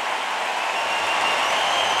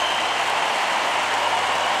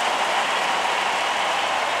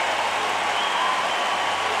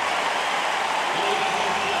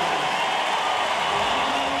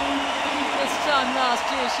 Last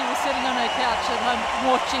year she was sitting on her couch at home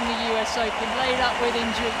watching the US Open, laid up with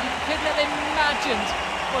injury. You couldn't have imagined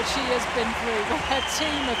what she has been through, what her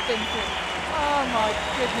team have been through. Oh my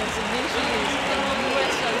goodness, and here she is in the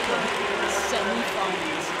US Open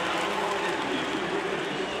semi-finals.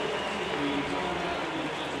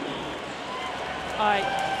 I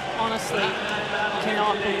honestly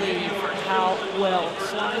cannot believe how well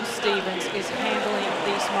Sloane Stephens is handling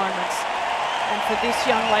these moments. And for this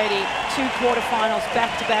young lady, 2 quarterfinals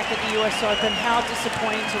back-to-back at the US Open. How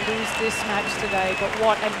disappointing to lose this match today, but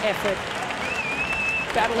what an effort.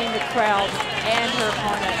 Battling the crowd and her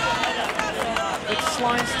opponent. But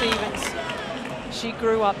Sloane Stephens, she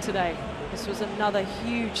grew up today. This was another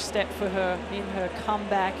huge step for her in her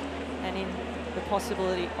comeback and in the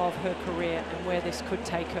possibility of her career and where this could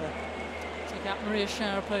take her. Took out Maria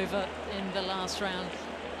Sharapova in the last round.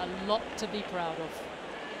 A lot to be proud of.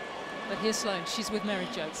 But here's Sloane, she's with Mary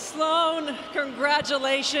Jo. Sloane,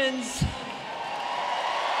 congratulations.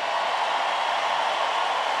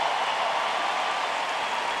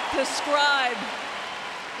 Describe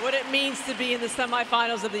what it means to be in the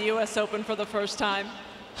semifinals of the US Open for the first time.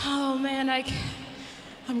 Oh man,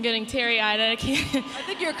 I'm getting teary-eyed. I can't. I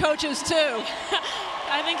think your coach is too.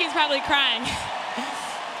 I think he's probably crying.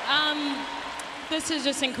 This is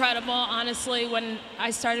just incredible. Honestly, when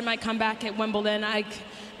I started my comeback at Wimbledon, I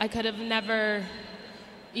could have never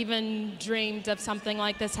even dreamed of something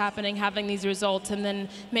like this happening, having these results, and then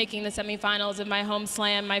making the semifinals of my home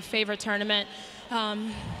slam, my favorite tournament.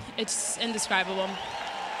 It's indescribable.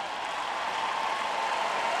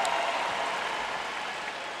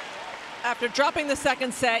 After dropping the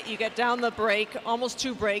second set, you get down the break, almost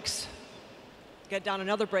 2 breaks. Get down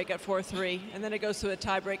another break at 4-3, and then it goes to a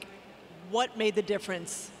tie break. What made the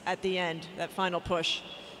difference at the end, that final push?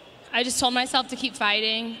 I just told myself to keep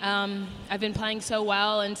fighting. I've been playing so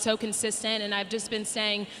well and so consistent, and I've just been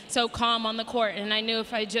staying so calm on the court. And I knew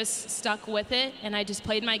if I just stuck with it and I just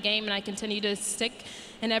played my game and I continued to stick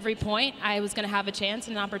in every point, I was going to have a chance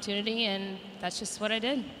and an opportunity, and that's just what I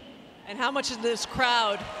did. And how much did this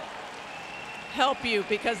crowd help you?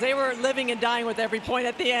 Because they were living and dying with every point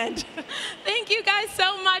at the end. Thank you guys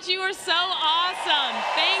so much. You were so awesome.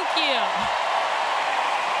 Thank you.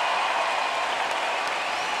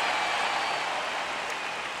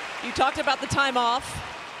 You talked about the time off.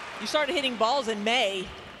 You started hitting balls in May.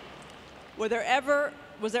 Was there ever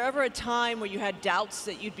a time where you had doubts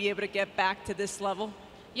that you'd be able to get back to this level?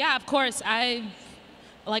 Yeah, of course.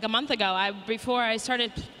 Like a month ago, before I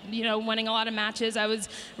started, winning a lot of matches, I was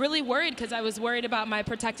really worried because I was worried about my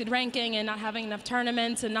protected ranking and not having enough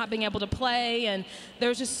tournaments and not being able to play. And there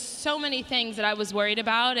was just so many things that I was worried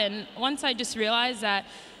about. And once I just realized that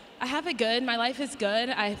I have it good. My life is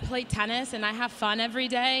good. I play tennis and I have fun every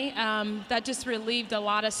day. That just relieved a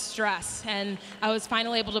lot of stress. And I was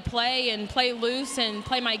finally able to play and play loose and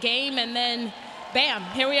play my game. And then, bam,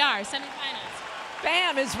 here we are, semifinals.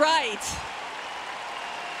 Bam is right.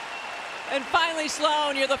 And finally,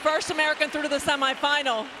 Sloane, you're the first American through to the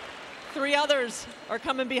semifinal. 3 others are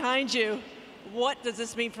coming behind you. What does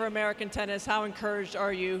this mean for American tennis? How encouraged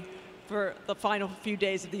are you for the final few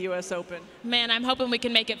days of the U.S. Open? Man, I'm hoping we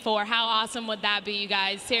can make it 4. How awesome would that be, you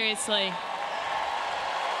guys? Seriously.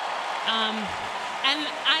 And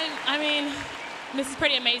I mean, this is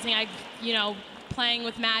pretty amazing. You know, playing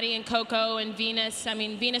with Maddie and Coco and Venus. I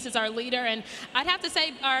mean, Venus is our leader, and I'd have to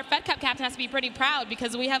say our Fed Cup captain has to be pretty proud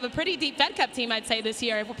because we have a pretty deep Fed Cup team, I'd say, this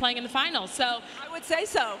year if we're playing in the finals. So I would say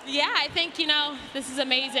so. Yeah, I think, you know, this is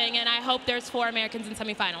amazing, and I hope there's 4 Americans in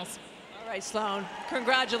semifinals. All right, Sloane,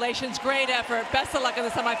 congratulations, great effort. Best of luck in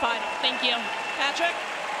the semifinal. Thank you. Patrick?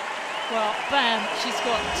 Well, bam, she's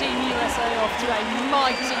got Team USA off to a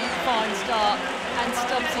mighty fine start. And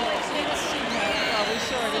Stubbsy, let's see her. Well, we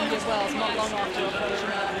saw her in India Wells not long after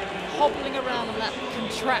operation, hobbling around on that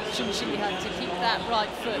contraption she had to keep that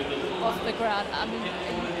right foot off the ground. I mean,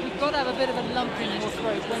 you've got to have a bit of a lump in your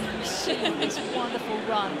throat when you see this wonderful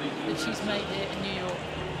run that she's made here in New York.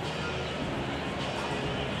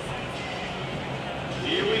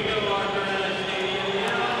 Here we go,